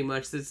started pretty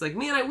much that it's like,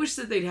 man, I wish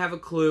that they'd have a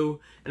clue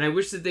and I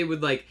wish that they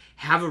would, like,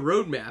 have a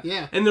roadmap.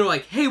 Yeah. And they're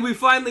like, hey, we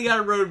finally got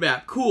a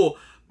roadmap. Cool.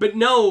 But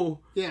no.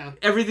 Yeah.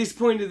 Everything's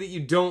pointed that you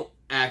don't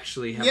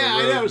actually have a roadmap.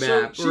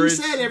 I know. So she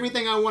said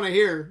everything I want to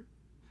hear.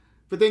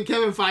 But then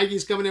Kevin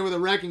Feige's coming in with a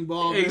wrecking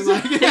ball.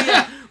 Exactly. Like,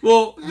 yeah.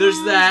 Well, there's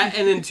that,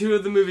 and then 2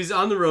 of the movies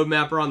on the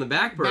roadmap are on the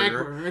back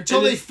burner.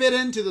 Until they fit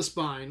into the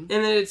spine.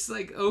 And then it's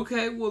like,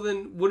 okay, well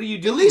then, what are you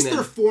doing? At least then?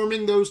 they're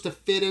forming those to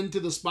fit into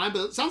the spine,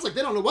 but it sounds like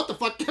they don't know what the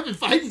fuck Kevin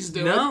Feige's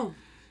doing. No.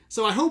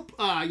 So I hope,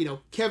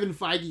 Kevin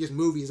Feige's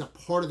movie is a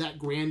part of that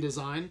grand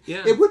design.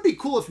 Yeah. It would be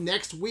cool if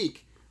next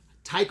week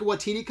Taika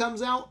Waititi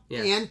comes out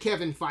and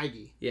Kevin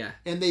Feige. Yeah.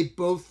 And they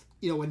both,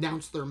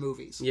 announce their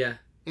movies. Yeah.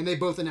 And they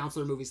both announce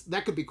their movies.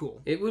 That could be cool.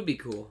 It would be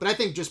cool. But I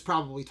think just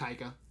probably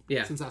Taika.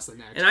 Yeah. Since that's the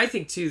next. And I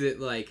think, too, that,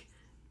 like,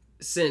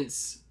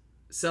 since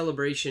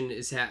Celebration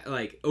is,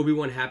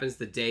 Obi-Wan happens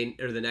the day,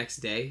 or the next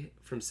day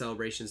from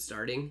Celebration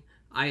starting,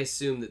 I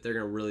assume that they're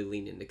going to really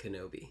lean into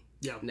Kenobi.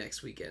 Yeah.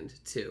 Next weekend,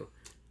 too.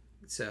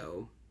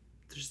 So,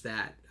 there's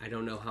that. I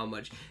don't know how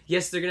much.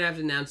 Yes, they're going to have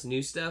to announce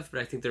new stuff,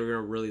 but I think they're going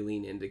to really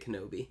lean into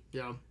Kenobi.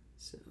 Yeah.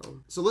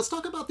 So let's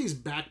talk about these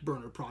back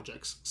burner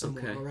projects some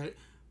more, Okay. all right?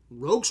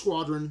 Rogue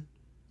Squadron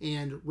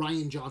and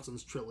Rian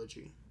Johnson's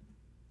trilogy.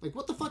 Like,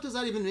 what the fuck does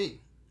that even mean?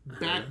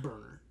 Back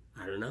burner.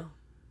 I don't know.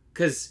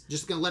 Because,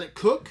 Just gonna let it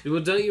cook? well,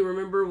 don't you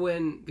remember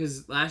when,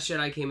 because Last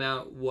Jedi came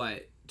out,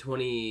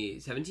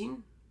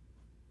 2017?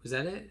 Was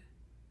that it?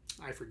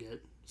 I forget.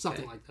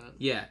 Something Okay. like that.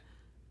 Yeah.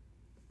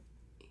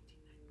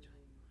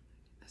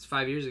 That's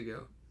 5 years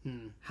ago.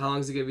 Hmm. How long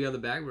is it going to be on the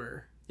back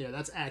burner? Yeah,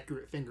 that's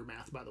accurate finger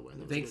math, by the way.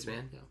 That was Thanks, good.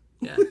 man. Yeah.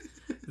 Yeah.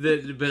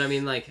 But I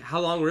mean, like,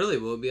 how long really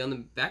will it be on the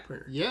back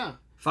burner? Yeah.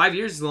 5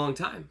 years is a long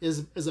time.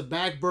 Is a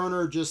back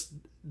burner just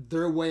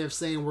their way of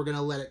saying we're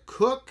gonna let it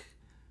cook,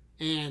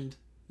 and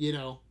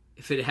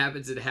If it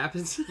happens, it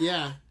happens.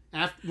 yeah,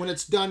 when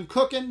it's done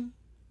cooking,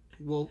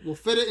 we'll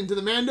fit it into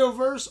the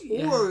Mandoverse,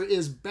 Yeah. or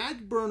is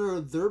back burner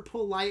their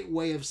polite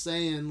way of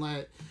saying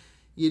like,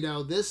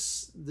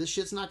 this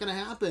shit's not gonna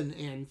happen,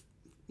 and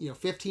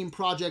 15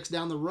 projects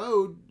down the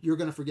road you're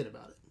gonna forget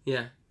about it.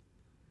 Yeah.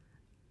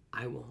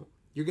 I won't.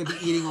 You're gonna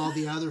be eating all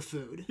the other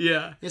food.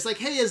 Yeah. It's like,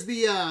 hey, is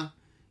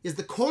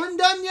the corn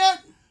done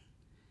yet?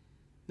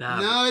 Nah,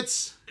 No,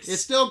 it's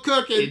still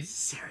cooking. it's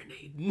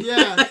serenade.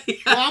 Yeah.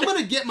 Well, I'm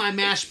gonna get my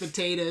mashed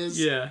potatoes.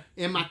 Yeah.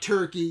 And my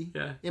turkey.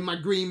 Yeah. And my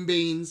green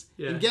beans.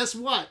 Yeah. And guess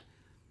what?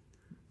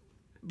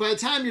 By the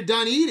time you're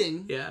done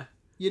eating, Yeah.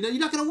 you're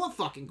not gonna want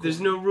fucking corn. There's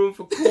no room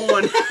for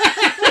corn.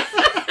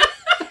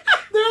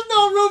 There's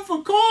no room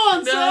for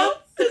corn, No,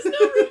 there's no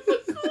room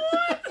for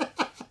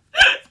corn.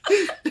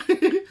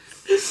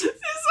 It's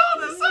all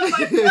this on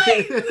my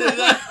plate.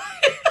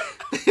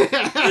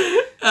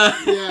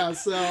 Yeah,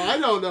 so I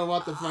don't know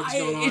what the fuck's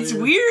going on. It's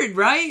here. weird,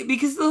 right?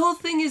 Because the whole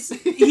thing is,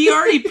 he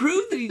already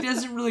proved that he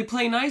doesn't really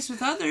play nice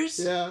with others.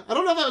 Yeah, I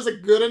don't know if that was a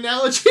good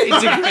analogy.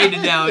 It's a great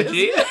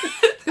analogy.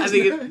 I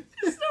think It's-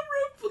 there's no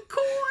room for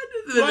corn.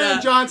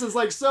 Ryan Johnson's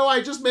like, so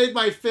I just made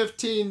my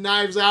 15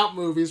 Knives Out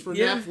movies for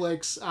Yeah.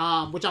 Netflix,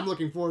 which I'm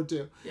looking forward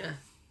to. Yeah.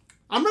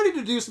 I'm ready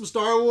to do some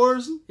Star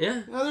Wars.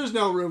 Yeah. No, there's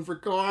no room for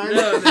corn.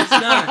 No, there's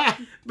not.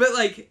 But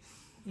like,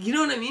 you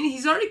know what I mean?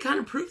 He's already kind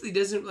of proved he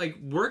doesn't like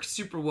work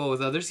super well with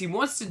others. He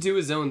wants to do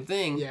his own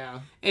thing. Yeah.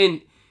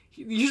 And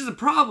here's the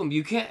problem: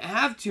 you can't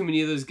have too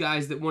many of those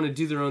guys that want to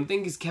do their own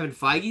thing. Because Kevin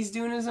Feige's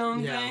doing his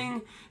own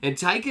thing, and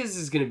Taika's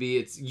is going to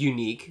be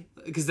unique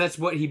because that's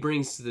what he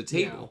brings to the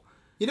table.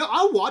 You know,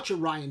 I'll watch a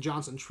Ryan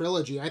Johnson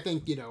trilogy. I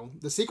think,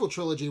 the sequel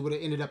trilogy would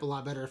have ended up a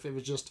lot better if it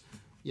was just,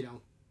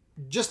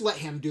 just let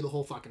him do the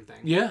whole fucking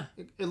thing. Yeah.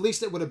 At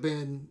least it would have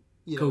been,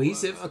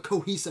 Cohesive. a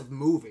cohesive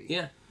movie.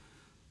 Yeah.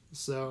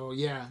 So,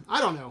 yeah, I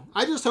don't know.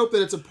 I just hope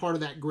that it's a part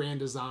of that grand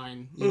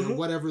design,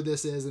 whatever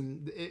this is.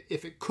 And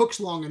if it cooks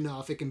long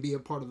enough, it can be a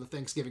part of the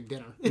Thanksgiving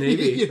dinner.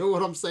 Maybe. You know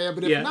what I'm saying?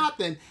 But if Yeah. not,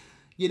 then,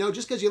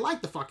 just because you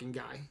like the fucking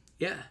guy,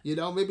 Yeah.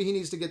 maybe he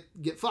needs to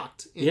get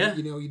fucked. And, Yeah.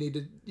 you need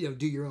to,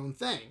 do your own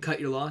thing.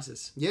 Cut your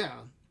losses. Yeah.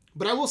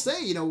 But I will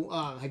say,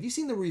 have you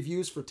seen the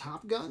reviews for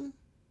Top Gun?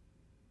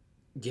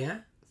 Yeah.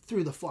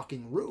 Through the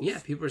fucking roof. Yeah.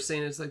 People are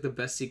saying it's like the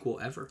best sequel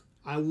ever.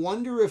 I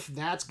wonder if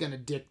that's going to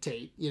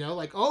dictate,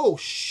 like, oh,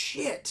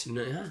 shit.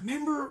 No, yeah.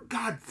 Remember,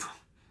 God,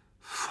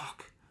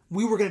 fuck.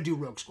 We were going to do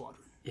Rogue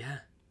Squadron. Yeah.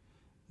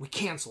 We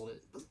canceled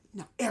it. But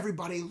now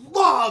everybody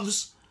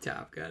loves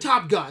Top Gun.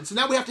 Top Gun. So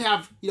now we have to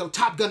have,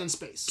 Top Gun in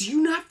space. Do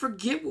you not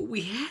forget what we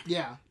had?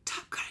 Yeah.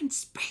 Top Gun in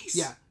space.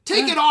 Yeah.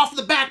 Take it off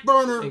the back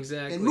burner.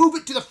 Exactly. And move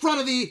it to the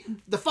front of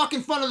the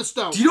fucking front of the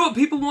stove. Do you know what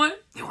people want?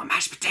 They want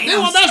mashed potatoes. They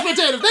want mashed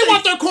potatoes. They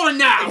want their corn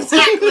now.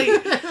 Exactly.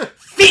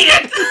 Feed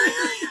it.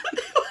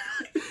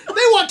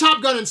 They want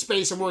Top Gun in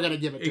space, and we're going to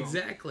give it to them.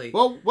 Exactly.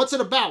 Well, what's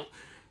it about?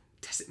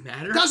 Does it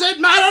matter? Does it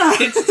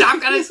matter? It's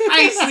Top Gun in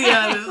space.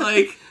 Yeah,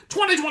 like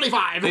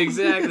 2025.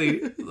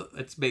 exactly.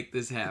 Let's make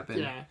this happen.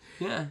 Yeah.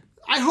 Yeah.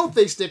 I hope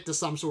they stick to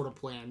some sort of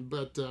plan,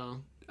 but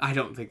I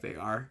don't think they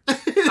are.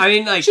 I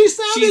mean, like she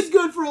sounded she's-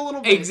 good for a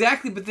little bit.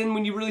 Exactly, but then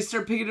when you really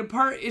start picking it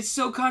apart, it's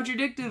so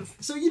contradictive.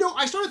 So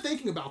I started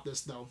thinking about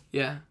this though.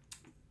 Yeah.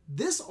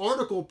 This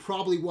article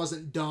probably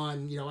wasn't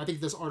done. I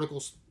think this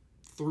article's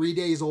 3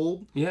 days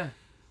old. Yeah.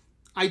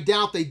 I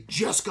doubt they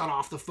just got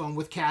off the phone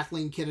with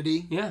Kathleen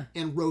Kennedy. Yeah.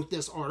 And wrote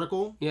this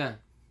article. Yeah.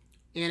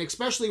 And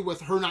especially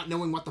with her not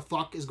knowing what the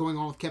fuck is going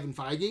on with Kevin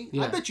Feige,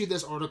 Yeah. I bet you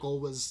this article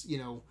was,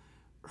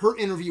 her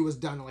interview was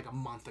done like a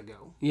month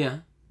ago. Yeah.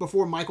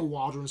 Before Michael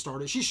Waldron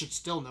started. She should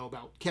still know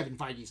about Kevin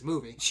Feige's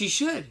movie. She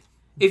should.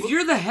 If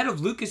you're the head of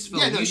Lucasfilm,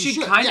 Yeah, no, you should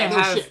should. kind Yeah, of no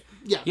have. shit.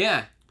 Yeah.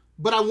 Yeah.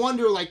 But I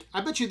wonder,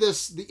 I bet you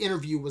the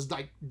interview was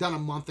done a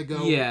month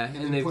ago. Yeah,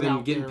 then and they've put been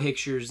out getting there.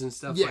 pictures and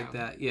stuff Yeah. like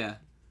that. Yeah.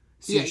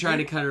 So Yeah, you're trying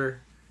you- to cut her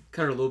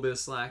a little bit of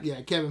slack.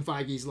 Yeah, Kevin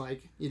Feige's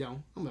like,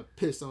 I'm gonna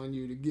piss on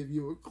you to give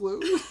you a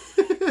clue.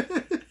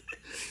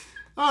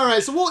 All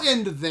right, so we'll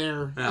end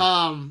there.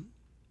 Yeah.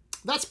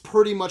 That's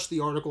pretty much the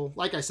article.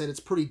 Like I said, it's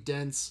pretty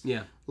dense.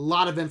 Yeah. A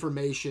lot of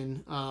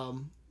information.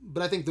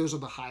 But I think those are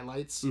the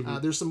highlights.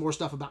 Mm-hmm. There's some more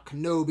stuff about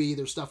Kenobi.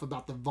 There's stuff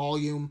about the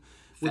volume,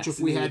 which if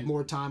we had Fascinating.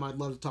 more time, I'd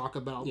love to talk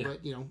about. Yeah. But,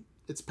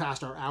 it's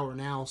past our hour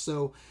now.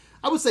 So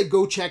I would say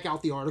go check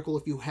out the article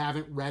if you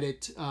haven't read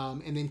it.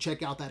 And then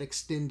check out that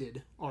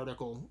extended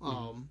article.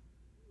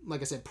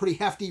 Like I said, pretty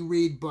hefty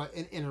read, but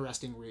an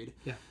interesting read.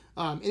 Yeah.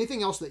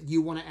 Anything else that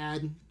you want to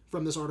add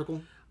from this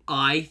article?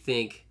 I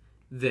think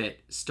that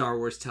Star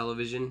Wars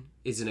television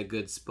is in a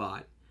good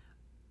spot.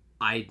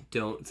 I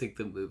don't think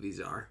the movies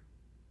are.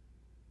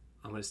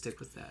 I'm going to stick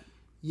with that.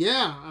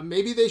 Yeah,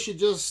 maybe they should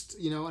just,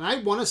 and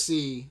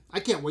I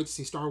can't wait to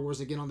see Star Wars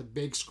again on the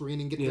big screen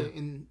and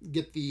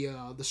get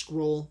the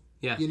scroll.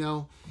 Yeah.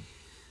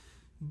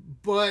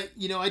 But,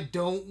 I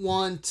don't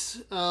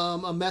want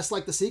a mess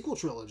like the sequel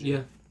trilogy.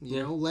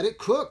 Yeah. Let it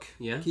cook.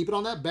 Yeah. Keep it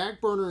on that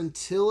back burner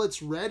until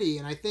it's ready.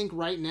 And I think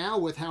right now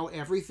with how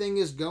everything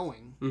is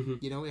going,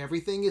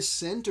 everything is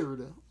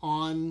centered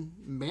on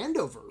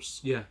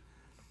Mandoverse. Yeah.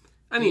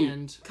 I mean,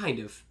 And- kind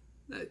of.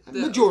 The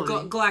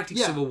Majority. Galactic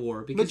Yeah. Civil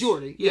War. Because,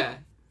 Majority, Yeah.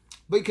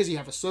 Because you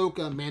have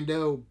Ahsoka,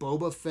 Mando,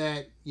 Boba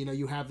Fett,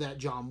 you have that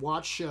John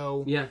Watts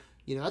show. Yeah.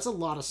 That's a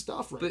lot of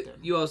stuff right But there.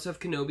 you also have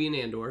Kenobi and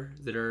Andor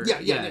that are...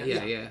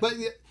 Yeah. But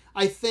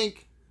I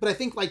think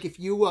like if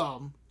you, I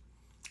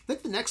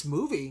think the next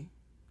movie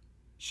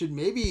should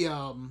maybe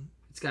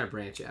It's got to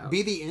branch out.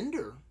 be the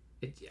ender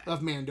Yeah.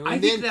 of Mando. I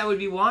And think then, that would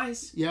be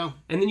wise. yeah,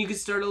 And then you could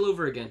start all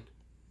over again.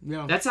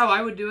 Yeah. That's how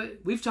I would do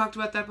it. We've talked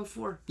about that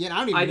before. Yeah, and I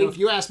don't even know if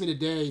you asked me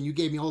today and you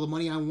gave me all the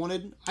money I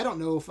wanted. I don't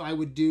know if I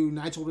would do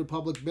Knights of the Old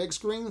Republic big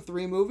screen,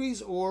 3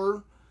 movies,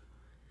 or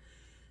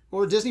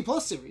Disney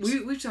Plus series.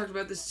 We've talked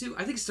about this too.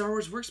 I think Star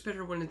Wars works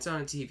better when it's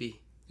on TV.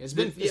 It's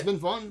been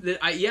fun.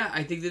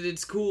 I think that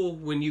it's cool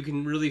when you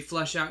can really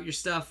flesh out your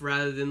stuff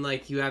rather than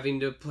like you having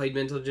to play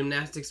mental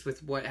gymnastics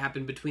with what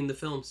happened between the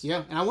films.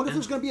 Yeah, and I wonder if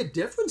there's going to be a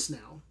difference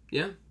now.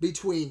 Yeah.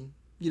 Between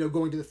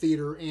going to the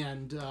theater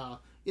and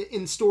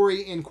in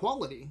story and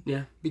quality.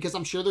 Yeah. Because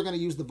I'm sure they're going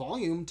to use the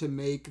volume to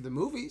make the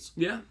movies.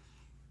 Yeah.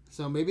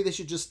 So maybe they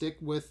should just stick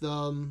with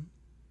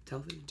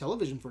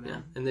television for now.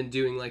 Yeah. And then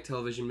doing like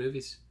television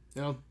movies.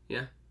 Yeah.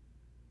 Yeah.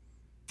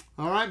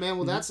 All right, man.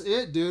 Well, that's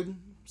it, dude.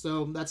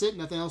 So that's it.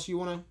 Nothing else you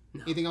want to...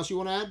 No. Anything else you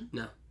want to add?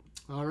 No.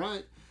 All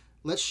right.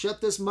 Let's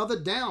shut this mother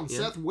down. Yeah.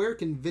 Seth, where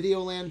can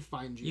Videoland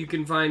find you? You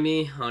can find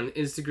me on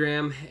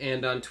Instagram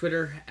and on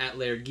Twitter at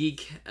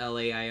LairdGeek,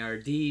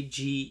 LairdGeek.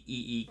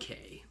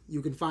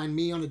 You can find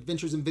me on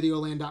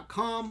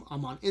adventuresinvideoland.com.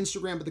 I'm on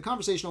Instagram, but the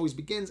conversation always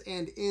begins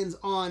and ends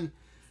on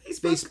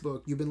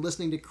Facebook. You've been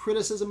listening to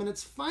Criticism in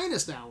its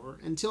finest hour.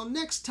 Until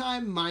next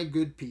time, my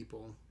good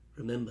people.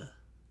 Remember,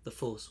 the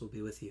Force will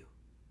be with you.